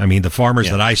money. I mean, the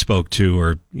farmers that I spoke to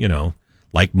are,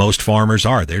 like most farmers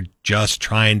are. They're just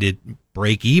trying to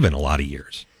break even a lot of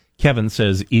years. Kevin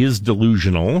says, is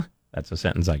delusional. That's a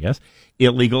sentence, I guess.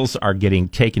 Illegals are getting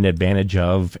taken advantage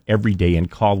of every day in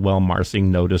Caldwell,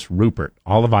 Marsing, Notice, Rupert,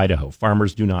 all of Idaho.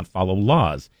 Farmers do not follow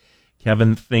laws.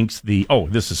 Kevin thinks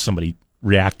this is somebody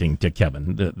reacting to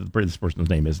Kevin. This person's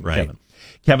name isn't Kevin.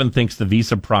 Kevin thinks the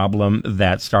visa problem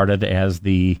that started as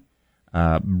the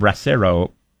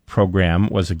Bracero program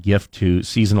was a gift to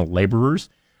seasonal laborers.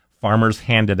 Farmers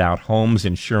handed out homes,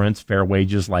 insurance, fair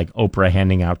wages like Oprah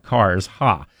handing out cars.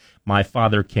 My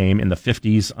father came in the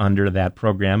 50s under that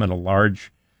program, and a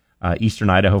large eastern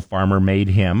Idaho farmer made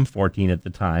him, 14 at the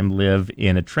time, live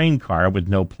in a train car with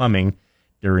no plumbing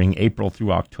during April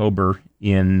through October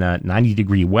in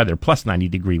 90-degree weather, plus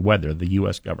 90-degree weather, the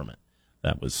U.S. government.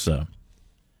 That was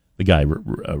the guy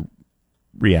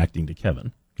reacting to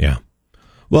Kevin. Yeah.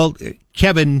 Well,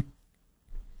 Kevin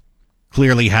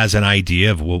clearly has an idea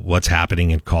of what's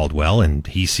happening in Caldwell, and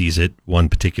he sees it one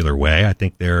particular way. I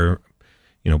think there are,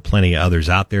 plenty of others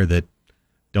out there that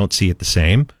don't see it the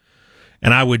same.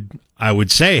 And I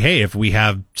would say, hey, if we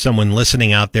have someone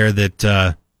listening out there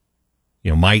that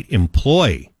might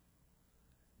employ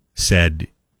said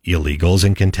illegals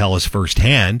and can tell us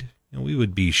firsthand, we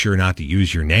would be sure not to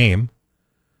use your name.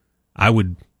 I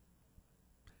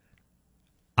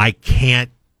can't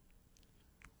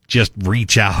just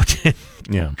reach out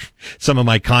some of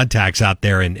my contacts out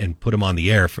there and put them on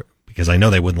the air because I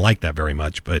know they wouldn't like that very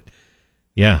much. But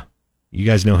yeah, you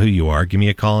guys know who you are. Give me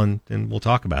a call and we'll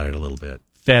talk about it a little bit.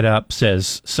 Fed Up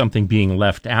says something being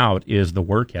left out is the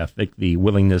work ethic. The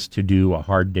willingness to do a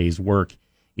hard day's work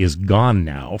is gone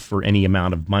now. For any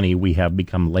amount of money, we have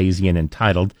become lazy and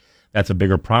entitled. That's a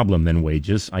bigger problem than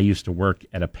wages. I used to work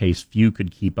at a pace few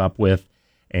could keep up with,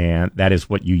 and that is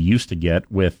what you used to get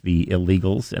with the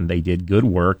illegals, and they did good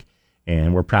work,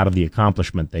 and we're proud of the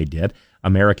accomplishment they did.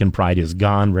 American pride is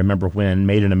gone. Remember when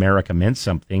Made in America meant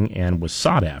something and was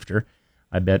sought after.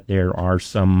 I bet there are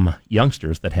some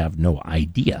youngsters that have no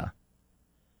idea.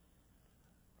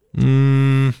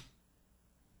 I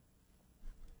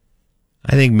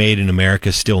think made in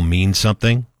America still means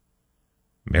something.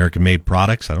 American-made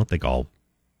products. I don't think all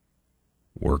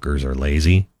workers are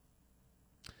lazy.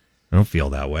 I don't feel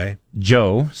that way.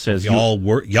 Joe says...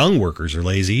 young workers are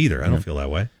lazy either. I don't feel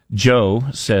that way. Joe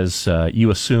says,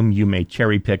 you assume you may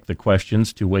cherry-pick the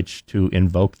questions to which to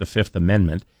invoke the Fifth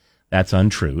Amendment. That's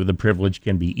untrue. The privilege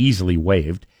can be easily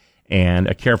waived, and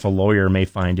a careful lawyer may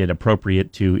find it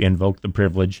appropriate to invoke the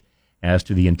privilege as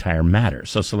to the entire matter.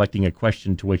 So selecting a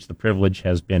question to which the privilege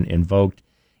has been invoked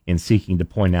in seeking to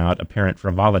point out apparent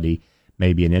frivolity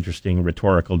may be an interesting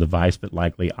rhetorical device, but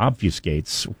likely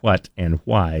obfuscates what and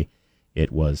why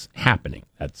it was happening.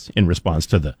 That's in response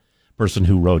to the person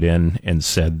who wrote in and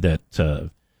said that,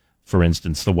 for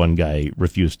instance, the one guy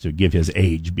refused to give his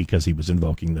age because he was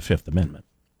invoking the Fifth Amendment.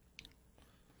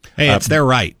 Hey, it's their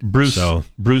right.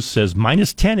 Bruce says,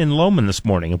 minus 10 in Lowman this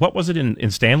morning. What was it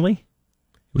in Stanley?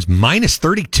 It was minus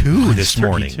 32 this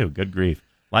morning. 32. Good grief.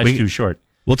 Life's too short.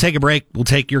 We'll take a break. We'll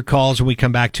take your calls when we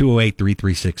come back.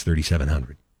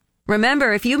 208-336-3700.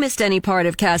 Remember, if you missed any part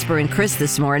of Casper and Chris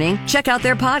this morning, check out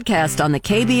their podcast on the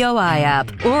KBOI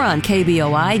app or on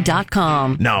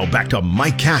KBOI.com. Now back to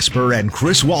Mike Casper and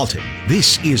Chris Walton.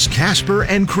 This is Casper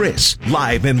and Chris,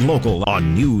 live and local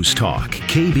on News Talk,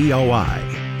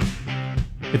 KBOI.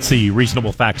 It's the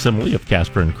reasonable facsimile of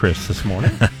Casper and Chris this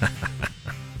morning.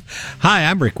 Hi,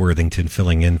 I'm Rick Worthington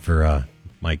filling in for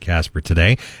Mike Casper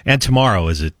today. And tomorrow,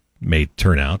 as it may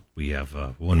turn out, we have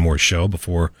one more show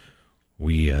before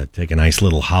we take a nice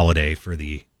little holiday for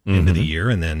the end of the year,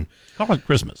 and then call it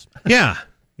Christmas. yeah,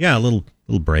 a little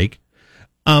break.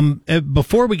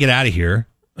 Before we get out of here,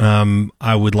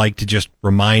 I would like to just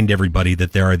remind everybody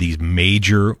that there are these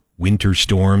major winter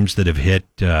storms that have hit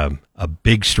a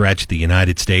big stretch of the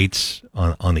United States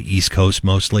on the East Coast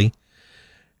mostly,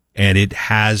 and it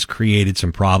has created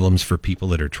some problems for people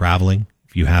that are traveling.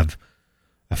 If you have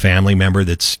a family member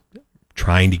that's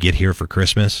trying to get here for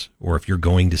Christmas, or if you're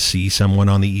going to see someone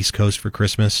on the East Coast for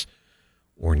Christmas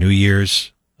or New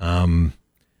Year's,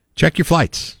 check your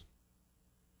flights.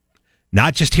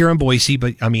 Not just here in Boise,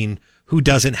 but I mean, who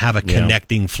doesn't have a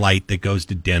connecting flight that goes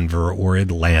to Denver or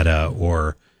Atlanta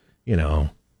or,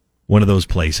 one of those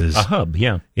places? A hub,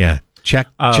 yeah. Yeah. Check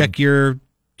your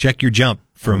jump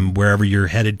from wherever you're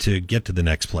headed to get to the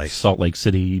next place. Salt Lake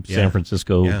City, San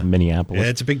Francisco, Minneapolis. Yeah,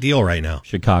 it's a big deal right now.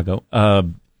 Chicago.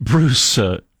 Bruce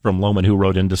from Lowman, who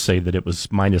wrote in to say that it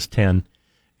was minus 10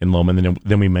 in Lowman, and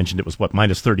then we mentioned it was,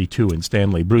 minus 32 in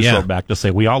Stanley. Bruce wrote back to say,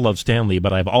 we all love Stanley,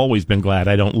 but I've always been glad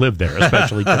I don't live there,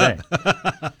 especially today.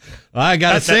 I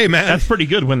got to say, man. That's pretty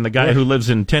good when the guy who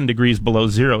lives in 10 degrees below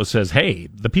zero says, hey,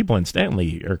 the people in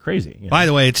Stanley are crazy. By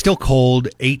the way, it's still cold,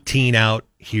 18 out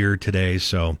here today,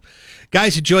 so...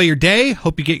 Guys, enjoy your day.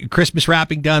 Hope you get your Christmas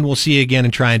wrapping done. We'll see you again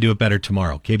and try and do it better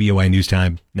tomorrow. KBOI News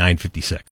Time, 9:56.